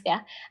mixed things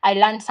there. I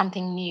learned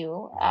something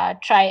new.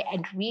 Try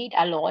and read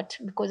a lot,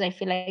 because I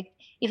feel like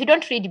if you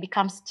don't read, you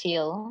become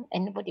still,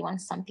 and nobody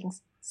wants something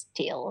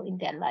still in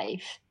their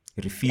life.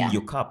 Refill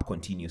your cup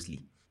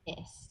continuously.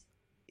 Yes.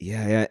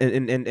 Yeah,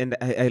 and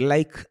I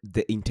like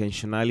the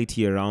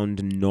intentionality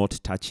around not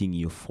touching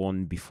your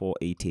phone before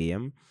 8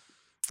 a.m.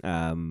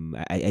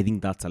 I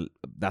think that's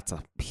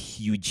a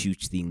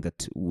huge thing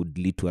that would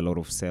lead to a lot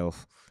of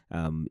self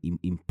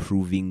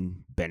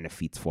improving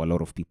benefits for a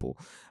lot of people.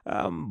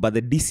 But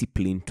the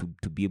discipline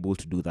to be able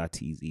to do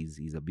that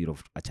is a bit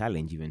of a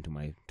challenge even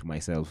to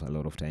myself a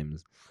lot of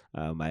times.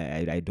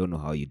 I don't know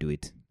how you do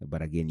it,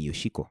 but again, you're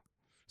Shikoh,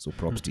 so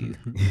props to you.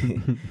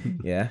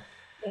 Yeah.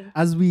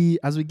 As we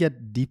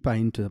get deeper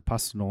into the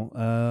personal,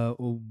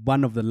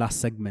 one of the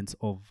last segments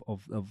of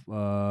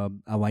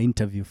our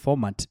interview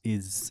format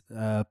is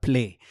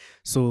play.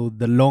 So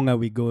the longer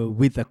we go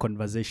with the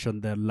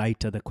conversation, the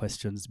lighter the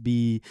questions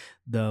be,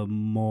 the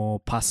more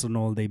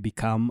personal they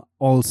become,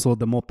 also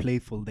the more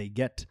playful they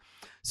get.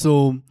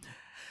 So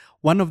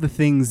one of the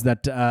things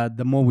that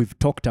the more we've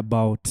talked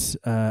about,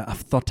 I've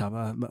thought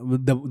about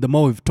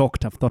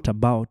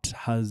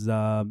has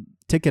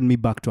taken me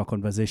back to a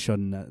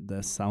conversation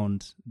the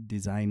sound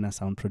designer,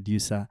 sound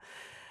producer,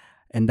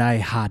 and I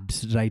had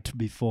right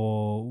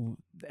before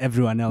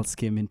everyone else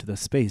came into the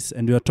space.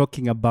 And we were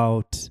talking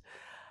about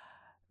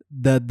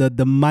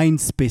the mind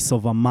space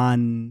of a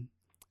man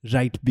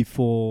right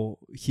before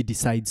he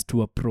decides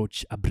to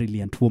approach a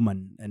brilliant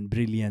woman, and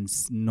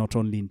brilliance not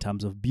only in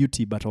terms of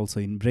beauty, but also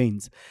in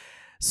brains.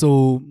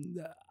 So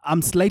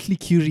I'm slightly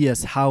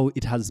curious how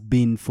it has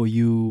been for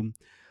you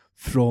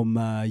from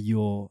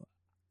your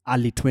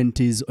early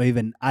 20s or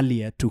even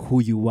earlier to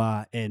who you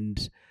are,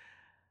 and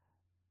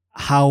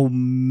how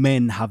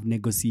men have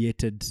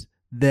negotiated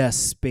their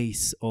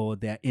space or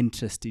their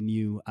interest in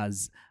you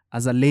as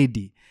a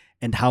lady,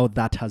 and how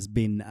that has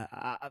been.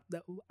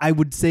 I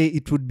would say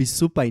it would be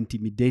super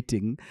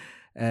intimidating,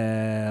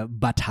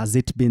 but has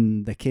it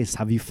been the case?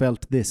 Have you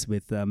felt this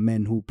with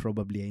men who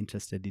probably are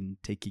interested in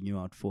taking you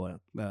out for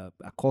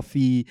a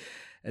coffee?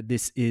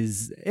 This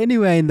is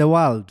anywhere in the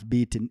world,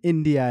 be it in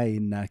India,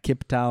 in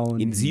Cape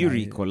Town, in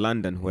Zurich or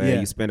London, where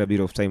you spend a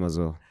bit of time as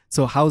well.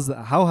 So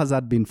how has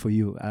that been for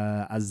you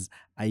as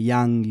a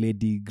young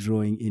lady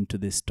growing into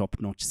this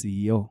top-notch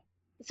CEO?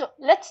 So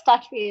let's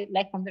start with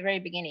from the very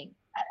beginning.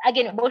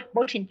 Again, about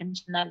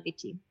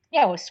intentionality.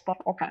 Yeah, I was super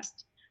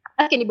focused.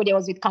 Ask anybody I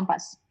was with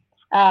campus.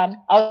 I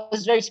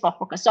was very super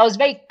focused. So I was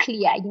very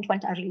clear I didn't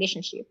want a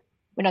relationship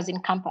when I was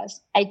in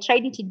campus. I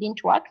tried it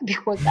didn't work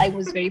because I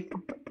was very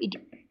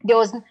there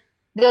was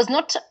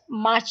not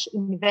much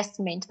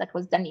investment that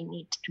was done in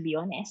it, to be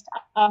honest.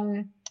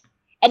 And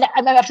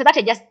after that,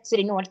 I just said,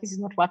 you know what, this is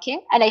not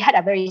working. And I had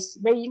a very,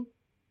 very,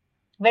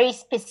 very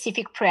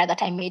specific prayer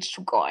that I made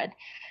to God.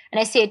 And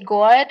I said,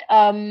 God,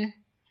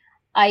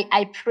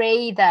 I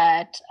pray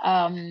that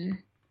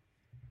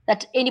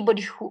that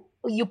anybody who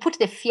you put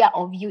the fear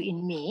of you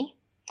in me,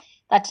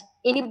 that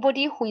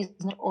anybody who is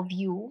not of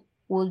you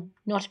will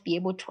not be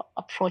able to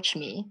approach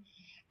me,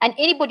 and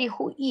anybody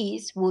who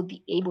is will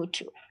be able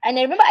to. And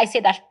I remember I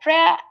said that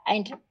prayer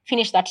and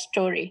finished that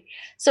story.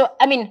 So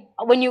I mean,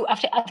 when you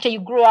after you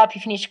grow up,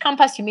 you finish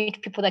campus, you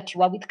meet people that you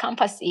were with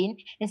campus in,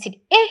 and said,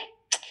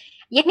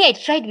 Yemi, I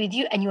tried with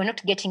you and you are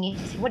not getting it.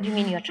 I said, what do you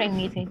mean you are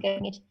trying with me and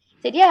getting it?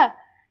 I said, yeah,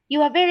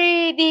 you are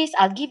very this,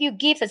 I'll give you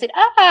gifts. I said,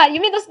 you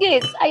mean those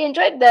gifts? I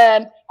enjoyed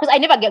them. Because I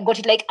never got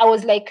it. I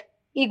was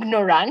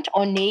ignorant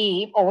or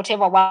naive or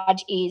whatever word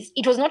is.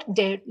 It was not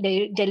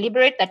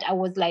deliberate that I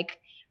was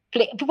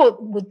people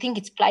would think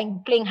it's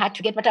playing hard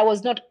to get, but I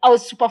was not. I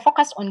was super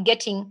focused on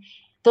getting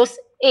those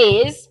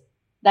A's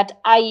that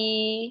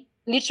I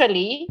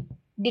literally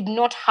did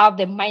not have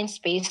the mind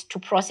space to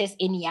process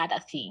any other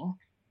thing.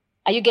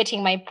 Are you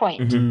getting my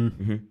point?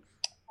 Mm-hmm.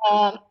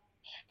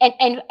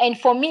 And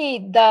for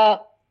me,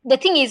 the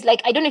thing is,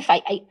 I don't know if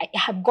I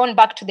have gone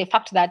back to the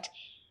fact that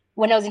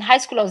when I was in high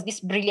school, I was this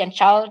brilliant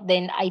child.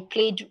 Then I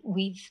played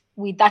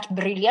with that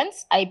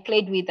brilliance. I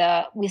played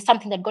with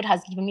something that God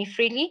has given me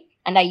freely,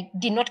 and I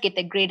did not get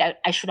the grade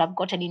I should have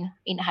gotten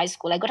in high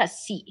school. I got a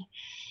C,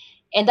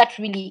 and that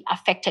really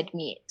affected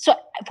me. So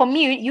for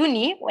me,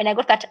 uni, when I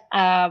got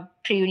that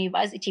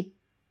pre-university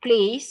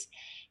place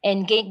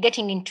and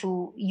getting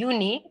into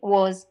uni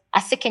was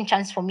a second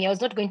chance for me. I was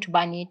not going to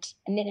burn it,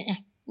 and then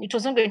it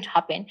was not going to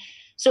happen.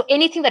 So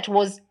anything that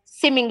was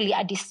seemingly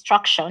a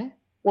distraction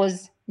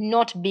was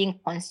not being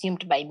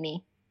consumed by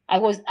me. I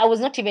was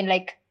not even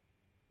like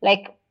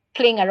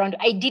playing around.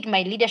 I did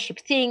my leadership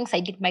things, I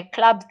did my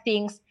club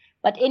things,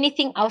 but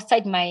anything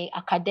outside my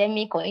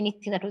academic or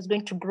anything that was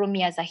going to grow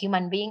me as a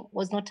human being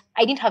was not.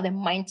 I didn't have the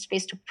mind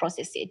space to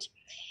process it.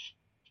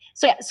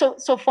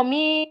 So for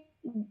me,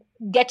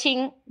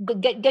 getting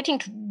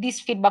to this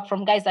feedback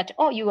from guys that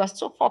you are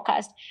so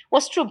focused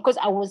was true, because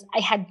I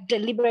had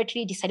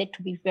deliberately decided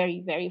to be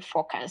very, very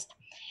focused.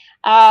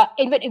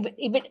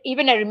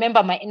 Even I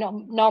remember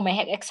now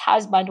my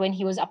ex-husband, when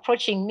he was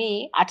approaching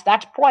me at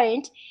that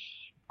point,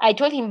 I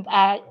told him,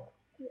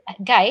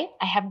 guy,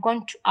 I have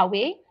gone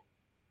away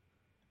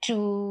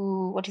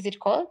to, what is it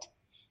called?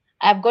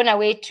 I've gone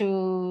away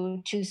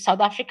to South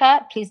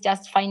Africa. Please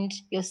just find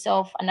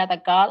yourself another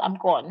girl. I'm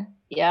gone.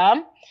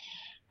 Yeah.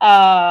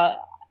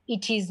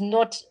 It is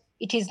not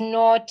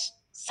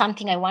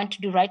something I want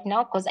to do right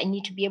now, because I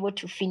need to be able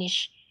to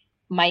finish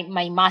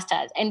my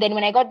master's. And then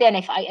when I got there and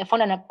I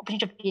found an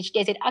opportunity for PhD,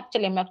 I said,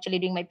 I'm actually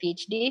doing my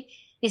PhD.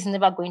 This is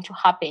never going to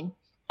happen.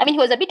 I mean, he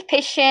was a bit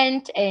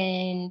patient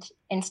and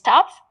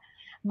stuff.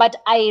 But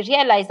I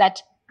realized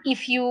that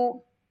if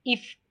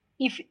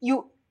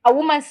a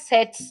woman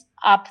sets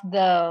up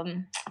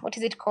the, what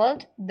is it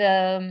called,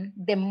 the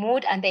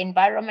mood and the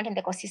environment and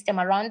the ecosystem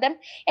around them,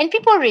 and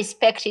people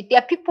respect it. There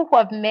are people who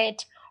I've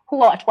met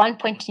who are at one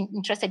point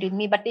interested in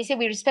me, but they say,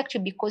 we respect you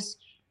because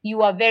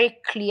you are very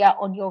clear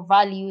on your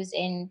values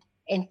and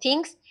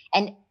things.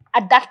 And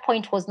at that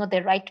point was not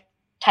the right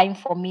time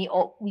for me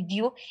or with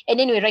you. And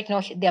anyway, right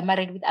now they're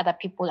married with other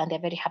people and they're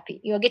very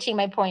happy. You're getting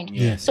my point?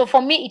 Yes. So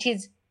for me,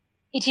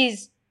 it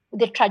is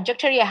the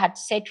trajectory I had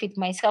set with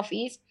myself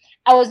is,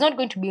 I was not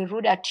going to be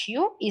rude at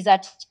you. Is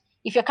that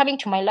if you're coming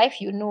to my life,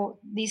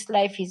 this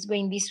life is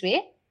going this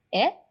way.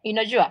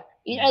 Jua.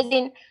 As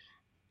in,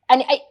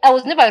 and I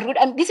was never rude.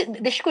 And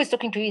the Shikoh is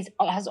talking to you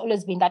has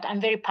always been that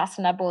I'm very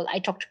personable. I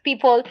talk to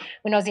people.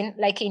 When I was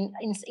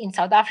in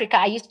South Africa,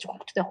 I used to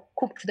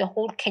cook to the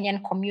whole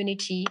Kenyan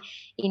community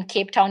in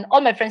Cape Town.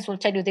 All my friends will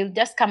tell you, they'll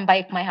just come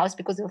by my house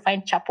because they'll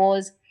find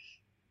chapels.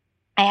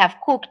 I have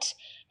cooked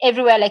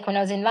everywhere. Like when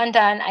I was in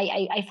London,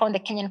 I found the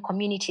Kenyan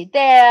community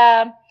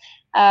there.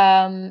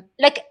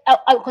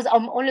 Because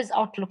I'm always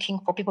out looking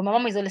for people. My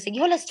mom is always saying,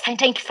 you're always trying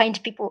to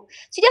find people.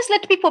 So just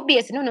let people be.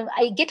 I said, no,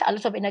 I get a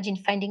lot of energy in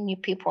finding new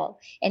people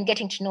and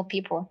getting to know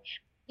people.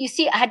 You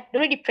see, I had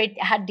already prayed,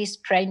 I had this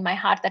prayer in my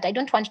heart that I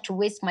don't want to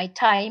waste my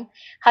time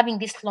having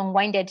this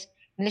long-winded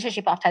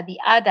relationship after the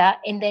other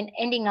and then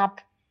ending up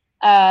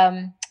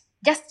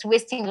just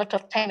wasting a lot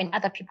of time and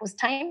other people's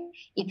time.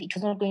 If it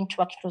was not going to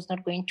work, it was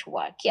not going to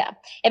work. Yeah.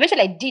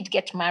 Eventually, I did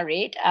get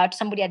married to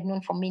somebody I'd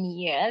known for many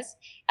years.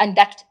 And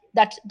that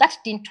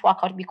didn't work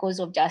out because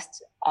of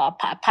just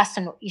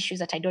personal issues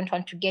that I don't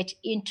want to get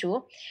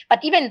into.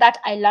 But even that,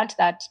 I learned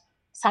that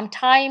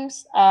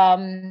sometimes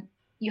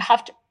you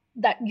have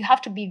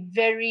to be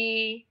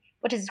very,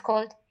 what is it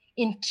called,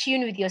 in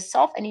tune with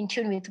yourself and in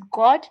tune with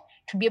God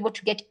to be able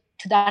to get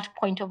to that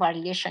point of a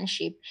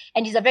relationship.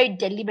 And it's a very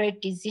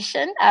deliberate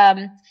decision.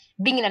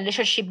 Being in a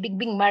relationship,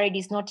 being married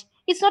it's not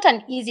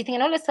an easy thing.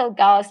 And I always tell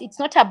girls, it's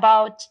not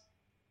about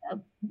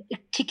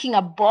ticking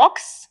a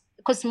box,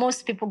 because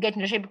most people get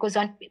in a relationship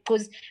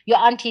because your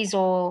aunties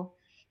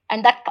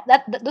and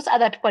those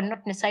other people are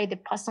not necessarily the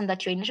person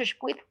that you're in a relationship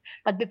with,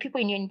 but the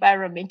people in your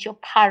environment, your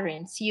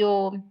parents,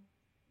 your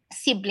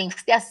siblings,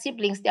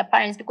 their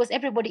parents, because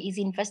everybody is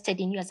invested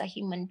in you as a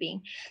human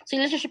being. So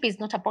relationship is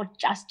not about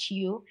just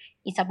you,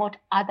 it's about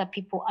other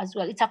people as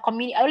well. It's a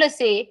community. I always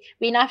say,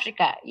 we're in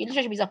Africa,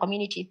 relationship is a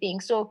community thing.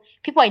 So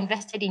people are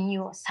invested in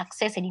your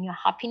success and in your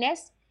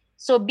happiness.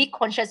 So be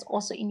conscious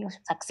also in your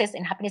success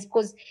and happiness,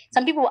 because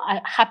some people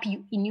are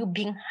happy in you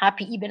being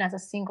happy even as a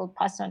single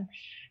person.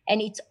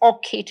 And it's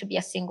okay to be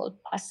a single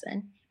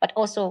person, but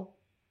also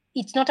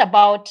it's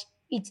about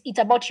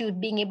you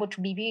being able to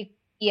be very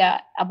clear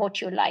about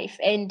your life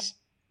and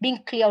being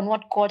clear on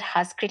what God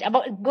has created.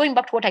 About going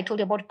back to what I told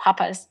you about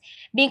purpose,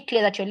 being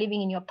clear that you're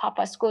living in your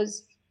purpose,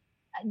 because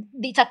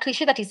it's a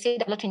cliche that is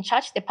said a lot in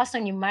church. The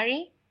person you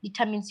marry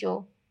determines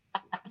your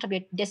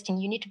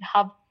destiny. You need to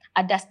have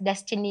a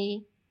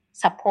destiny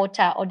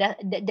supporter or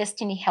the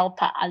destiny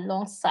helper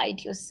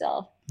alongside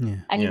yourself. Yeah.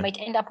 And you might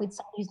end up with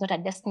someone who's not a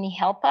destiny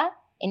helper,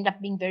 end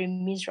up being very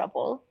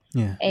miserable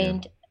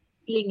and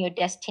feeling your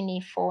destiny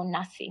for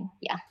nothing.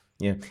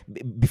 Yeah.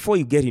 Before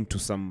you get into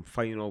some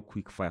final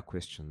quick fire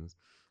questions,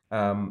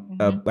 I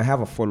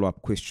have a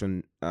follow-up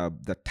question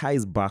that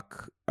ties back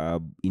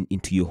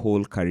into your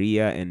whole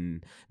career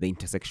and the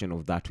intersection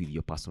of that with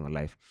your personal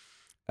life.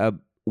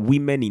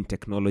 Women in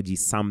technology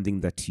is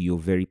something that you're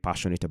very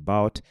passionate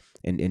about,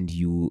 and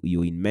you're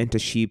in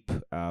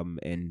mentorship,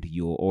 and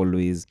you're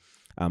always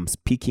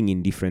speaking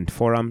in different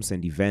forums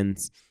and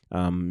events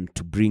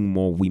to bring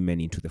more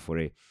women into the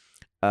foray.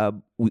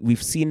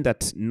 We've seen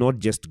that not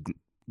just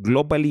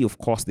globally, of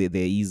course, there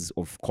is,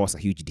 of course, a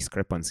huge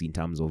discrepancy in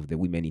terms of the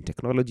women in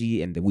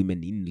technology and the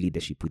women in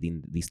leadership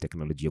within these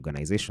technology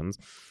organizations.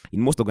 In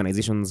most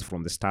organizations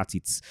from the start,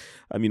 it's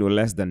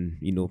less than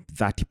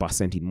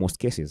 30% in most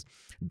cases.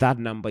 That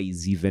number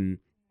is even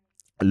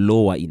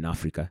lower in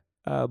Africa.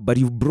 But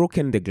you've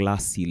broken the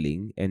glass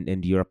ceiling,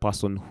 and you're a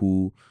person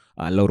who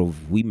a lot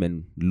of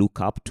women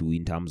look up to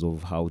in terms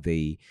of how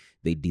they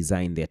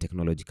design their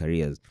technology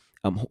careers.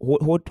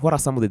 What are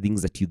some of the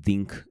things that you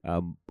think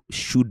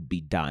should be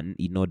done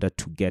in order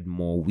to get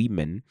more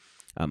women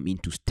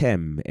into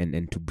STEM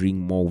and to bring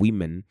more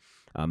women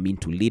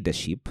into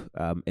leadership,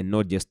 and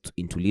not just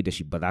into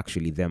leadership, but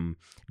actually them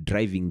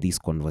driving these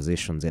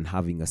conversations and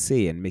having a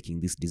say and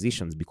making these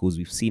decisions? Because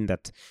we've seen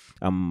that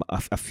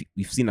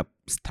we've seen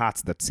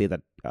stats that say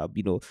that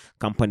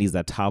companies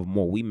that have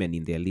more women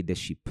in their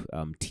leadership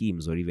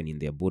teams or even in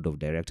their board of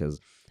directors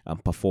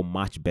perform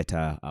much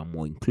better,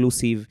 more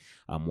inclusive,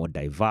 more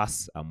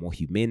diverse, more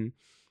humane,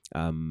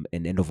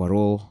 and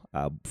overall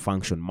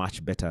function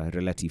much better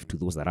relative to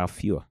those that have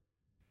fewer.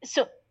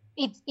 So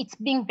it's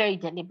being very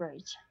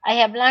deliberate. I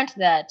have learned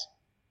that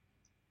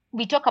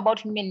we talk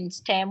about women in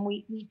STEM.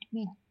 We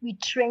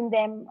train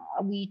them.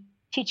 We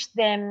teach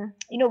them.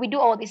 We do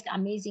all these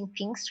amazing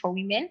things for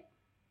women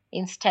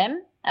in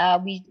STEM.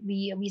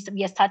 We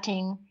are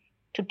starting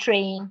to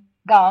train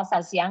girls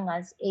as young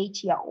as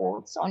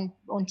 8-year-olds on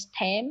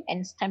STEM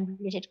and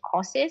STEM-related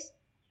courses,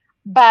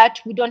 but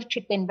we don't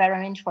create the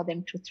environment for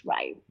them to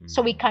thrive.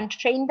 So we can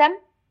train them,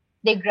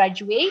 they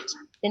graduate,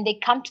 then they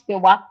come to the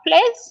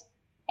workplace,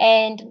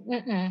 and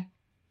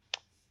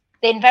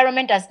the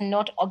environment does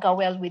not augur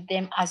well with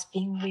them as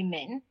being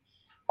women,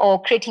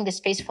 or creating the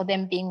space for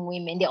them being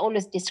women. They're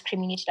always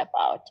discriminated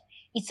about.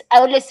 I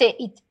always say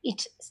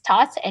it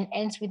starts and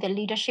ends with the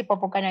leadership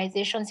of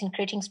organizations in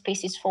creating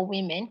spaces for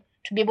women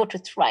to be able to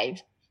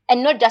thrive.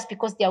 And not just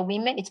because they're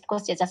women, it's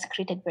because they're just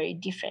created very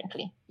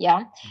differently.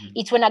 Yeah.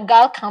 It's when a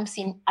girl comes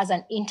in as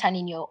an intern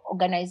in your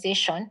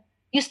organization,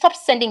 you stop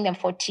sending them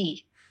for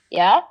tea.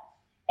 Yeah.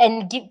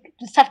 And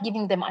start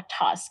giving them a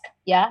task.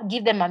 Yeah.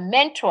 Give them a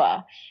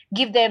mentor,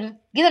 give them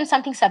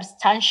something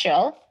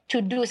substantial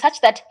to do,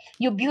 such that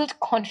you build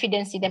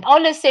confidence in them. I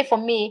always say, for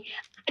me,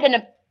 I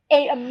had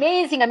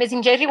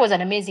amazing Jerry was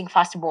an amazing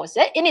first boss.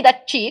 Any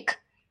that chick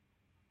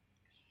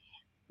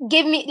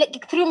gave me,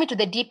 like, threw me to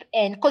the deep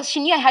end, because she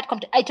knew I had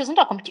it wasn't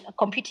a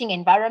computing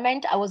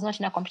environment. I was not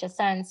in a computer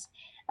science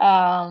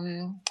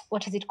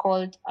what is it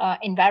called,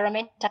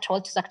 environment at all.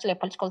 It was actually a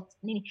political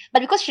thing.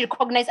 But because she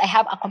recognized I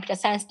have a computer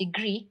science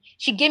degree,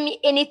 she gave me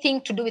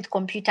anything to do with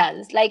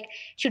computers. Like,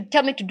 she would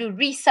tell me to do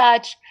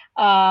research,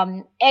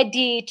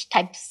 edit,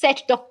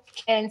 typeset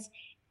documents.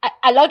 I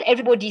allowed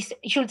everybody.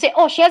 She would say,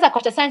 oh, she has a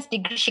computer science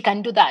degree, she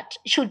can do that.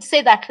 She would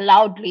say that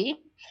loudly.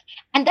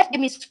 And that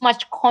gave me so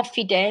much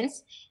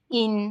confidence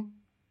in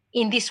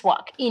this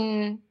work,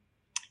 in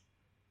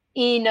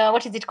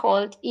what is it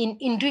called,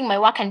 in doing my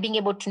work, and being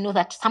able to know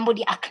that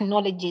somebody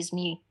acknowledges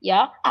me.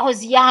 Yeah, I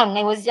was young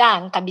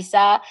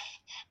kabisa,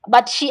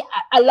 but she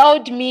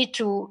allowed me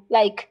to,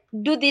 like,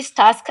 do this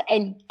task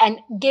and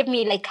gave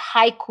me, like,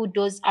 high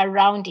kudos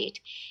around it.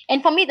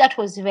 And for me, that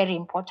was very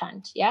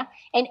important. Yeah.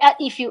 And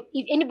if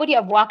anybody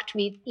I've worked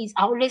with, is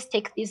I always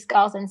take these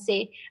girls and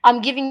say,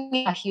 I'm giving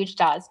you a huge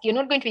task. You're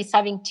not going to be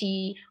serving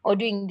tea or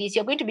doing this.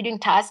 You're going to be doing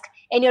task,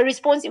 and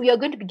you're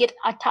going to get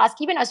a task,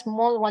 even a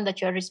small one, that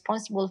you're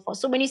responsible for.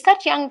 So when you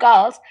start young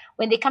girls,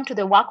 when they come to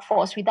the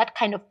workforce with that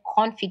kind of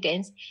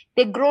confidence,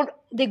 they grow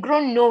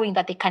knowing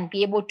that they can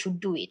be able to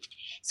do it.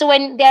 So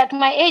when they're at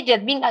my age, they're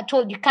being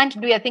told you can't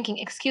do it, you're thinking,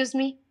 excuse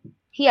me,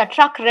 here,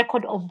 track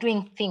record of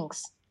doing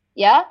things.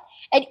 Yeah.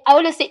 And I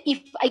always say, if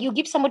you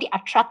give somebody a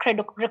track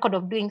record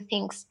of doing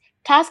things,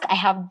 task I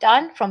have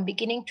done from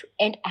beginning to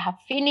end, I have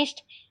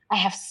finished, I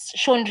have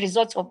shown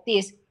results of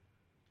this.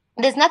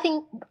 There's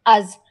nothing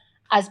as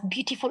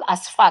beautiful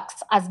as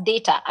facts, as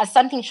data, as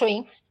something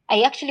showing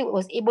I actually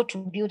was able to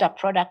build a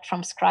product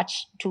from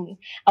scratch too.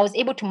 I was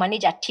able to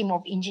manage a team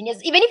of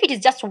engineers, even if it is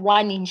just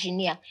one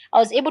engineer. I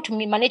was able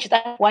to manage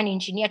that one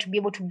engineer to be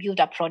able to build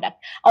a product.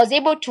 I was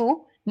able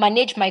to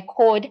manage my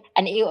code,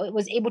 and I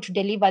was able to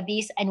deliver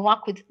this and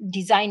work with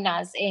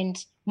designers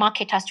and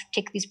marketers to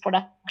take this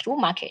product to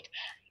market.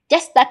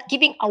 Just that,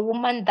 giving a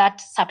woman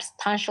that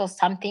substantial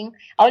something,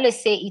 I always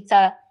say it's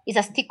a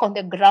stick on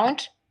the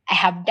ground. I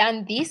have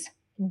done this,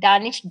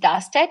 done it,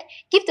 dusted.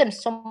 Give them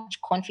so much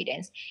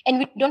confidence. And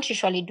we don't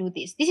usually do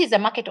this. This is a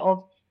market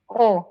of,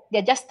 oh,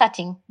 they're just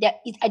starting.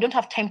 I don't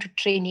have time to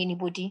train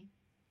anybody.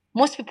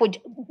 Most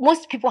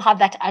people have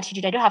that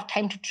attitude. I don't have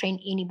time to train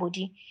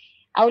anybody.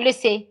 I always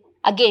say,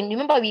 again,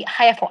 remember, we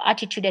hire for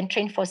attitude and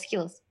train for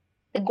skills.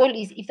 The goal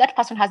is, if that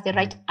person has the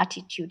right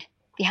attitude,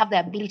 they have the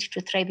ability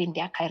to thrive in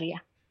their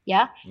career.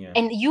 Yeah.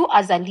 And you,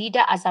 as a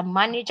leader, as a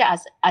manager,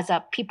 as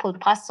a people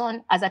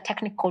person, as a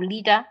technical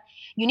leader,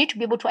 you need to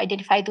be able to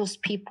identify those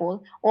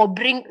people, or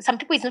bring some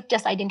people. It's not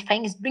just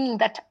identifying, it's bringing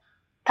that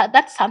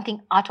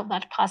something out of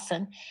that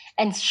person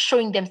and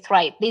showing them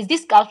thrive. There's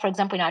this girl, for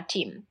example, in our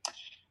team.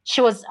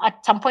 She was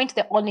at some point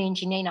the only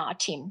engineer in our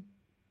team.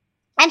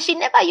 And she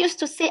never used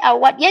to say a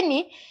word.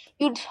 Yani,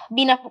 you'd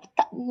be in a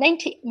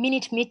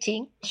 90-minute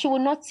meeting, she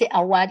would not say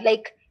a word.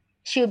 Like,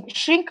 she would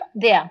shrink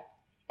there.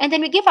 And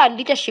then we gave her a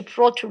leadership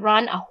role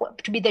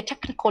to be the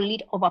technical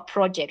lead of a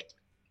project.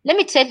 Let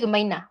me tell you,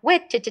 Maina,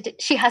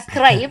 she has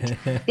thrived.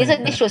 There's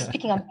a day she was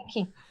speaking, I'm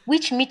thinking,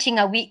 which meeting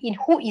are we in?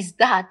 Who is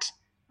that?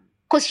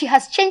 Because she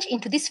has changed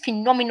into this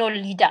phenomenal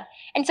leader.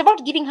 And it's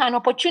about giving her an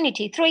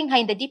opportunity, throwing her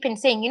in the deep end,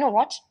 saying, you know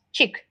what,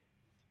 chick,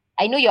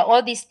 I know you're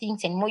all these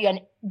things and more. You're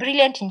a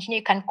brilliant engineer.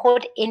 You can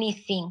code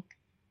anything.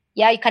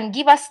 Yeah, you can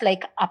give us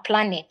like a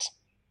planet.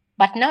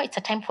 But now it's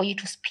a time for you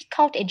to speak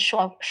out and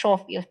show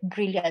off your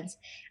brilliance.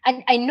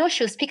 And I know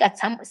she'll speak at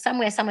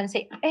somewhere, someone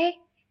say, hey,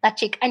 that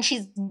chick. And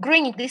she's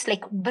growing into this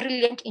like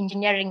brilliant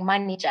engineering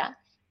manager.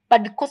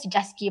 But because you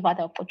just gave her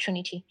the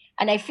opportunity.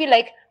 And I feel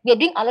like we're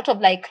doing a lot of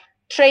like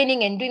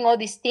training and doing all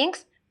these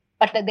things.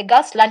 But the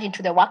girls land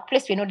into the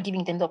workplace, we're not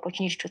giving them the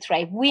opportunity to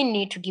thrive. We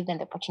need to give them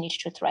the opportunity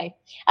to thrive.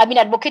 I've been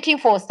advocating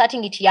for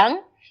starting it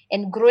young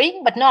and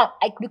growing. But now,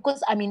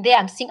 because I'm in there,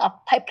 I'm seeing a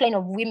pipeline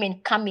of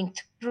women coming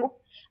through.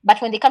 But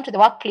when they come to the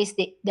workplace,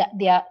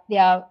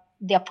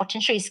 their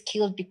potential is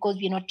killed because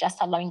we're not just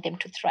allowing them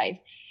to thrive.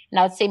 And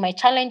I would say my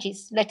challenge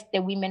is let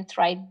the women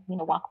thrive in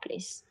the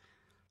workplace.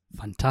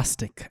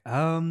 Fantastic.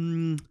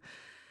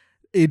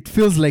 It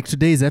feels like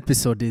today's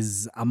episode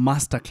is a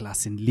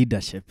masterclass in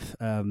leadership.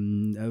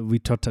 We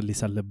totally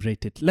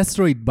celebrate it. Let's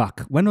throw it back.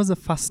 When was the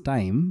first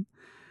time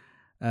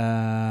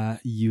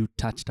you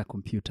touched a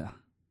computer,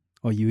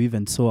 or you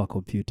even saw a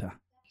computer?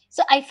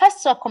 So I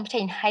first saw a computer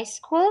in high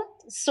school.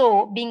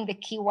 So being the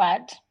key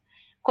word,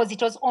 because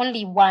it was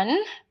only one,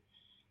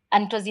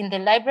 and it was in the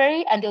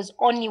library, and there was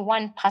only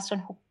one person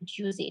who could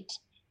use it.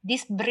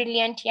 This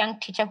brilliant young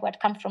teacher who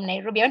had come from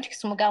Nairobi. I went to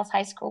Kisumu Girls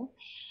High School.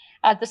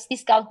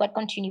 This girl who had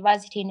gone to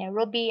university in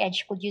Nairobi, and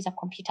she could use a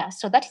computer.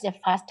 So that is the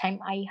first time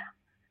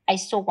I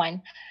saw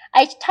one.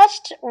 I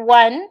touched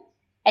one,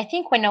 I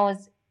think when I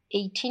was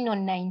 18 or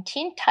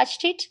 19,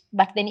 touched it,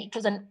 but then it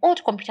was an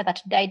old computer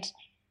that died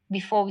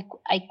before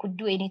I could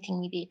do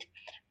anything with it.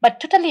 But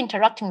totally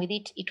interacting with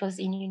it, it was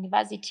in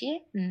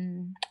university.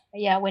 When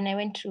I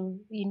went to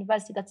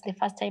university, that's the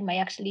first time I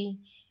actually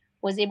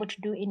was able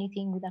to do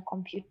anything with a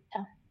computer.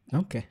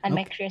 Okay. And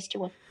my curiosity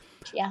was,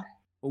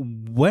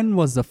 When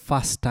was the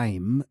first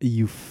time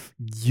you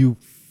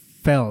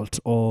felt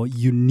or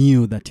you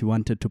knew that you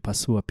wanted to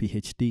pursue a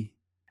PhD?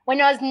 When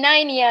I was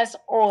 9 years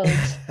old,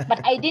 but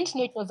I didn't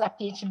know it was a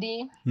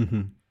PhD.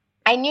 Mm-hmm.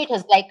 I knew it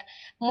was like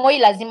moi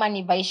lazima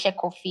nivaishe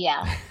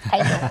kofia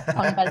kind of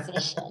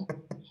conversation.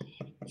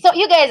 So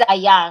you guys are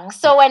young.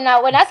 So when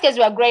us guys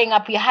were growing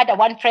up, we had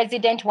one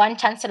president, one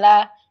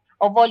chancellor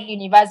of all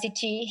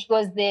university. He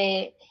was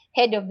the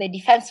head of the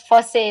defense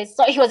forces.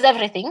 So he was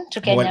everything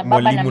to Kenya.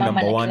 Baba na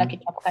mama na kila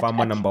kitu hapo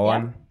farmer katikati. number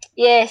one.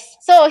 Yes.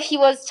 So he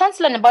was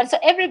chancellor number one. So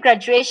every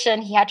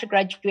graduation, he had to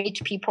graduate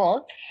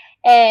people.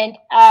 And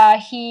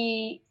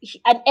he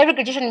and every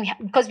graduation,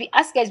 because we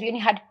asked guys, we only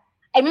had,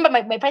 I remember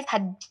my parents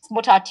had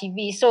bought our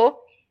TV. So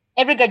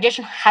every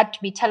graduation had to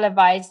be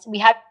televised. We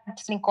had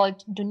something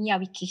called Dunia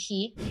Wiki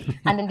Hii,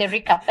 and then the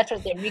recap. That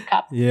was the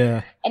recap.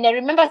 Yeah. And I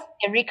remember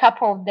the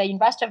recap of the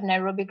University of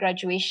Nairobi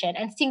graduation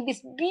and seeing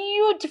this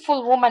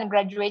beautiful woman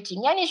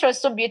graduating. Yani, she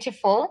was so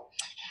beautiful.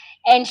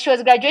 And she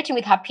was graduating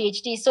with her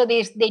PhD. So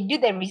they do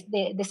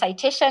the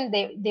citation,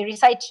 they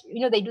recite,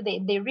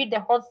 they read the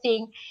whole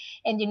thing,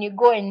 and then you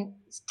go and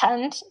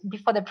stand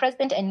before the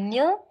president and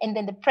kneel, and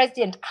then the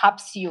president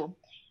caps you.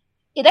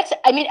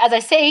 As I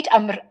say it,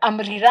 I'm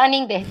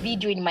rerunning the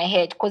video in my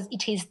head because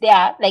it is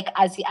there, like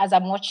as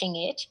I'm watching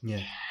it.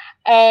 Yeah.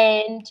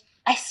 And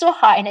I saw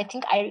her, and I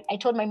think I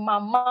told my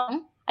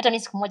mom, hata mimi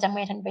siku moja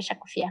mwenye atanivaisha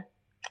kofia.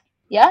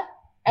 Yeah,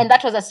 and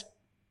that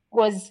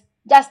was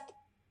just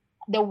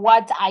the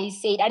words I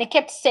said, and I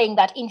kept saying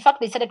that. In fact,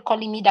 they started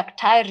calling me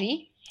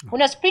Daktari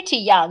when I was pretty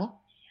young.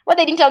 What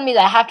they didn't tell me is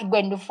I have to go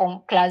and do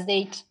Form Class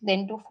 8,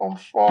 then do Form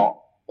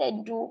 4,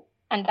 then do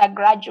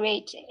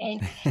undergraduate.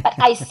 But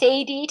I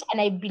said it,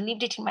 and I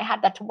believed it in my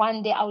heart that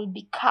one day I will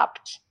be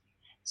capped.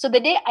 So the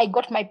day I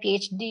got my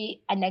PhD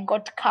and I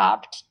got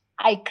capped,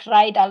 I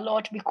cried a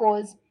lot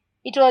because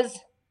it was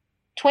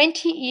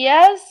 20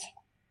 years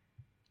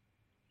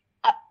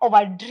of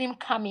a dream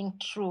coming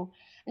true.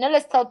 And I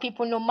always tell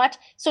people, no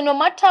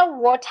matter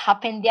what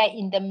happened there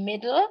in the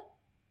middle,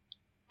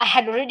 I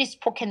had already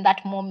spoken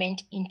that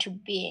moment into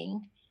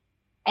being.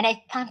 And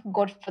I thank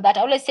God for that.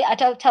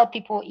 I'll tell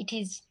people,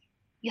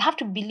 you have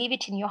to believe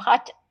it in your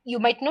heart. You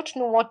might not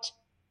know what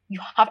you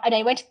have. And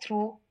I went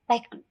through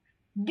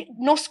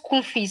no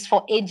school fees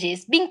for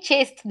ages, being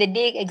chased the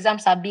day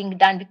exams are being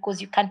done because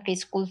you can't pay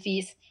school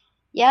fees.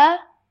 Yeah.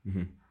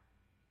 Mm-hmm.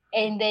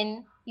 And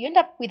then you end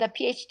up with a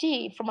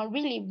PhD from a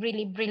really,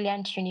 really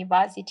brilliant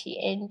university.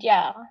 And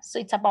so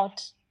it's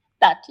about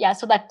that. Yeah.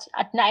 So that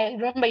at 9, I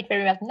remember it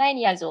very well, 9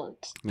 years old.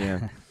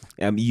 Yeah.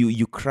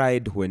 You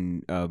cried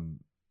when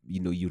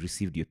you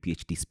received your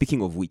PhD.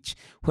 Speaking of which,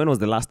 when was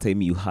the last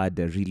time you had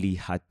a really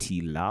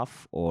hearty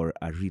laugh or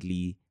a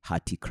really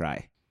hearty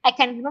cry? I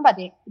can remember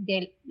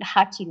the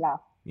hearty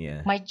laugh.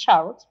 Yeah. My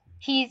child,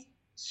 he's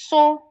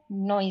so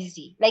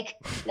noisy. Like,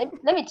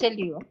 let me tell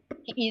you,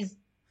 he's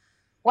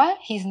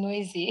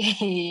noisy.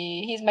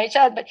 He's my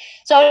child. But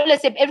so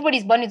let's say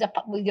everybody's born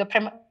with your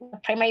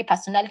primary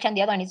personality, and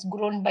the other one is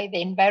grown by the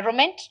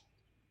environment.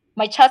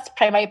 My child's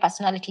primary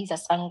personality is a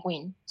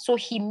sanguine, so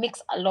he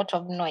makes a lot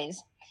of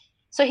noise.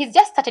 So he's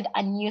just started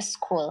a new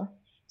school.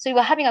 So we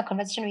were having a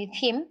conversation with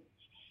him,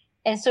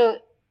 and so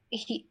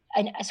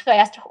I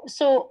asked,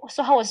 so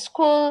how was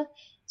school?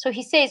 So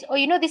he says,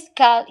 this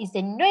girl is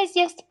the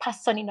noisiest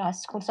person in our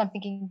school. So I'm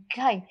thinking,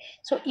 guy,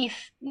 so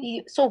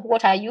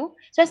what are you?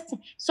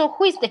 So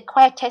who is the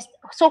quietest?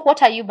 So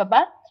what are you,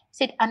 Baba? He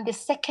said, I'm the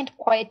second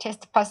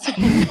quietest person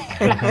in the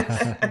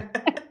class.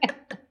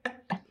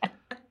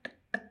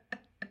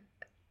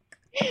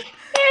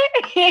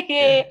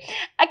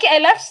 Okay, I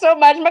laughed so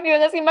much. Mommy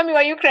was asking, Mommy, why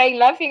are you crying,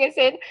 laughing? I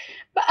said,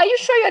 but are you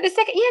sure you're the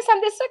second? Yes,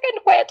 I'm the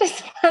second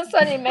quietest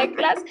person in my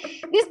class.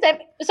 This time,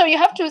 so you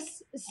have to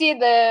see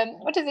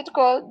what is it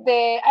called?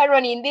 The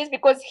irony in this,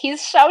 because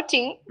he's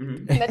shouting.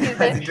 Mm-hmm. That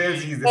is he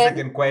tells he's the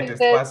second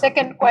quietest person.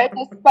 Second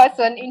quietest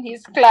person in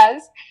his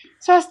class.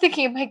 So I was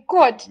thinking, my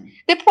God,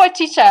 the poor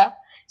teacher.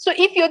 So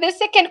if you're the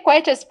second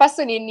quietest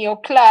person in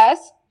your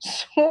class,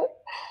 so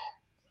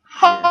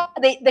how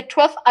the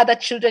 12 other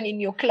children in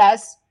your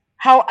class,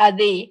 how are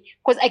they?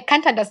 Because I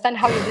can't understand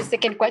how is the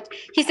second quiet.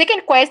 His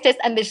second quiet test,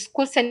 and the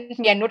school sent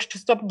me a note to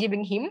stop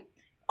giving him.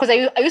 Because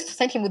I used to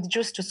send him with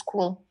juice to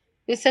school.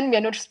 They sent me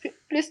a note,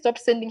 please stop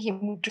sending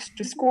him juice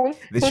to school.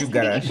 The So sugar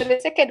rush. for the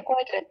second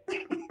quiet test,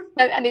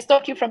 and they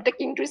stopped you from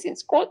taking juice in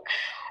school.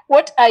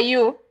 What are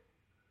you?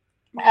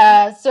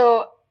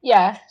 So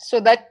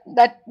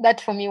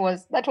that for me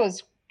was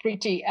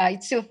pretty.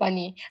 It's still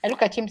funny. I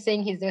look at him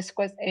saying he's the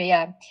squad.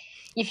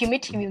 If you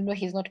meet him, you'll know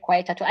he's not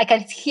quiet at all. I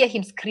can hear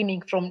him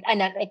screaming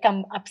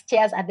I'm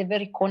upstairs at the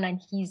very corner, and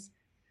he's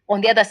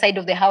on the other side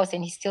of the house,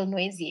 and he's still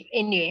noisy.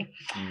 Anyway,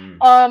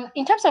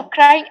 in terms of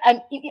crying,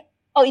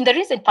 in the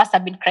recent past,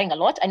 I've been crying a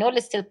lot. I know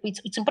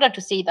it's important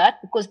to say that,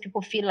 because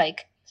people feel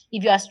like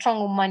if you're a strong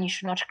woman, you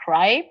should not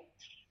cry,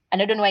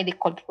 and I don't know why they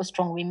call people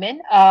strong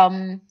women.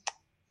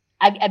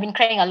 I've been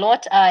crying a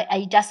lot.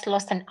 I just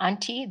lost an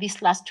auntie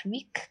this last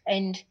week,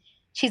 and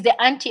she's the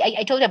auntie.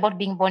 I told you about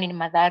being born in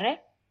Madare.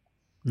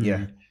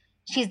 Yeah.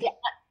 She's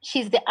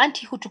the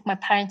auntie who took my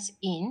parents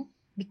in,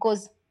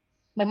 because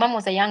my mom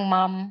was a young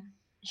mom.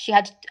 She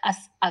had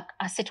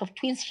a set of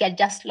twins. She had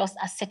just lost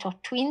a set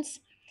of twins,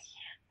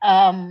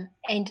 and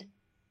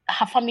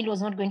her family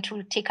was not going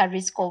to take a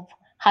risk of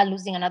her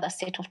losing another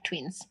set of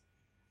twins.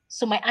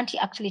 So my auntie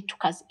actually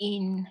took us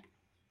in,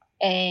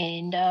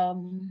 and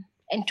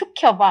took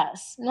care of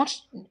us, not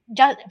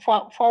just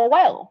for a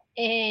while.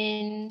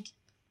 And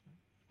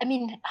I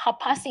mean, her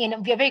passing,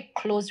 and we are very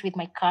close with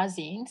my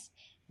cousins.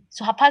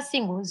 So her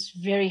passing was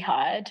very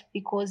hard,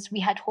 because we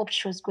had hoped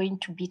she was going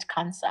to beat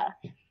cancer.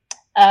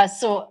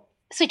 So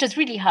it was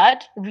really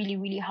hard, really,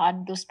 really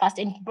hard, those past,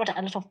 and it brought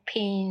a lot of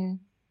pain.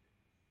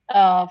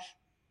 It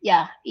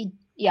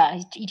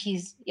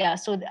is. Yeah.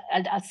 So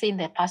I'll say in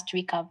the past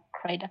week, I've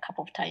cried a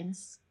couple of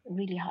times,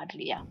 really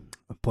hardly. Yeah.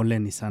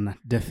 Poleni sana.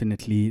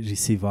 Definitely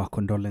receive our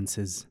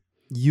condolences.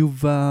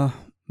 You've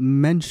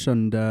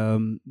mentioned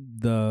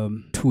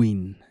the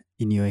twin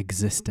in your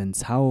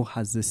existence. How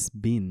has this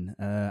been?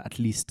 At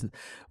least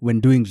when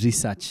doing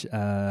research,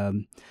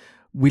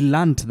 we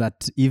learned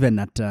that even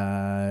at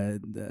the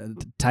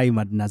time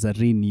at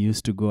Nazarene, you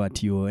used to go at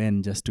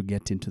UON just to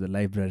get into the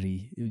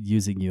library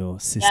using your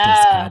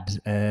sister's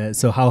card.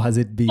 So how has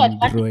it been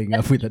growing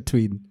up with a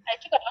twin? I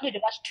think advantage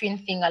of that twin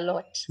thing a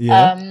lot.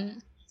 Yeah.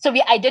 So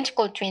we're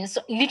identical twins.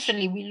 So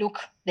literally we look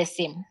the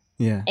same.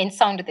 Yeah. And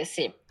sound the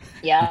same.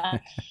 Yeah.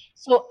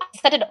 So I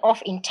started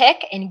off in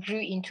tech and grew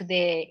into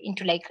the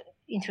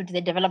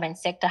development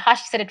sector.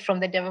 Hash started from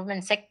the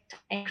development sector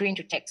and grew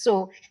into tech.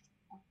 So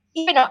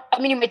even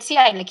you might see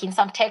like in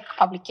some tech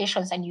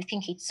publications and you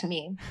think it's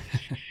me.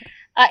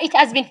 It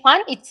has been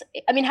fun.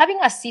 Having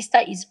a sister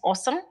is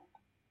awesome.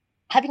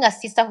 Having a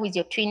sister who is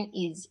your twin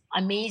is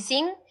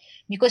amazing,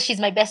 because she's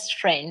my best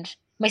friend.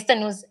 My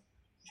sister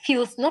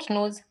feels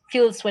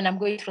when I'm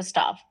going through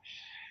stuff.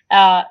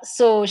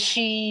 So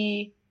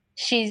we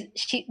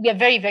are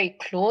very, very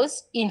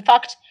close. In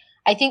fact,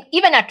 I think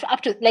even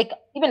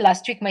even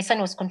last week, my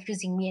son was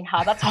confusing me and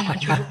her. That's how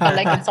much we look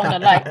alike and sound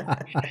alike.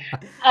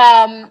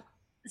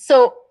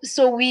 So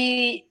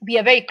we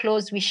are very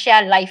close. We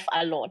share life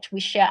a lot. We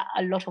share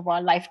a lot of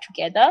our life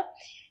together.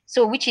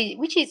 So which is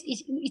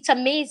it's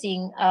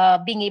amazing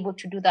being able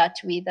to do that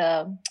with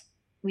her,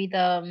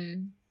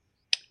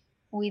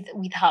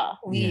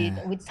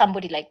 with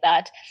somebody like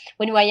that.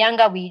 When we were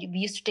younger, we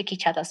used to take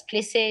each other's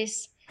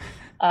places.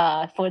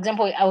 For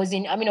example, I was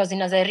in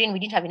Nazarene. We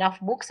didn't have enough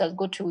books. I'll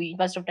go to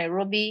University of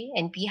Nairobi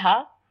and be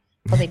her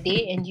for the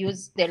day and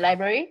use the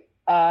library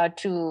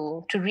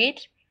to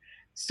read.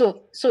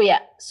 So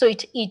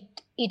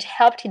it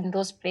helped in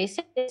those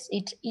places.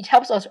 It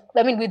helps us.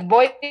 With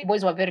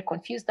boys were very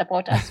confused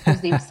about us, because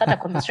they would start a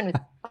conversation with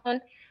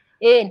person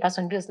A, and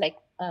person B was like,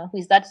 who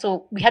is that?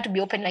 So we had to be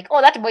open, like,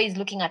 oh, that boy is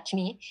looking at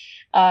me.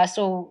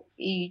 So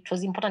it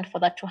was important for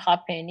that to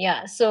happen.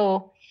 Yeah.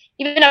 So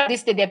even at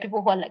this day, there are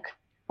people who are like,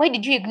 why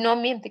did you ignore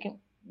me? I'm thinking,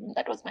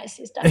 that was my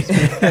sister.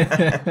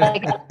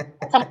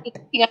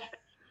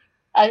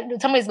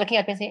 Somebody is looking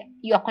at me and saying,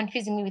 you are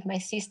confusing me with my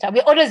sister.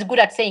 We're always good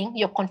at saying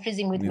you're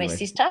confusing me with my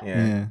sister.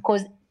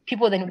 Because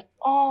people then,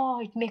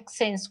 it makes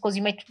sense, because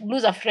you might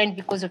lose a friend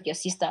because of your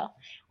sister,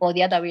 or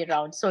the other way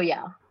around. So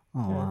yeah.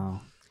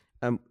 Oh,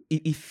 wow.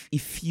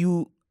 If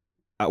you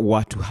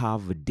were to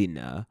have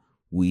dinner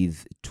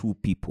with two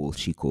people,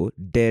 Shikoh,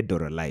 dead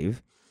or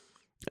alive,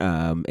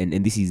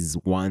 and this is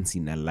once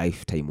in a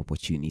lifetime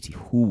opportunity,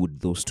 who would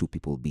those two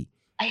people be?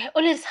 I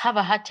always have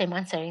a hard time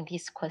answering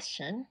this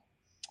question.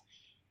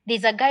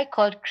 There's a guy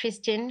called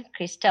Christian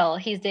Christel.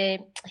 He's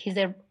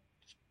the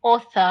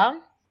author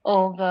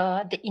of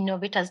The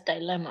Innovator's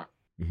Dilemma,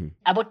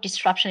 about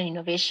disruption and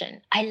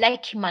innovation. I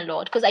like him a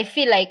lot, because I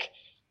feel like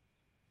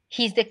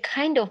he's the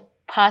kind of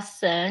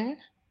person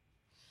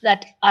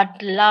that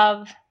I'd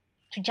love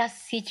to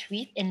just sit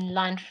with and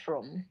learn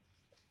from.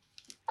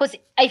 Because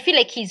I feel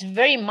like he's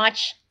very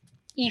much,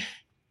 if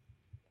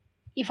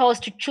I was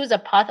to choose a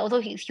path,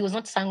 although he was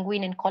not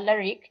sanguine and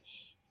choleric,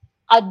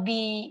 I'd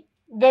be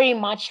very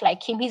much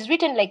like him. He's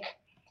written like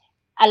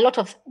a lot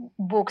of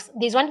books.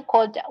 There's one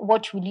called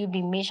What Will You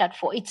Be Measured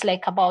For? It's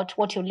like about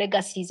what your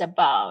legacy is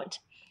about.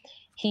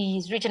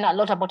 He's written a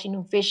lot about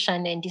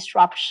innovation and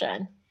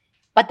disruption.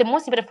 But the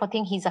most important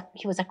thing, he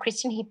was a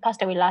Christian. He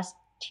passed away last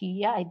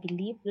year, I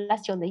believe,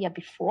 last year or the year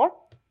before.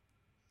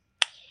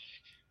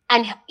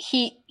 And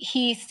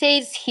he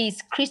says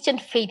his Christian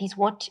faith is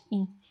what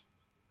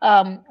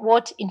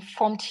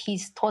informed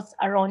his thoughts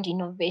around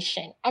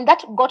innovation. And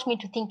that got me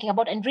to thinking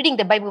about and reading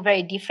the Bible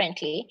very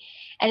differently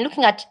and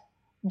looking at,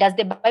 does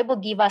the Bible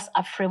give us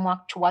a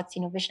framework towards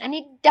innovation? And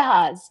it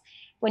does.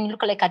 When you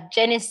look at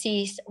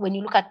Genesis, when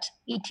you look at,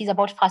 it is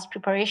about first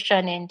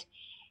preparation and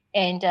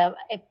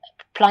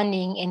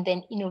planning and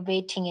then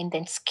innovating and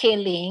then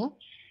scaling.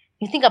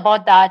 You think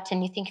about that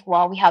and you think,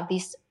 wow, we have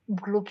this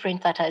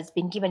blueprint that has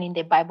been given in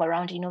the Bible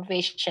around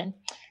innovation.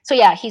 So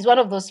yeah, he's one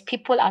of those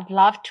people I'd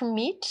love to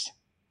meet.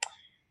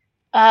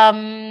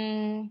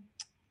 I'll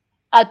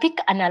pick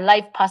an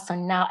alive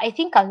person now. I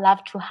think I'd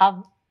love to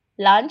have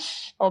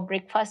lunch or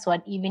breakfast or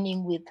an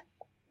evening with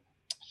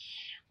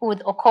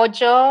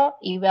Okojo,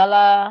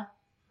 Iwela,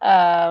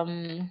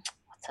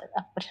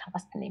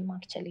 what's the name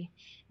actually?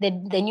 The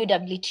new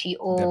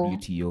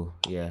WTO.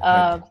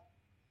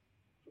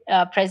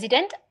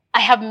 President. I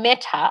have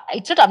met her.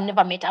 It's not I've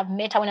never met her. I've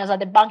met her when I was at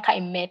the bank.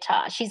 I met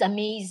her. She's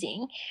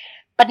amazing.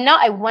 But now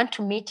I want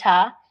to meet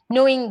her,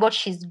 knowing what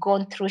she's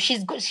gone through.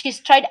 She's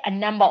tried a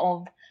number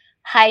of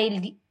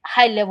high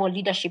level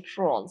leadership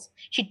roles.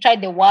 She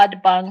tried the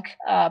World Bank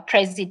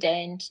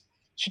president.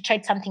 She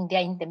tried something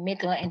there in the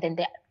middle, and then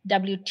the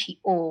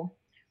WTO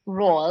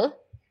role.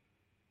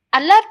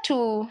 I'd love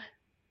to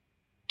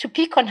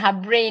pick on her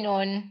brain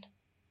on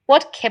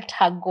what kept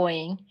her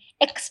going,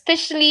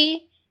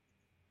 especially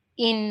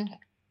in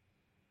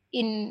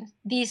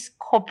this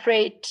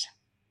corporate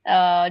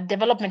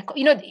development.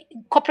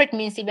 Corporate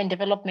means even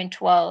development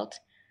world,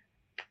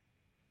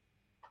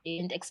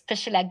 and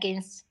especially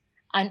against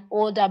an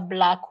older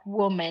Black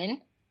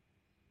woman.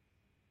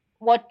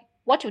 What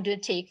would you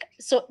take?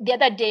 So the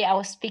other day I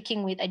was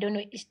speaking with, I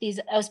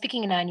was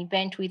speaking in an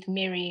event with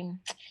Mary,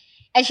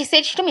 and she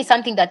told me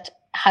something that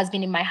has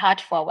been in my heart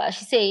for a while.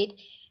 She said,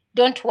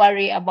 don't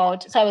worry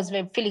about, so I was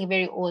feeling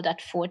very old at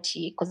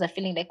 40, because I'm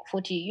feeling like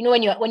 40,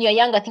 when you're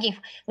younger,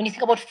 when you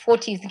think about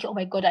 40, you think, oh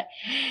my God,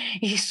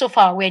 it is so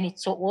far away and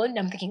it's so old. And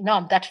I'm thinking, no,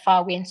 I'm that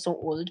far away and so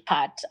old,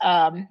 Pat.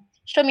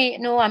 She told me,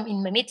 no, I'm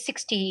in my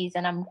mid-60s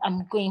and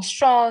I'm going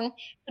strong.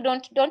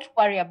 Don't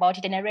worry about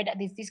it. And I read that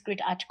there's this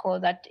great article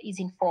that is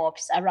in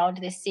Forbes around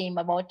the same,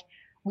 about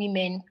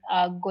women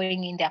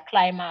going in their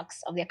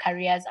climax of their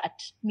careers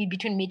at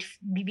between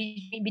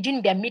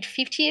their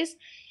mid-50s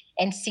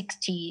and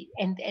 60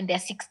 and their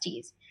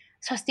 60s.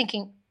 So I was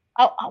thinking,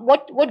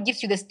 what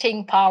gives you the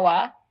staying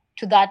power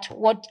to that?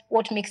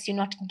 What makes you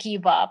not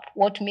give up?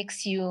 What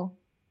makes you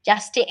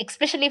just stay?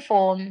 Especially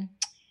for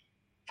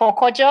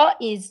Kojo,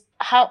 is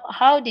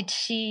how did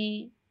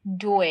she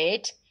do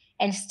it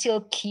and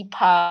still keep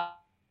her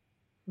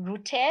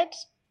rooted?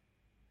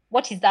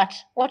 What is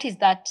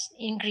that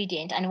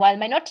ingredient? And while I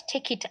might not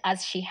take it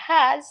as she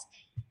has,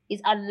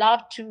 is I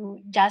love to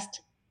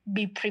just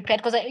be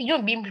prepared, because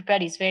being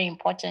prepared is very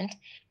important.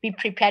 Be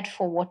prepared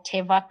for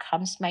whatever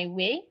comes my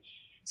way.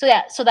 So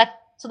yeah, so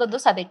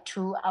those are the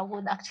two I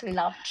would actually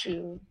love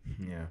to.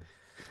 Yeah,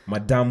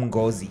 Madame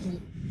Ngozi.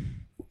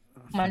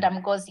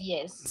 Madame Ngozi,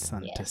 yes.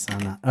 Sante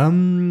sana.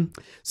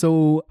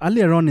 So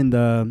earlier on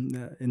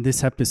in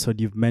this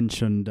episode, you've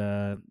mentioned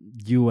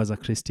you as a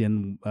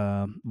Christian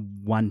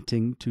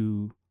wanting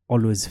to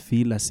always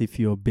feel as if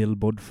you're a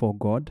billboard for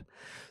God.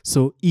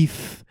 So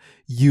if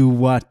you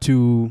were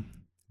to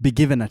be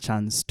given a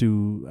chance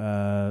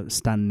to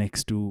stand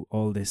next to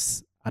all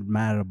these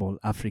admirable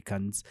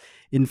Africans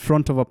in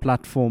front of a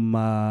platform,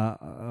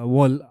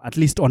 at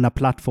least on a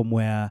platform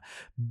where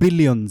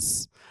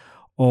billions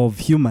of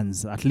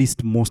humans, at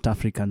least most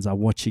Africans, are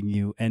watching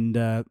you, and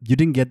you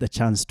didn't get the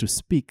chance to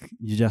speak,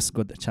 you just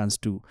got the chance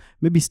to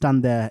maybe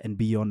stand there and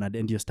be honored,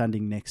 and you're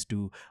standing next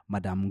to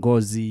Madame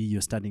Ngozi,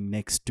 you're standing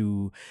next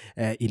to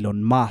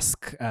Elon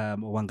Musk,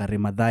 Wangari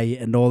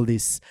Maathai, and all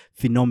these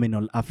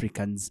phenomenal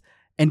Africans,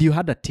 and you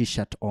had a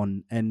t-shirt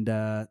on, and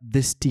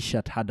this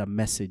t-shirt had a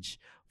message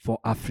for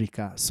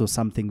Africa, so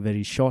something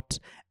very short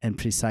and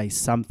precise,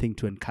 something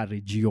to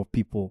encourage your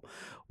people.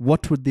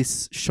 What would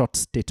this short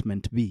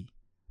statement be?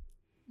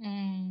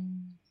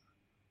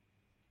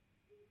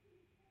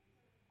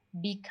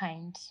 Be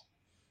kind.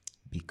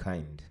 Be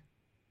kind.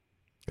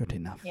 Good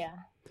enough. Yeah.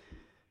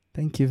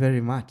 Thank you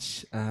very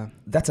much.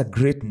 That's a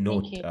great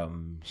note,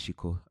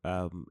 Shikoh.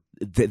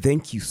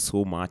 Thank you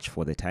so much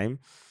for the time.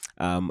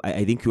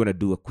 I think you want to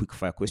do a quick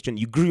fire question.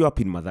 You grew up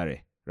in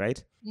Mathare,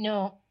 right?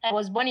 No, I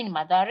was born in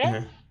Mathare.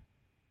 Uh-huh.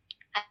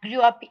 I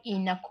grew up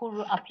in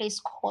Nakuru, a place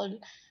called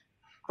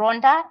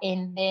Rwanda,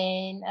 and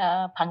then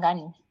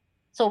Pangani.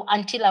 So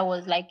until I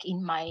was like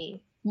in my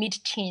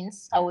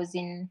mid-teens, I was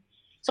in.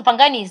 So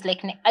Pangani is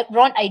like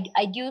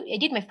I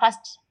did my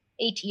first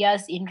 8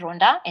 years in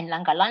Rwanda and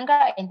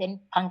Langa, and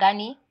then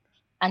Pangani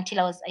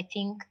until I was, I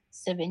think,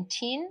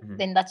 17. Mm-hmm.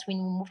 Then that's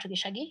when we moved to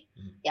Gishagi.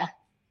 Mm-hmm. Yeah.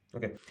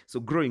 Okay. So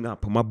growing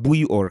up,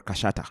 Mabuyu or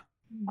Kashata?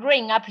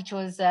 Growing up, it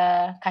was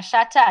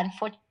Kashata, and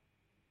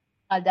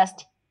I'll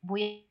just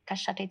Buya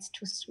Kashata, it's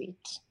too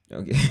sweet.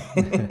 Okay.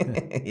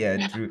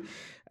 Yeah, true.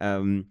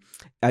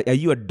 Are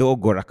you a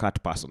dog or a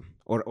cat person?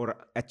 Or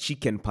a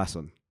chicken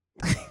person?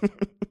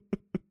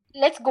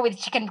 Let's go with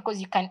chicken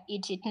because you can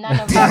eat it. None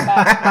of them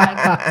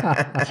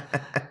are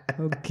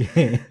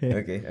Okay.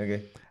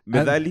 Okay.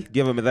 Medali? Do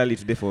you have a medali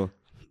today for?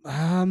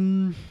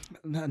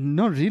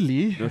 Not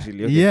really. Not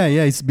really, okay.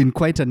 Yeah. It's been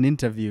quite an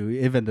interview.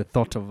 Even the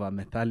thought of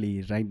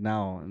Methali right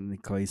now,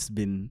 because it's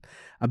been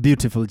a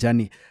beautiful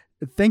journey.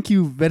 Thank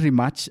you very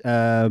much.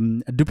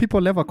 Do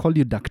people ever call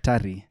you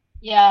Daktari?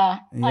 Yeah.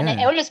 And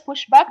I always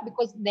push back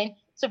because then,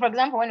 so for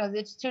example, when was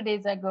it 2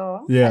 days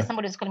ago? Yeah.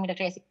 Somebody was calling me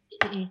Daktari. I said,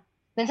 "Eh."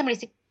 Then somebody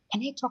said,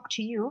 can I talk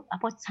to you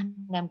about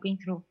something I'm going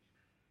through?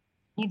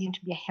 Needing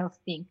to be a health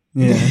thing.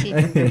 Yeah.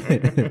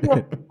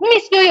 Mimi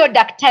sio hiyo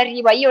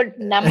daktari wa hiyo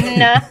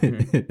namna.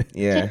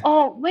 Yeah.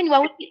 Oh, when you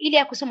are ile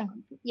ya kusoma.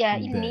 Yeah,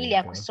 There ile you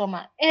ya go.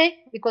 kusoma.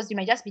 Because you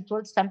might just be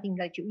told something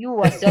that you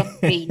were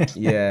self-trained.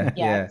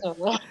 Yeah.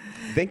 So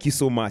Thank you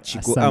so much,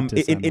 Shikoh.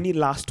 Asante sana. Any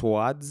last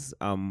words,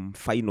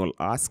 final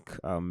ask,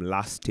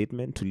 last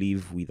statement to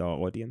leave with our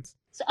audience?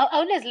 So I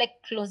always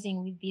like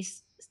closing with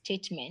this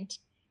statement.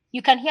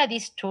 You can hear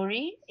this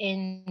story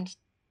and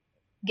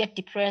get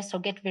depressed or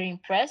get very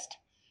impressed,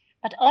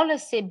 but I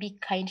always say be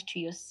kind to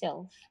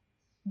yourself.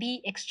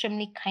 Be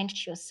extremely kind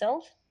to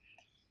yourself.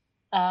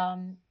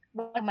 One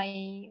of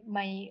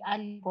my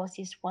early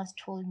bosses once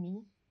told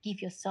me,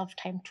 give yourself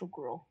time to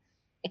grow,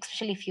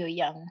 especially if you're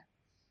young.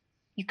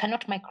 You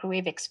cannot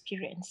microwave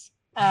experience.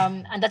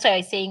 And that's why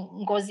I say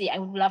Ngozi, I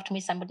would love to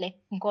meet somebody like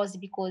Ngozi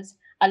because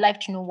I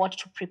like to know what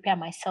to prepare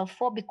myself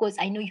for, because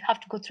I know you have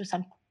to go through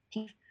something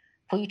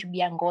for you to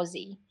be a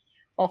Ngozi,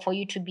 or for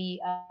you to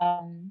be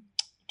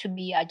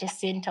a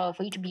Jacinta, or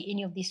for you to be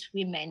any of these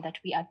women that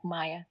we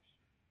admire.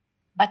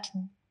 But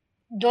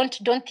don't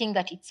think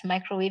that it's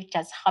microwave. It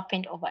has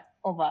happened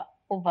over.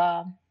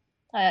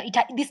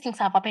 These things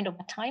have happened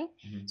over time.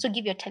 Mhm. So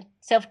give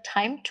yourself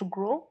time to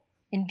grow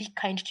and be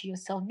kind to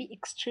yourself. Be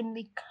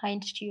extremely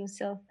kind to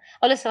yourself.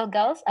 Also,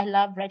 girls, I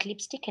love red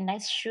lipstick and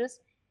nice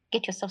shoes.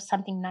 Get yourself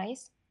something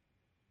nice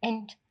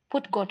and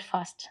put God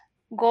first.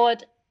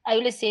 God, I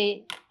always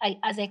say,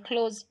 as I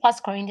close,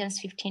 1 Corinthians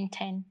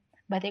 15:10,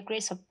 by the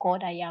grace of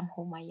God, I am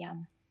whom I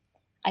am.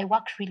 I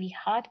worked really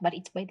hard, but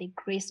it's by the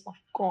grace of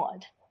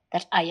God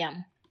that I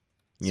am.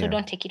 So Yeah.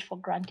 don't take it for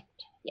granted.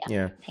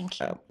 Yeah. Thank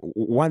you.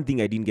 One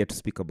thing I didn't get to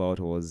speak about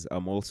was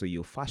also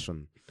your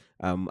fashion.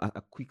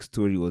 A quick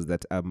story was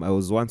that I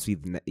was once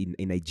in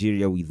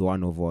Nigeria with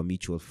one of our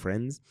mutual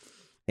friends,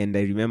 and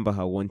I remember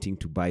her wanting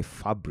to buy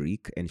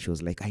fabric, and she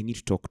was like, I need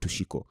to talk to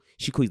Shikoh.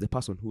 Shikoh is the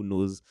person who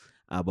knows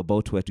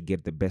about where to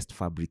get the best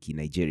fabric in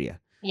Nigeria.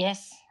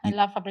 Yes, I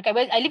love fabric.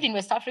 I lived in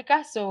West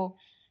Africa, so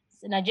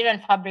Nigerian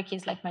fabric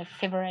is like my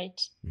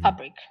favorite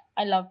fabric.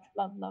 I love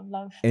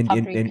And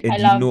fabric. and I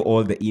you love, know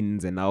all the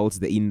ins and outs,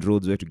 the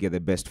inroads, where to get the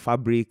best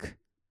fabric.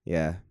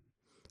 Yeah.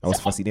 I was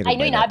fascinated I know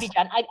by in that.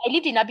 Abidjan. I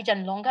lived in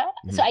Abidjan longer.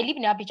 So I live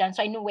in Abidjan,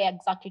 so I know where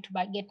exactly to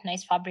get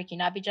nice fabric in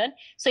Abidjan.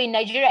 So in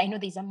Nigeria, I know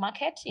there's a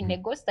market in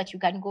Lagos that you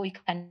can go, you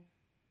can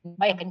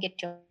buy, you can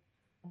get your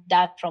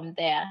dye from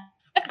there.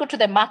 You have to go to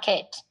the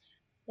market,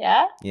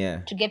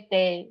 to get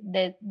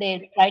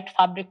the right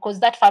fabric, because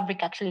that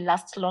fabric actually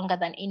lasts longer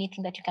than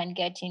anything that you can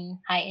get in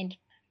high-end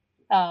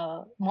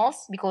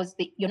malls, because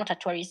you're not a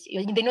tourist.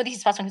 They know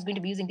this person who's going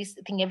to be using this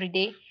thing every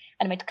day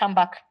and might come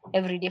back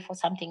every day for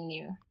something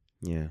new.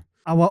 Yeah.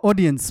 Our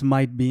audience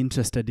might be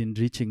interested in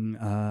reaching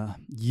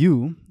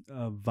you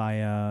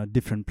via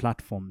different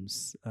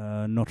platforms,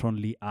 not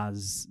only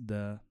as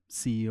the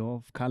CEO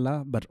of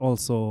Kala, but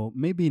also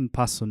maybe in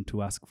person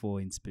to ask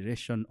for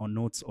inspiration or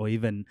notes, or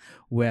even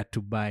where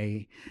to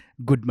buy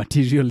good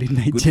material in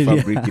Nigeria.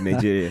 Good fabric in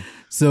Nigeria.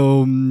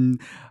 So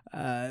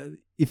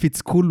if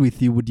it's cool with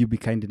you, would you be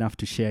kind enough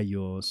to share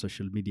your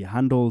social media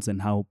handles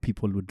and how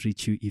people would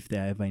reach you if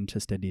they're ever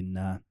interested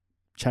in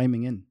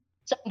chiming in?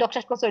 So Dr.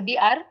 Shikoh,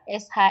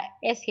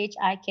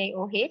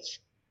 Shikoh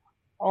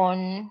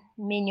on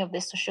many of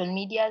the social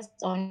medias,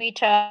 on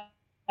Twitter,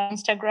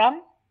 Instagram.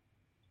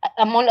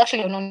 I'm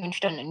actually on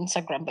Twitter and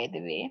Instagram, by the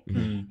way.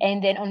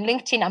 And then on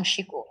LinkedIn, I'm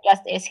Shikoh,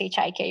 just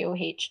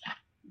Shikoh.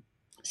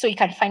 So you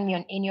can find me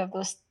on any of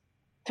those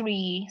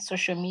 3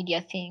 social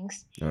media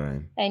things. All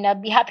right. And I'll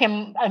be happy.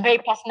 I'm very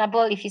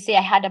personable. If you say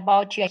I heard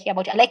about you, I hear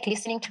about you. I like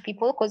listening to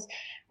people, because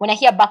when I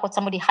hear back what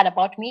somebody heard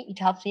about me, it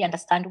helps me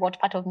understand what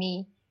part of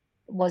me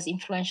was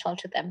influential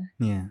to them.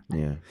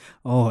 Yeah.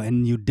 Oh,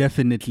 and you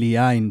definitely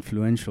are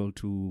influential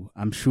to,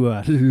 I'm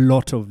sure, a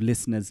lot of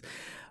listeners.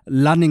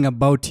 Learning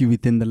about you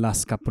within the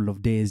last couple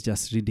of days,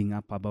 just reading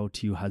up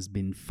about you, has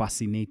been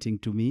fascinating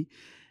to me.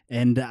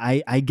 And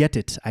I get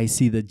it. I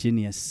see the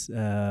genius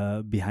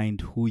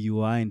behind who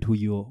you are and who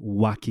you're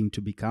working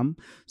to become.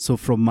 So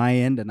from my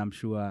end, and I'm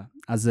sure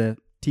as a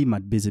team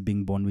at Busy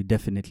Being Born, we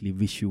definitely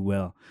wish you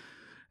well.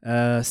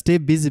 Stay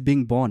busy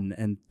being born,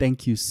 and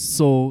thank you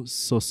so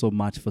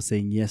much for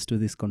saying yes to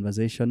this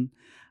conversation.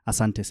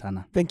 Asante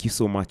sana. Thank you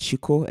so much,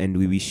 Shikoh, and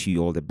we wish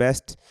you all the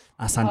best.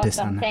 Asante Awesome.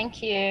 sana.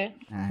 Thank you.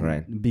 And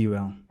Right. be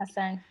well.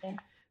 Asante.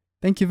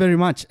 Thank you very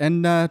much.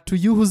 And to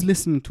you who's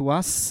listening to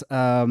us,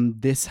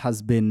 this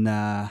has been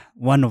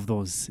one of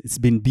those. It's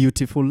been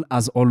beautiful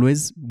as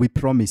always. We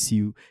promise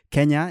you,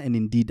 Kenya and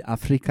indeed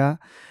Africa,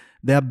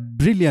 there are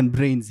brilliant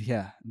brains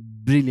here,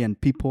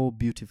 brilliant people,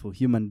 beautiful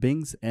human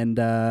beings. And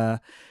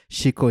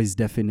Shikoh is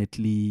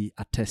definitely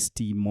a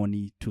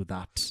testimony to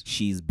that.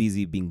 She's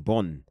busy being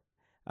born.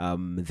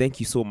 Thank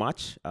you so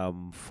much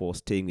for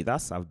staying with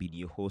us. I've been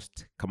your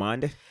host,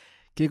 Kamande.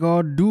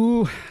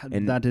 Kigodu,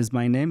 that is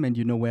my name, and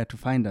you know where to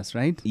find us,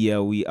 right? Yeah,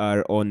 we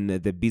are on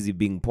the Busy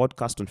Being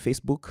podcast on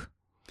Facebook.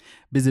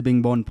 Busy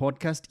Being Born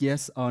podcast,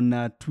 yes,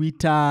 on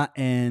Twitter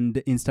and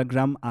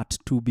Instagram at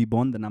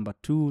 2BeBorn, the number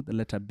 2, the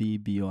letter B,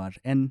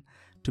 B-O-R-N,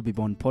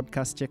 2BeBorn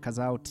podcast. Check us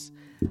out,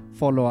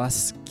 follow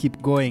us,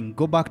 keep going.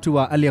 Go back to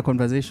our earlier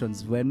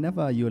conversations.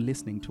 Whenever you're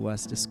listening to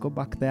us, just go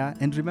back there.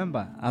 And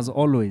remember, as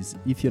always,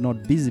 if you're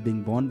not busy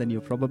being born, then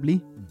you're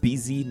probably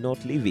busy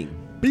not living.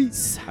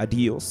 Peace.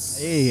 Adios.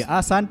 Hey,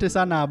 asante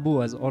sana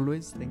Abu, as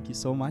always. Thank you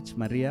so much,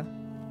 Maria.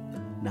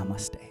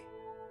 Namaste.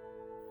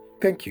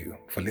 Thank you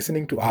for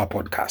listening to our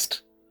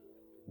podcast.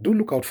 Do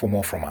look out for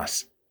more from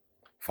us.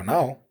 For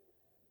now,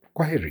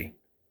 kwaheri.